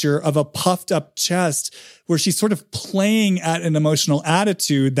posture of a puffed up chest where she's sort of playing at an emotional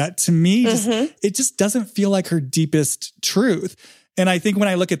attitude that to me, it just doesn't feel like her deepest truth. And I think when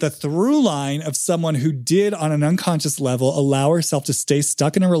I look at the through line of someone who did on an unconscious level allow herself to stay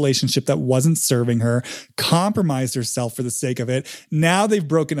stuck in a relationship that wasn't serving her, compromised herself for the sake of it. Now they've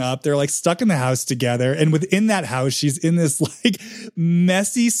broken up. They're like stuck in the house together. And within that house, she's in this like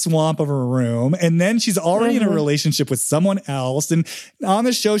messy swamp of a room. And then she's already in a relationship with someone else. And on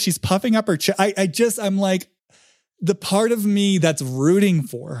the show, she's puffing up her chest. I'm like, the part of me that's rooting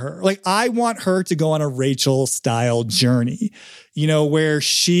for her, like I want her to go on a Rachel style journey, where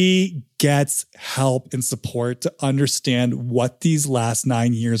she gets help and support to understand what these last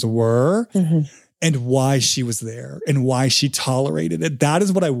 9 years were and why she was there and why she tolerated it. That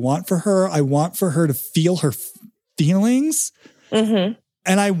is what I want for her. I want for her to feel her feelings. And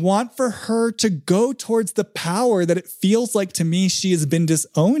I want for her to go towards the power that it feels like to me she has been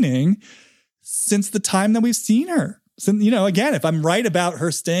disowning since the time that we've seen her. So, again, if I'm right about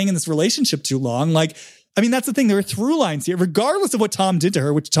her staying in this relationship too long, that's the thing. There are through lines here, regardless of what Tom did to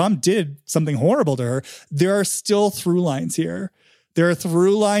her, which Tom did something horrible to her. There are still through lines here. There are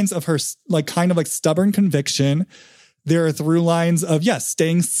through lines of her kind of stubborn conviction. There are through lines of,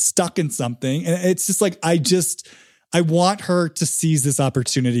 staying stuck in something. And it's just I want her to seize this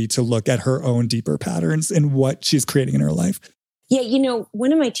opportunity to look at her own deeper patterns and what she's creating in her life. Yeah.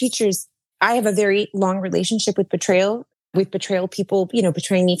 One of my teachers, I have a very long relationship with betrayal people,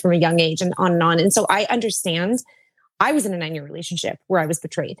 betraying me from a young age and on and on. And so I understand. I was in a 9-year relationship where I was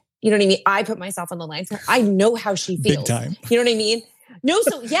betrayed. You know what I mean? I put myself on the line for her. I know how she feels. Big time. You know what I mean? No,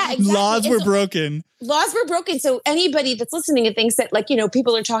 so yeah, exactly. Laws were broken. So anybody that's listening and thinks that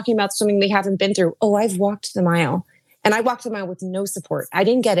people are talking about something they haven't been through. Oh, I've walked the mile. And I walked the mile with no support. I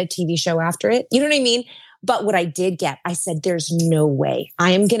didn't get a TV show after it. You know what I mean? But what I did get, I said, there's no way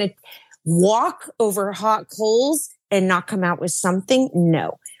I am going to walk over hot coals and not come out with something.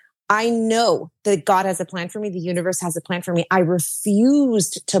 No, I know that God has a plan for me. The universe has a plan for me. I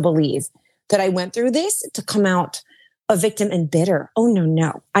refused to believe that I went through this to come out a victim and bitter. Oh,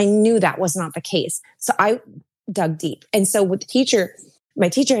 no. I knew that was not the case. So I dug deep. And so with my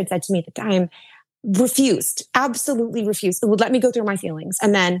teacher had said to me at the time, absolutely refused. It would let me go through my feelings.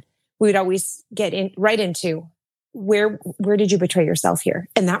 And then we would always get right into where did you betray yourself here?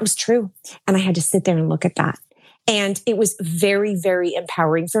 And that was true. And I had to sit there and look at that. And it was very, very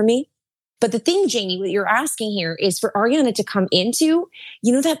empowering for me. But the thing, Janie, what you're asking here is for Ariana to come into,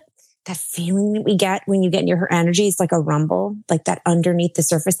 that feeling that we get when you get near her energy is like a rumble, like that underneath the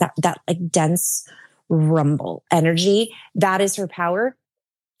surface, that like dense rumble energy. That is her power.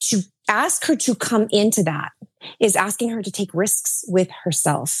 To ask her to come into that is asking her to take risks with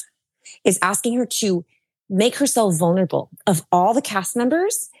herself, is asking her to make herself vulnerable. Of all the cast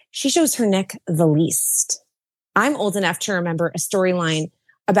members, she shows her neck the least. I'm old enough to remember a storyline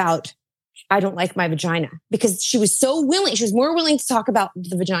about I don't like my vagina, because she was so willing. She was more willing to talk about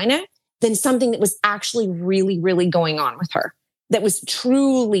the vagina than something that was actually really, really going on with her, that was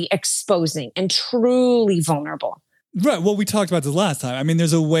truly exposing and truly vulnerable. Right. Well, we talked about this last time. I mean,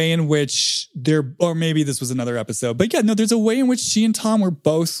 there's a way in which or maybe this was another episode, but yeah, no, there's a way in which she and Tom were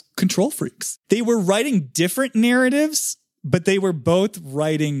both control freaks. They were writing different narratives, but they were both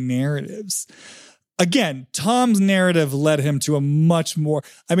writing narratives. Again, Tom's narrative led him to a much more,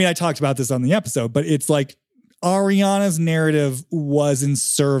 I mean, I talked about this on the episode, but it's like Ariana's narrative was in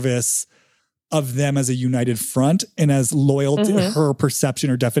service of them as a united front and as loyalty, her perception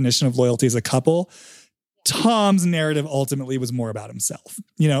or definition of loyalty as a couple. Tom's narrative ultimately was more about himself,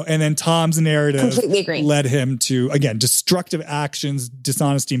 and then Tom's narrative led him to, again, destructive actions,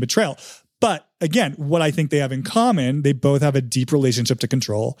 dishonesty, and betrayal. But again, what I think they have in common, they both have a deep relationship to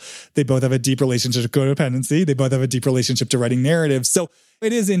control. They both have a deep relationship to codependency. They both have a deep relationship to writing narratives. So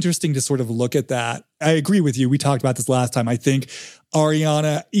it is interesting to sort of look at that. I agree with you. We talked about this last time. I think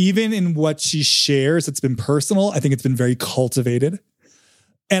Ariana, even in what she shares, it's been personal. I think it's been very cultivated.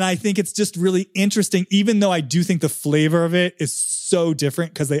 And I think it's just really interesting, even though I do think the flavor of it is so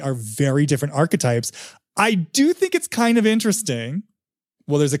different because they are very different archetypes. I do think it's kind of interesting.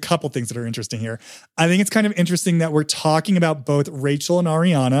 Well, there's a couple things that are interesting here. I think it's kind of interesting that we're talking about both Rachel and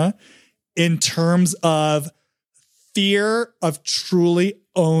Ariana in terms of fear of truly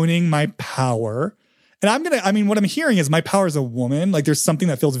owning my power. And what I'm hearing is my power as a woman. Like, there's something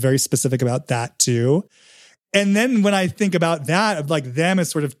that feels very specific about that too. And then when I think about that, of like them as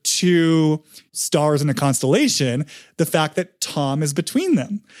sort of two stars in a constellation, the fact that Tom is between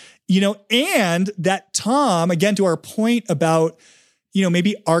them, and that Tom, again, to our point about,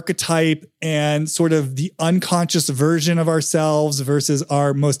 maybe archetype and sort of the unconscious version of ourselves versus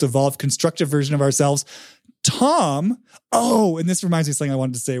our most evolved constructive version of ourselves. Tom, and this reminds me of something I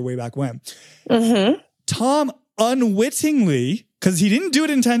wanted to say way back when. Tom unwittingly, because he didn't do it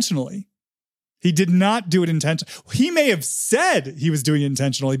intentionally. He did not do it intentionally. He may have said he was doing it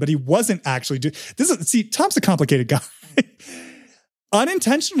intentionally, but he wasn't actually doing it. Tom's a complicated guy.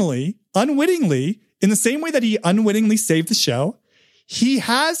 Unintentionally, unwittingly, in the same way that he unwittingly saved the show, he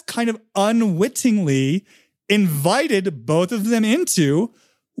has kind of unwittingly invited both of them into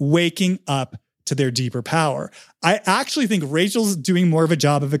waking up to their deeper power. I actually think Rachel's doing more of a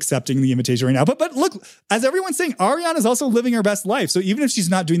job of accepting the invitation right now. But look, as everyone's saying, Ariana's also living her best life. So even if she's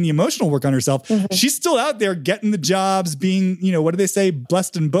not doing the emotional work on herself, she's still out there getting the jobs, being, what do they say,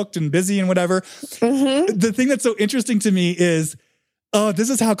 blessed and booked and busy and whatever. The thing that's so interesting to me is, this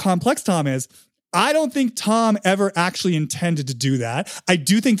is how complex Tom is. I don't think Tom ever actually intended to do that. I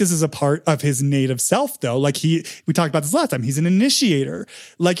do think this is a part of his native self, though. Like we talked about this last time. He's an initiator.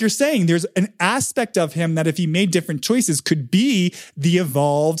 Like you're saying, there's an aspect of him that if he made different choices could be the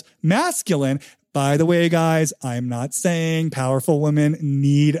evolved masculine. By the way, guys, I'm not saying powerful women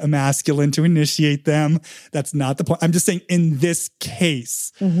need a masculine to initiate them. That's not the point. I'm just saying in this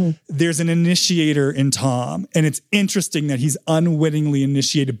case, there's an initiator in Tom. And it's interesting that he's unwittingly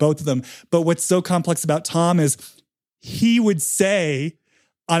initiated both of them. But what's so complex about Tom is he would say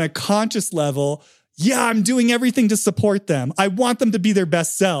on a conscious level, yeah, I'm doing everything to support them. I want them to be their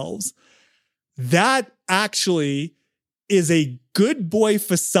best selves. That actually is a good boy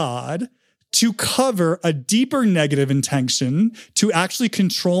facade to cover a deeper negative intention, to actually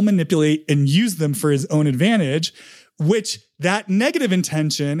control, manipulate, and use them for his own advantage, which that negative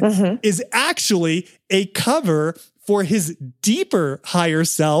intention is actually a cover for his deeper higher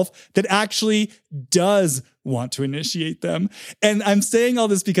self that actually does want to initiate them. And I'm saying all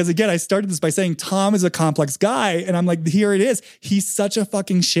this because, again, I started this by saying Tom is a complex guy. And I'm like, here it is. He's such a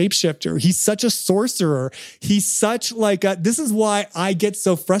fucking shapeshifter. He's such a sorcerer. He's such like this is why I get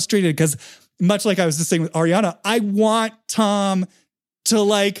so frustrated, because much like I was just saying with Ariana, I want Tom to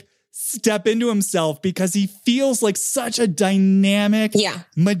like step into himself because he feels like such a dynamic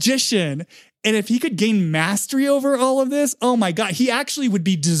magician. And if he could gain mastery over all of this, oh my God, he actually would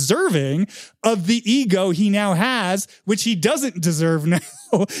be deserving of the ego he now has, which he doesn't deserve now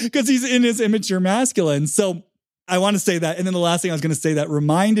because he's in his immature masculine. So I want to say that. And then the last thing I was going to say that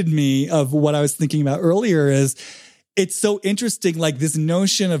reminded me of what I was thinking about earlier is it's so interesting, like this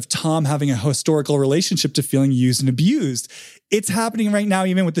notion of Tom having a historical relationship to feeling used and abused. It's happening right now,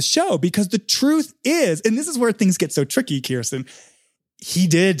 even with the show, because the truth is, and this is where things get so tricky, Kirstin, he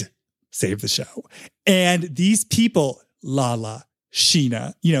did save the show. And these people, Lala,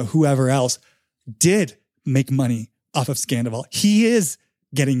 Sheena, whoever else, did make money off of Scandival. He is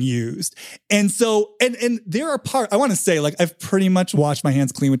getting used. And so, and there are parts, I want to say, like, I've pretty much washed my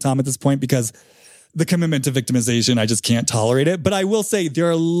hands clean with Tom at this point because the commitment to victimization, I just can't tolerate it. But I will say there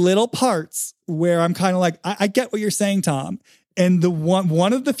are little parts where I'm kind of like, I get what you're saying, Tom. And the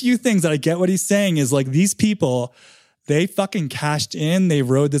one of the few things that I get what he's saying is like, these people, they fucking cashed in. They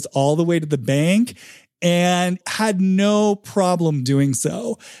rode this all the way to the bank and had no problem doing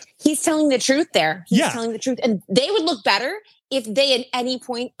so. He's telling the truth there. He's Yeah. telling the truth. And they would look better if they at any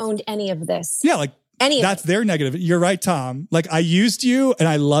point owned any of this. Yeah, like Any that's their negative. You're right, Tom. Like I used you and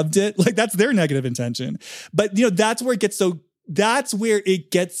I loved it. Like that's their negative intention. But you know, that's where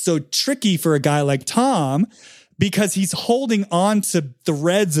it gets so tricky for a guy like Tom, because he's holding on to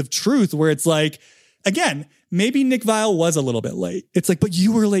threads of truth where it's like, again, maybe Nick Viall was a little bit late. It's like, but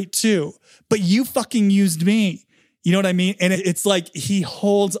you were late too. But you fucking used me. You know what I mean? And it's like he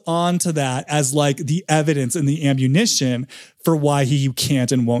holds on to that as like the evidence and the ammunition for why he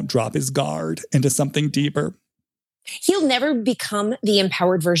can't and won't drop his guard into something deeper. He'll never become the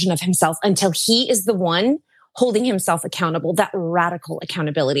empowered version of himself until he is the one holding himself accountable, that radical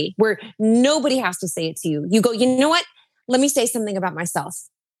accountability where nobody has to say it to you. You go, you know what? Let me say something about myself.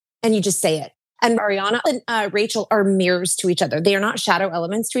 And you just say it. And Ariana and Rachel are mirrors to each other. They are not shadow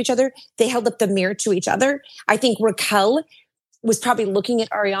elements to each other. They held up the mirror to each other. I think Raquel was probably looking at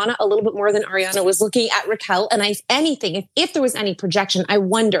Ariana a little bit more than Ariana was looking at Raquel. And if there was any projection, I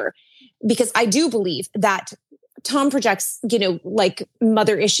wonder, because I do believe that Tom projects, like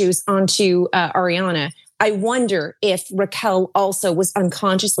mother issues onto Ariana. I wonder if Raquel also was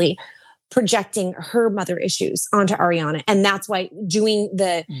unconsciously projecting her mother issues onto Ariana. And that's why doing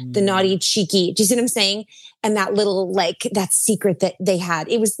the naughty, cheeky, do you see what I'm saying? And that little, that secret that they had,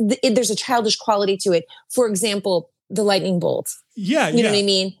 there's a childish quality to it. For example, the lightning bolt. Yeah. You know what I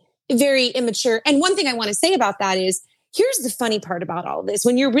mean? Very immature. And one thing I want to say about that is, here's the funny part about all this.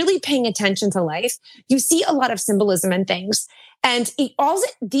 When you're really paying attention to life, you see a lot of symbolism and things. And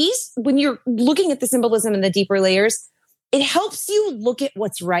when you're looking at the symbolism and the deeper layers, it helps you look at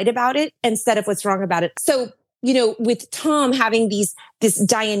what's right about it instead of what's wrong about it. So, with Tom having this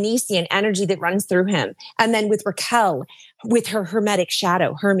Dionysian energy that runs through him, and then with Raquel, with her hermetic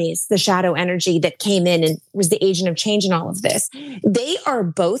shadow, Hermes, the shadow energy that came in and was the agent of change in all of this, they are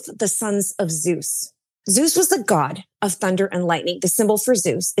both the sons of Zeus. Zeus was the god of thunder and lightning. The symbol for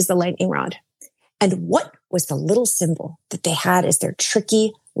Zeus is the lightning rod. And what was the little symbol that they had as their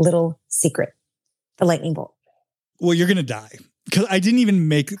tricky little secret? The lightning bolt. Well, you're going to die. Because I didn't even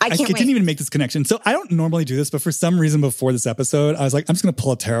make this connection. So I don't normally do this, but for some reason before this episode, I was like, I'm just going to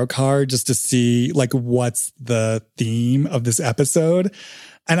pull a tarot card just to see what's the theme of this episode.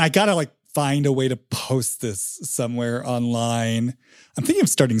 And I got to find a way to post this somewhere online. I'm thinking of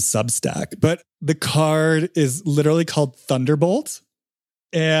starting Substack, but the card is literally called Thunderbolt.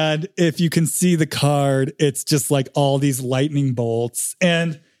 And if you can see the card, it's just all these lightning bolts.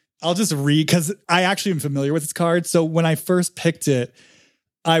 And I'll just read, because I actually am familiar with this card. So when I first picked it,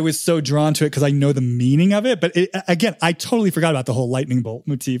 I was so drawn to it because I know the meaning of it. But again, I totally forgot about the whole lightning bolt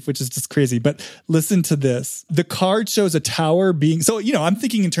motif, which is just crazy. But listen to this. The card shows a tower being... So, I'm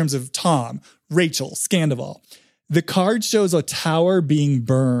thinking in terms of Tom, Rachel, Scandival. The card shows a tower being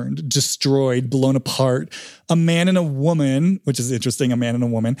burned, destroyed, blown apart. A man and a woman, which is interesting, a man and a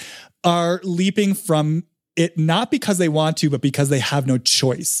woman, are leaping from it not because they want to, but because they have no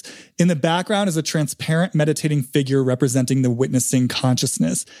choice. In the background is a transparent meditating figure representing the witnessing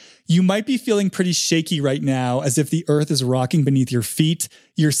consciousness. You might be feeling pretty shaky right now, as if the earth is rocking beneath your feet.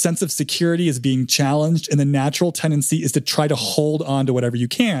 Your sense of security is being challenged, and the natural tendency is to try to hold on to whatever you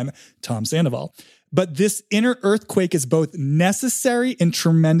can. Tom Sandoval. But this inner earthquake is both necessary and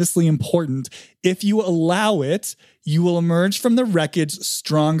tremendously important. If you allow it, you will emerge from the wreckage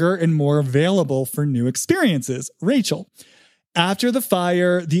stronger and more available for new experiences. Rachel. After the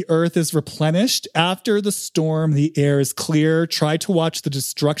fire, the earth is replenished. After the storm, the air is clear. Try to watch the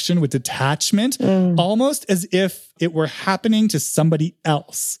destruction with detachment, almost as if it were happening to somebody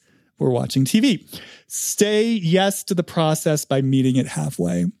else. We're watching TV. Say yes to the process by meeting it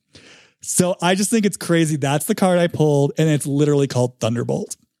halfway. So I just think it's crazy. That's the card I pulled, and it's literally called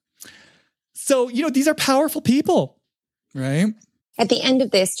Thunderbolt. So, these are powerful people, right? At the end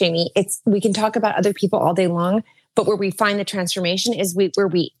of this, Jamie, we can talk about other people all day long, but where we find the transformation is where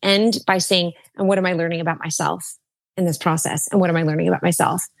we end by saying, and what am I learning about myself in this process? And what am I learning about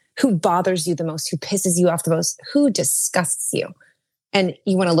myself? Who bothers you the most? Who pisses you off the most? Who disgusts you? And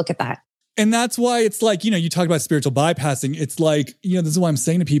you want to look at that. And that's why it's you talk about spiritual bypassing. It's this is why I'm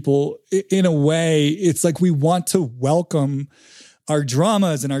saying to people, in a way, it's we want to welcome our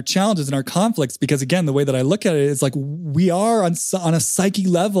dramas and our challenges and our conflicts, because again, the way that I look at it is we are on a psyche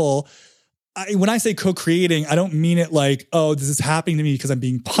level when I say co-creating, I don't mean it like, oh, this is happening to me because I'm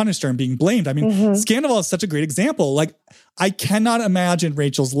being punished or I'm being blamed. I mean, Scandival is such a great example. Like, I cannot imagine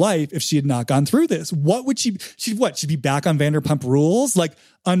Rachel's life if she had not gone through this. What would she'd be back on Vanderpump Rules, like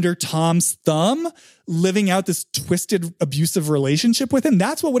under Tom's thumb, living out this twisted, abusive relationship with him?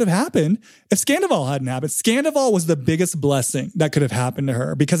 That's what would have happened if Scandival hadn't happened. Scandival was the biggest blessing that could have happened to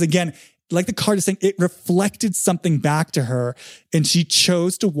her because, again, like the card is saying, it reflected something back to her and she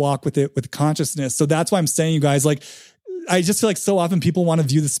chose to walk with it with consciousness. So that's why I'm saying, you guys, like, I just feel like so often people want to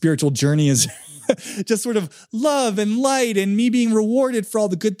view the spiritual journey as just sort of love and light and me being rewarded for all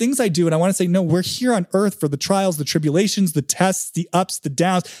the good things I do. And I want to say, no, we're here on earth for the trials, the tribulations, the tests, the ups, the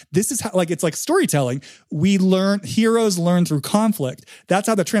downs. This is how, like, it's like storytelling. Heroes learn through conflict. That's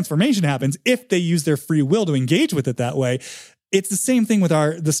how the transformation happens if they use their free will to engage with it that way. It's the same thing with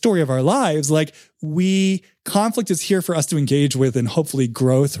the story of our lives. Like, conflict is here for us to engage with and hopefully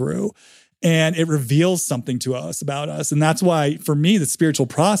grow through. And it reveals something to us about us. And that's why, for me, the spiritual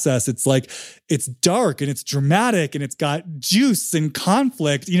process, it's like, it's dark and it's dramatic and it's got juice and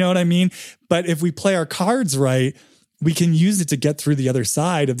conflict. You know what I mean? But if we play our cards right, we can use it to get through the other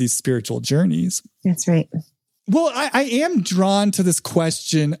side of these spiritual journeys. That's right. Well, I am drawn to this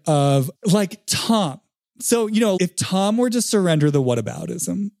question of, like, Tom. So, if Tom were to surrender the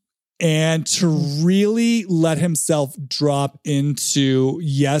whataboutism and to really let himself drop into,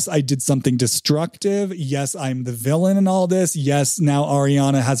 yes, I did something destructive. Yes, I'm the villain in all this. Yes, now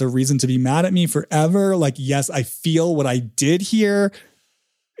Ariana has a reason to be mad at me forever. Like, yes, I feel what I did here.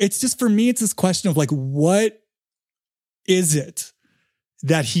 It's just, for me, it's this question of, like, what is it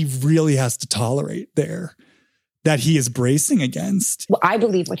that he really has to tolerate there, that he is bracing against? Well, I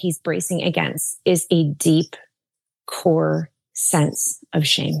believe what he's bracing against is a deep core sense of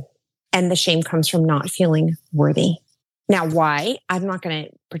shame. And the shame comes from not feeling worthy. Now, why? I'm not going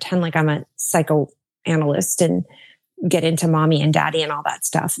to pretend like I'm a psychoanalyst and get into mommy and daddy and all that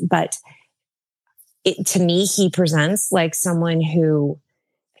stuff. But to me, he presents like someone who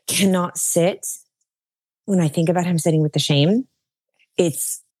cannot sit. When I think about him sitting with the shame,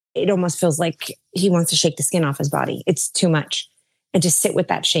 it almost feels like he wants to shake the skin off his body. It's too much. And just sit with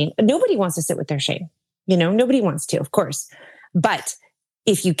that shame. Nobody wants to sit with their shame. Nobody wants to, of course. But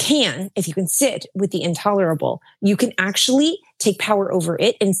if you can sit with the intolerable, you can actually take power over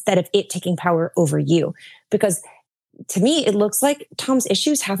it instead of it taking power over you. Because to me, it looks like Tom's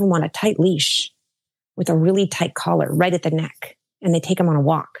issues have him on a tight leash with a really tight collar right at the neck, and they take him on a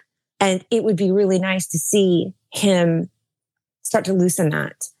walk. And it would be really nice to see him start to loosen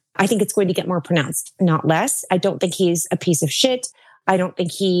that. I think it's going to get more pronounced, not less. I don't think he's a piece of shit. I don't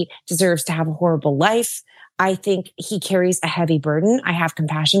think he deserves to have a horrible life. I think he carries a heavy burden. I have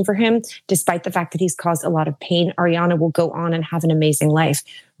compassion for him, despite the fact that he's caused a lot of pain. Ariana will go on and have an amazing life.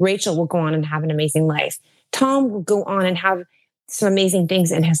 Rachel will go on and have an amazing life. Tom will go on and have some amazing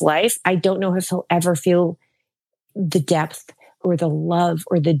things in his life. I don't know if he'll ever feel the depth or the love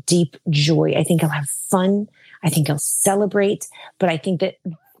or the deep joy. I think he'll have fun. I think he'll celebrate. But I think that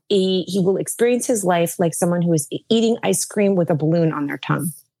he will experience his life like someone who is eating ice cream with a balloon on their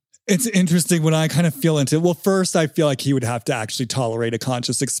tongue. It's interesting when I kind of feel into it. Well, first, I feel like he would have to actually tolerate a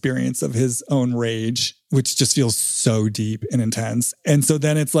conscious experience of his own rage, which just feels so deep and intense. And so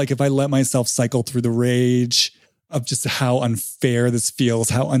then it's like, if I let myself cycle through the rage of just how unfair this feels,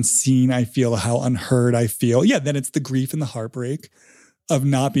 how unseen I feel, how unheard I feel. Yeah, then it's the grief and the heartbreak of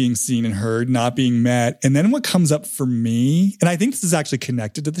not being seen and heard, not being met. And then what comes up for me, and I think this is actually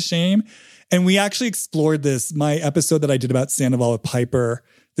connected to the shame, and we actually explored this, my episode that I did about Sandoval with Piper,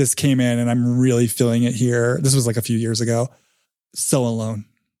 this came in and I'm really feeling it here. This was like a few years ago. So alone.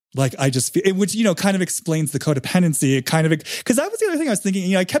 Like, I just feel it, which, kind of explains the codependency. It kind of, because that was the other thing I was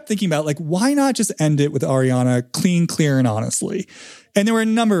thinking, I kept thinking about, like, why not just end it with Ariana clean, clear, and honestly? And there were a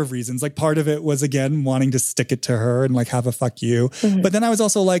number of reasons. Like, part of it was, again, wanting to stick it to her and like have a fuck you. Mm-hmm. But then I was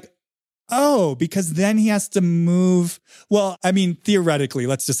also like, oh, because then he has to move. Well, I mean, theoretically,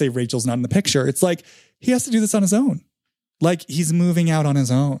 let's just say Rachel's not in the picture. It's like, he has to do this on his own. Like, he's moving out on his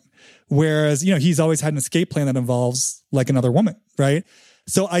own. Whereas, he's always had an escape plan that involves like another woman, right?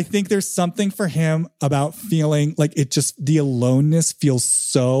 So I think there's something for him about feeling like the aloneness feels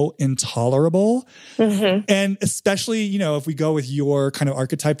so intolerable. Mm-hmm. And especially, if we go with your kind of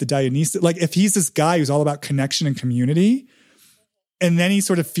archetype, the Dionysus, like if he's this guy who's all about connection and community, and then he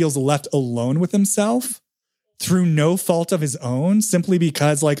sort of feels left alone with himself through no fault of his own, simply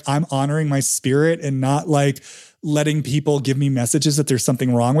because like I'm honoring my spirit and not like letting people give me messages that there's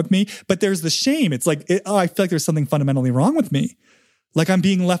something wrong with me. But there's the shame. It's like, I feel like there's something fundamentally wrong with me. Like I'm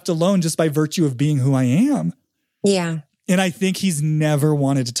being left alone just by virtue of being who I am. Yeah. And I think he's never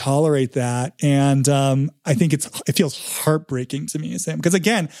wanted to tolerate that. And I think it feels heartbreaking to me as him. Because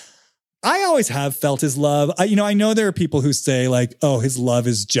again, I always have felt his love. I know there are people who say like, oh, his love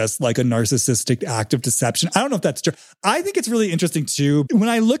is just like a narcissistic act of deception. I don't know if that's true. I think it's really interesting too. When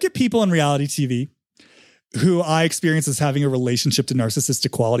I look at people on reality TV who I experience as having a relationship to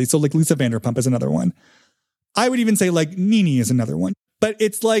narcissistic quality. So like Lisa Vanderpump is another one. I would even say like Nene is another one. But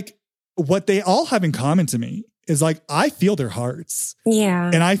it's like what they all have in common to me is like, I feel their hearts. Yeah.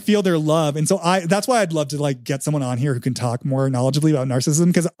 And I feel their love. And so that's why I'd love to like get someone on here who can talk more knowledgeably about narcissism.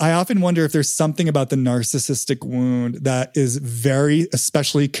 Because I often wonder if there's something about the narcissistic wound that is very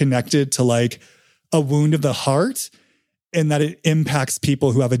especially connected to like a wound of the heart and that it impacts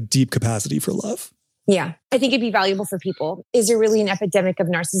people who have a deep capacity for love. Yeah, I think it'd be valuable for people. Is there really an epidemic of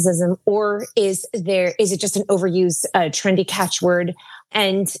narcissism, or is it just an overused, trendy catchword?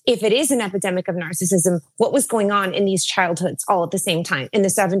 And if it is an epidemic of narcissism, what was going on in these childhoods all at the same time in the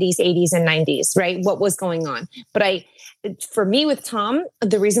 70s, 80s, and 90s, right? What was going on? But for me with Tom,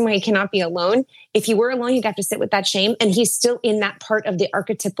 the reason why he cannot be alone, if he were alone, he'd have to sit with that shame. And he's still in that part of the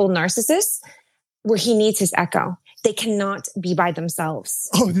archetypal narcissist where he needs his echo. They cannot be by themselves.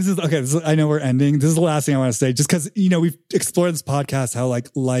 Oh, this is okay. I know we're ending. This is the last thing I want to say, just because, we've explored this podcast, how like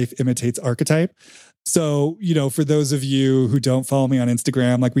life imitates archetype. So, for those of you who don't follow me on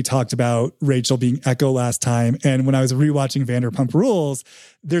Instagram, like we talked about Rachel being Echo last time. And when I was rewatching Vanderpump Rules,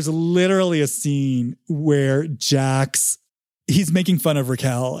 there's literally a scene where he's making fun of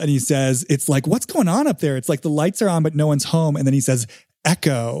Raquel and he says, it's like, what's going on up there? It's like the lights are on, but no one's home. And then he says,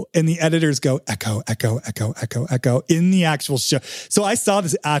 echo. And the editors go, echo, echo, echo, echo, echo in the actual show. So I saw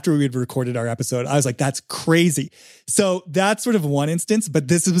this after we had recorded our episode. I was like, that's crazy. So that's sort of one instance, but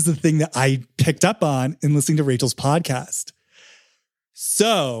this was the thing that I picked up on in listening to Rachel's podcast.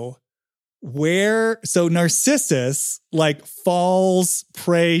 So Narcissus like falls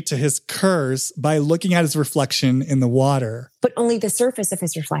prey to his curse by looking at his reflection in the water. But only the surface of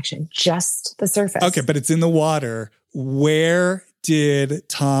his reflection, just the surface. Okay, but it's in the water. Where did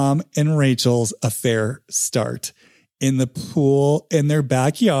Tom and Rachel's affair start? In the pool in their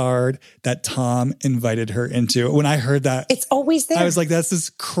backyard that Tom invited her into. When I heard that, it's always there. I was like, this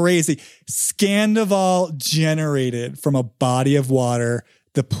is crazy. Scandival generated from a body of water,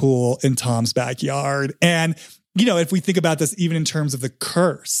 the pool in Tom's backyard. And, if we think about this, even in terms of the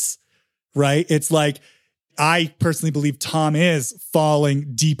curse, right? It's like, I personally believe Tom is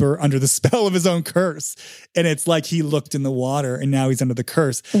falling deeper under the spell of his own curse. And it's like he looked in the water and now he's under the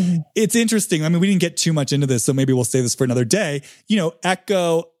curse. Mm-hmm. It's interesting. I mean, we didn't get too much into this, so maybe we'll save this for another day.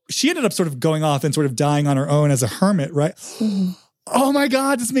 Echo, she ended up sort of going off and sort of dying on her own as a hermit, right? Mm-hmm. Oh my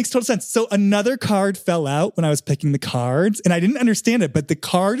God, this makes total sense. So another card fell out when I was picking the cards and I didn't understand it, but the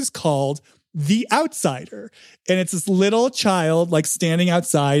card is called The Outsider. And it's this little child like standing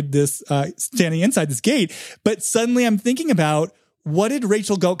inside this gate. But suddenly I'm thinking about, what did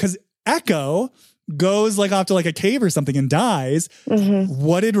Rachel go? Because Echo goes like off to like a cave or something and dies. Mm-hmm.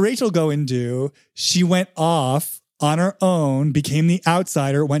 What did Rachel go and do? She went off on her own, became the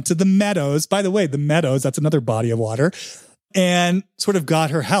outsider, went to the meadows. By the way, the meadows, that's another body of water. And sort of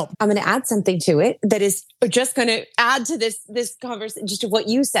got her help. I'm going to add something to it that is just going to add to this conversation, just to what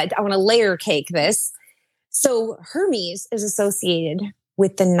you said. I want to layer cake this. So Hermes is associated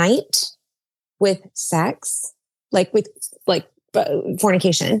with the night, with sex, with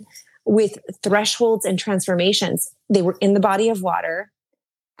fornication, with thresholds and transformations. They were in the body of water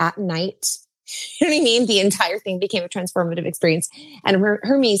at night. You know what I mean? The entire thing became a transformative experience. And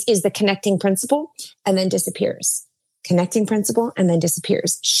Hermes is the connecting principle and then disappears. Connecting principle and then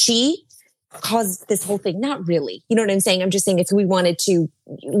disappears. She caused this whole thing. Not really. You know what I'm saying? I'm just saying if we wanted to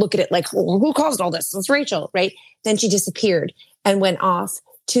look at it like, well, who caused all this? It's Rachel, right? Then she disappeared and went off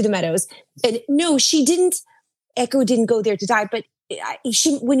to the meadows. And no, she didn't. Echo didn't go there to die. But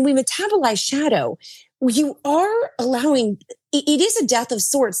when we metabolize shadow, you are allowing, it is a death of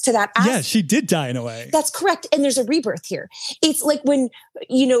sorts to that aspect. Yeah, she did die in a way. That's correct. And there's a rebirth here. It's like when,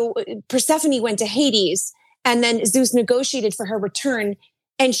 Persephone went to Hades and then Zeus negotiated for her return,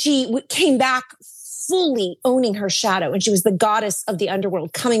 and she came back fully owning her shadow. And she was the goddess of the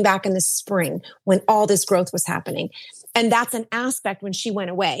underworld coming back in the spring when all this growth was happening. And that's an aspect when she went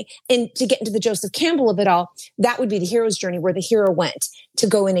away. And to get into the Joseph Campbell of it all, that would be the hero's journey, where the hero went to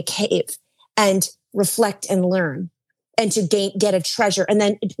go in a cave and reflect and learn and to get a treasure. And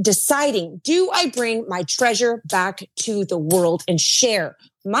then deciding, do I bring my treasure back to the world and share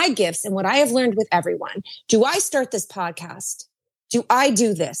my gifts and what I have learned with everyone? Do I start this podcast? Do I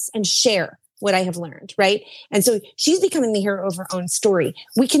do this and share what I have learned, right? And so she's becoming the hero of her own story.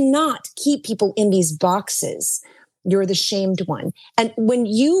 We cannot keep people in these boxes You're the shamed one. And when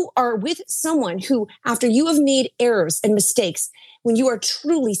you are with someone who, after you have made errors and mistakes, when you are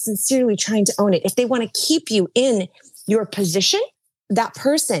truly, sincerely trying to own it, if they want to keep you in your position, that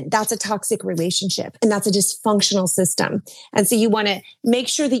person, that's a toxic relationship and that's a dysfunctional system. And so you want to make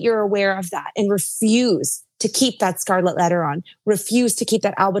sure that you're aware of that and refuse to keep that scarlet letter on, refuse to keep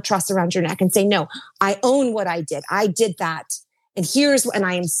that albatross around your neck and say, no, I own what I did. I did that. And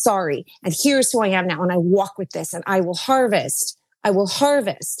I am sorry. And here's who I am now. And I walk with this and I will harvest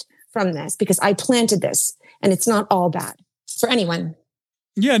from this because I planted this and it's not all bad for anyone.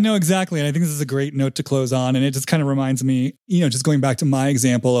 Yeah, no, exactly. And I think this is a great note to close on. And it just kind of reminds me, just going back to my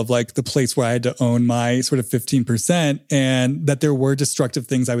example of like the place where I had to own my sort of 15% and that there were destructive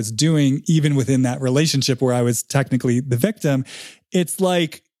things I was doing, even within that relationship where I was technically the victim. It's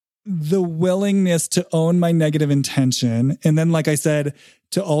like the willingness to own my negative intention. And then, like I said,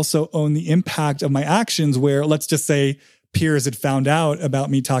 to also own the impact of my actions where, let's just say, peers had found out about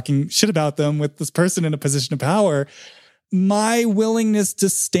me talking shit about them with this person in a position of power. My willingness to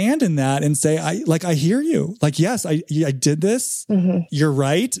stand in that and say, I hear you. Like, yes, I did this. Mm-hmm. You're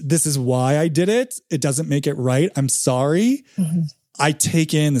right. This is why I did it. It doesn't make it right. I'm sorry. Mm-hmm. I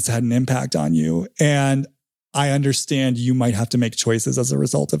take in this had an impact on you. And I understand you might have to make choices as a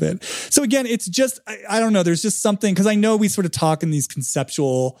result of it. So again, it's just, I don't know. There's just something, because I know we sort of talk in these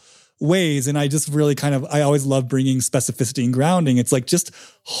conceptual ways. And I just really I always love bringing specificity and grounding. It's like just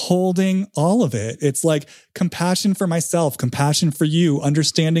holding all of it. It's like compassion for myself, compassion for you,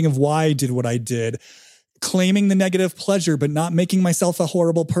 understanding of why I did what I did, claiming the negative pleasure, but not making myself a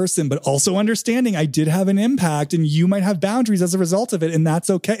horrible person, but also understanding I did have an impact and you might have boundaries as a result of it. And that's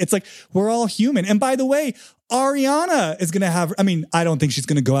okay. It's like, we're all human. And by the way, Ariana is going to have, I don't think she's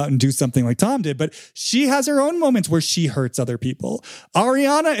going to go out and do something like Tom did, but she has her own moments where she hurts other people.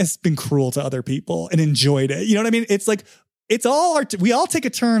 Ariana has been cruel to other people and enjoyed it. You know what I mean? It's like, we all take a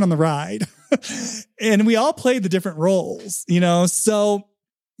turn on the ride and we all play the different roles, So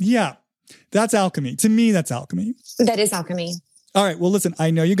yeah, that's alchemy. To me, that's alchemy. That is alchemy. All right. Well, listen,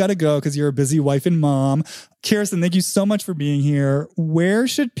 I know you got to go because you're a busy wife and mom. Kirstin, thank you so much for being here. Where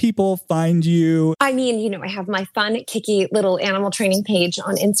should people find you? I have my fun, kicky little animal training page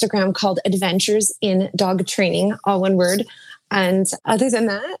on Instagram called Adventures in Dog Training, all one word. And other than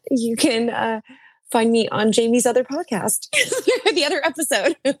that, you can find me on Jamie's other podcast, the other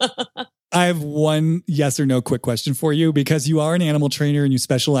episode. I have one yes or no quick question for you because you are an animal trainer and you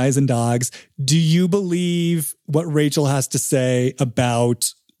specialize in dogs. Do you believe what Rachel has to say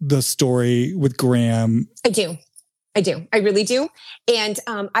about the story with Graham? I do. I really do. And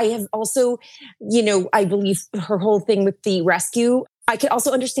I have also, I believe her whole thing with the rescue. I could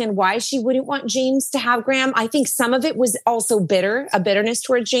also understand why she wouldn't want James to have Graham. I think some of it was also a bitterness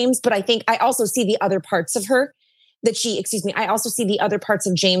toward James, but I think I also see the other parts of her I also see the other parts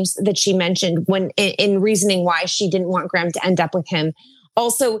of James that she mentioned when in reasoning why she didn't want Graham to end up with him.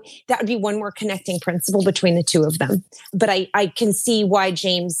 Also, that would be one more connecting principle between the two of them. But I can see why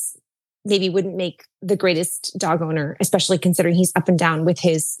James maybe wouldn't make the greatest dog owner, especially considering he's up and down with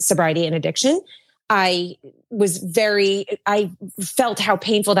his sobriety and addiction. I felt how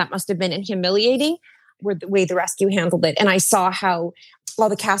painful that must have been and humiliating the way the rescue handled it. And I saw how all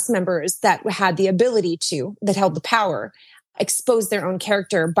the cast members that had the ability that held the power, exposed their own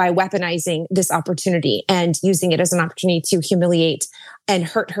character by weaponizing this opportunity and using it as an opportunity to humiliate and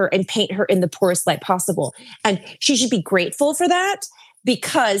hurt her and paint her in the poorest light possible. And she should be grateful for that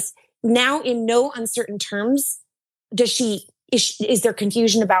because now in no uncertain terms, is there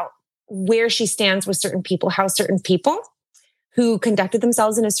confusion about where she stands with certain people, how certain people who conducted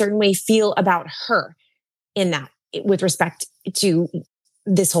themselves in a certain way feel about her in that with respect to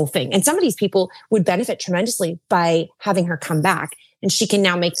this whole thing. And some of these people would benefit tremendously by having her come back. And she can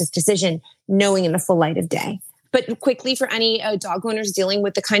now make this decision knowing in the full light of day. But quickly, for any dog owners dealing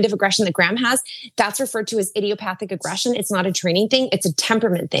with the kind of aggression that Graham has, that's referred to as idiopathic aggression. It's not a training thing. It's a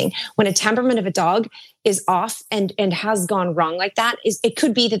temperament thing. When a temperament of a dog is off and has gone wrong like that, it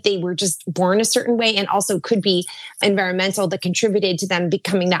could be that they were just born a certain way and also could be environmental that contributed to them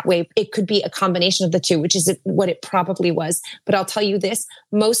becoming that way. It could be a combination of the two, which is what it probably was. But I'll tell you this,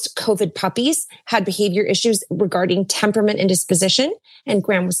 most COVID puppies had behavior issues regarding temperament and disposition, and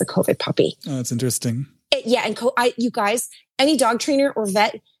Graham was the COVID puppy. Oh, that's interesting. And you guys, any dog trainer or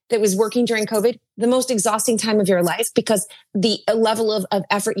vet that was working during COVID, the most exhausting time of your life because the level of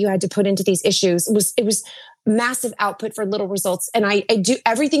effort you had to put into these issues was massive output for little results. And I do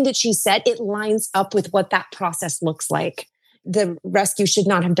everything that she said, it lines up with what that process looks like. The rescue should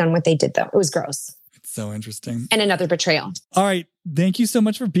not have done what they did though. It was gross. So interesting. And another betrayal. All right. Thank you so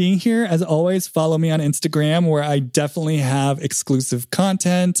much for being here. As always, follow me on Instagram where I definitely have exclusive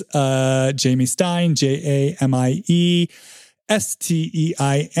content. Jamie Stein, JamieStein.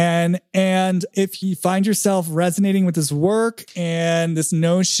 And if you find yourself resonating with this work and this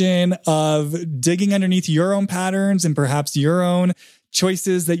notion of digging underneath your own patterns and perhaps your own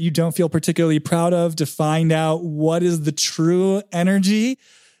choices that you don't feel particularly proud of to find out what is the true energy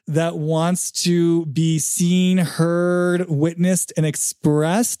that wants to be seen, heard, witnessed, and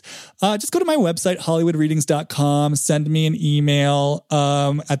expressed, just go to my website, hollywoodreadings.com, send me an email.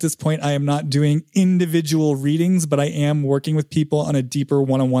 At this point, I am not doing individual readings, but I am working with people on a deeper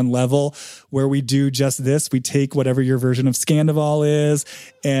one-on-one level where we do just this. We take whatever your version of Scandival is,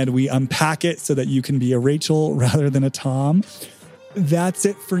 and we unpack it so that you can be a Rachel rather than a Tom. That's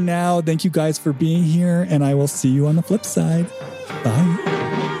it for now. Thank you guys for being here, and I will see you on the flip side. Bye.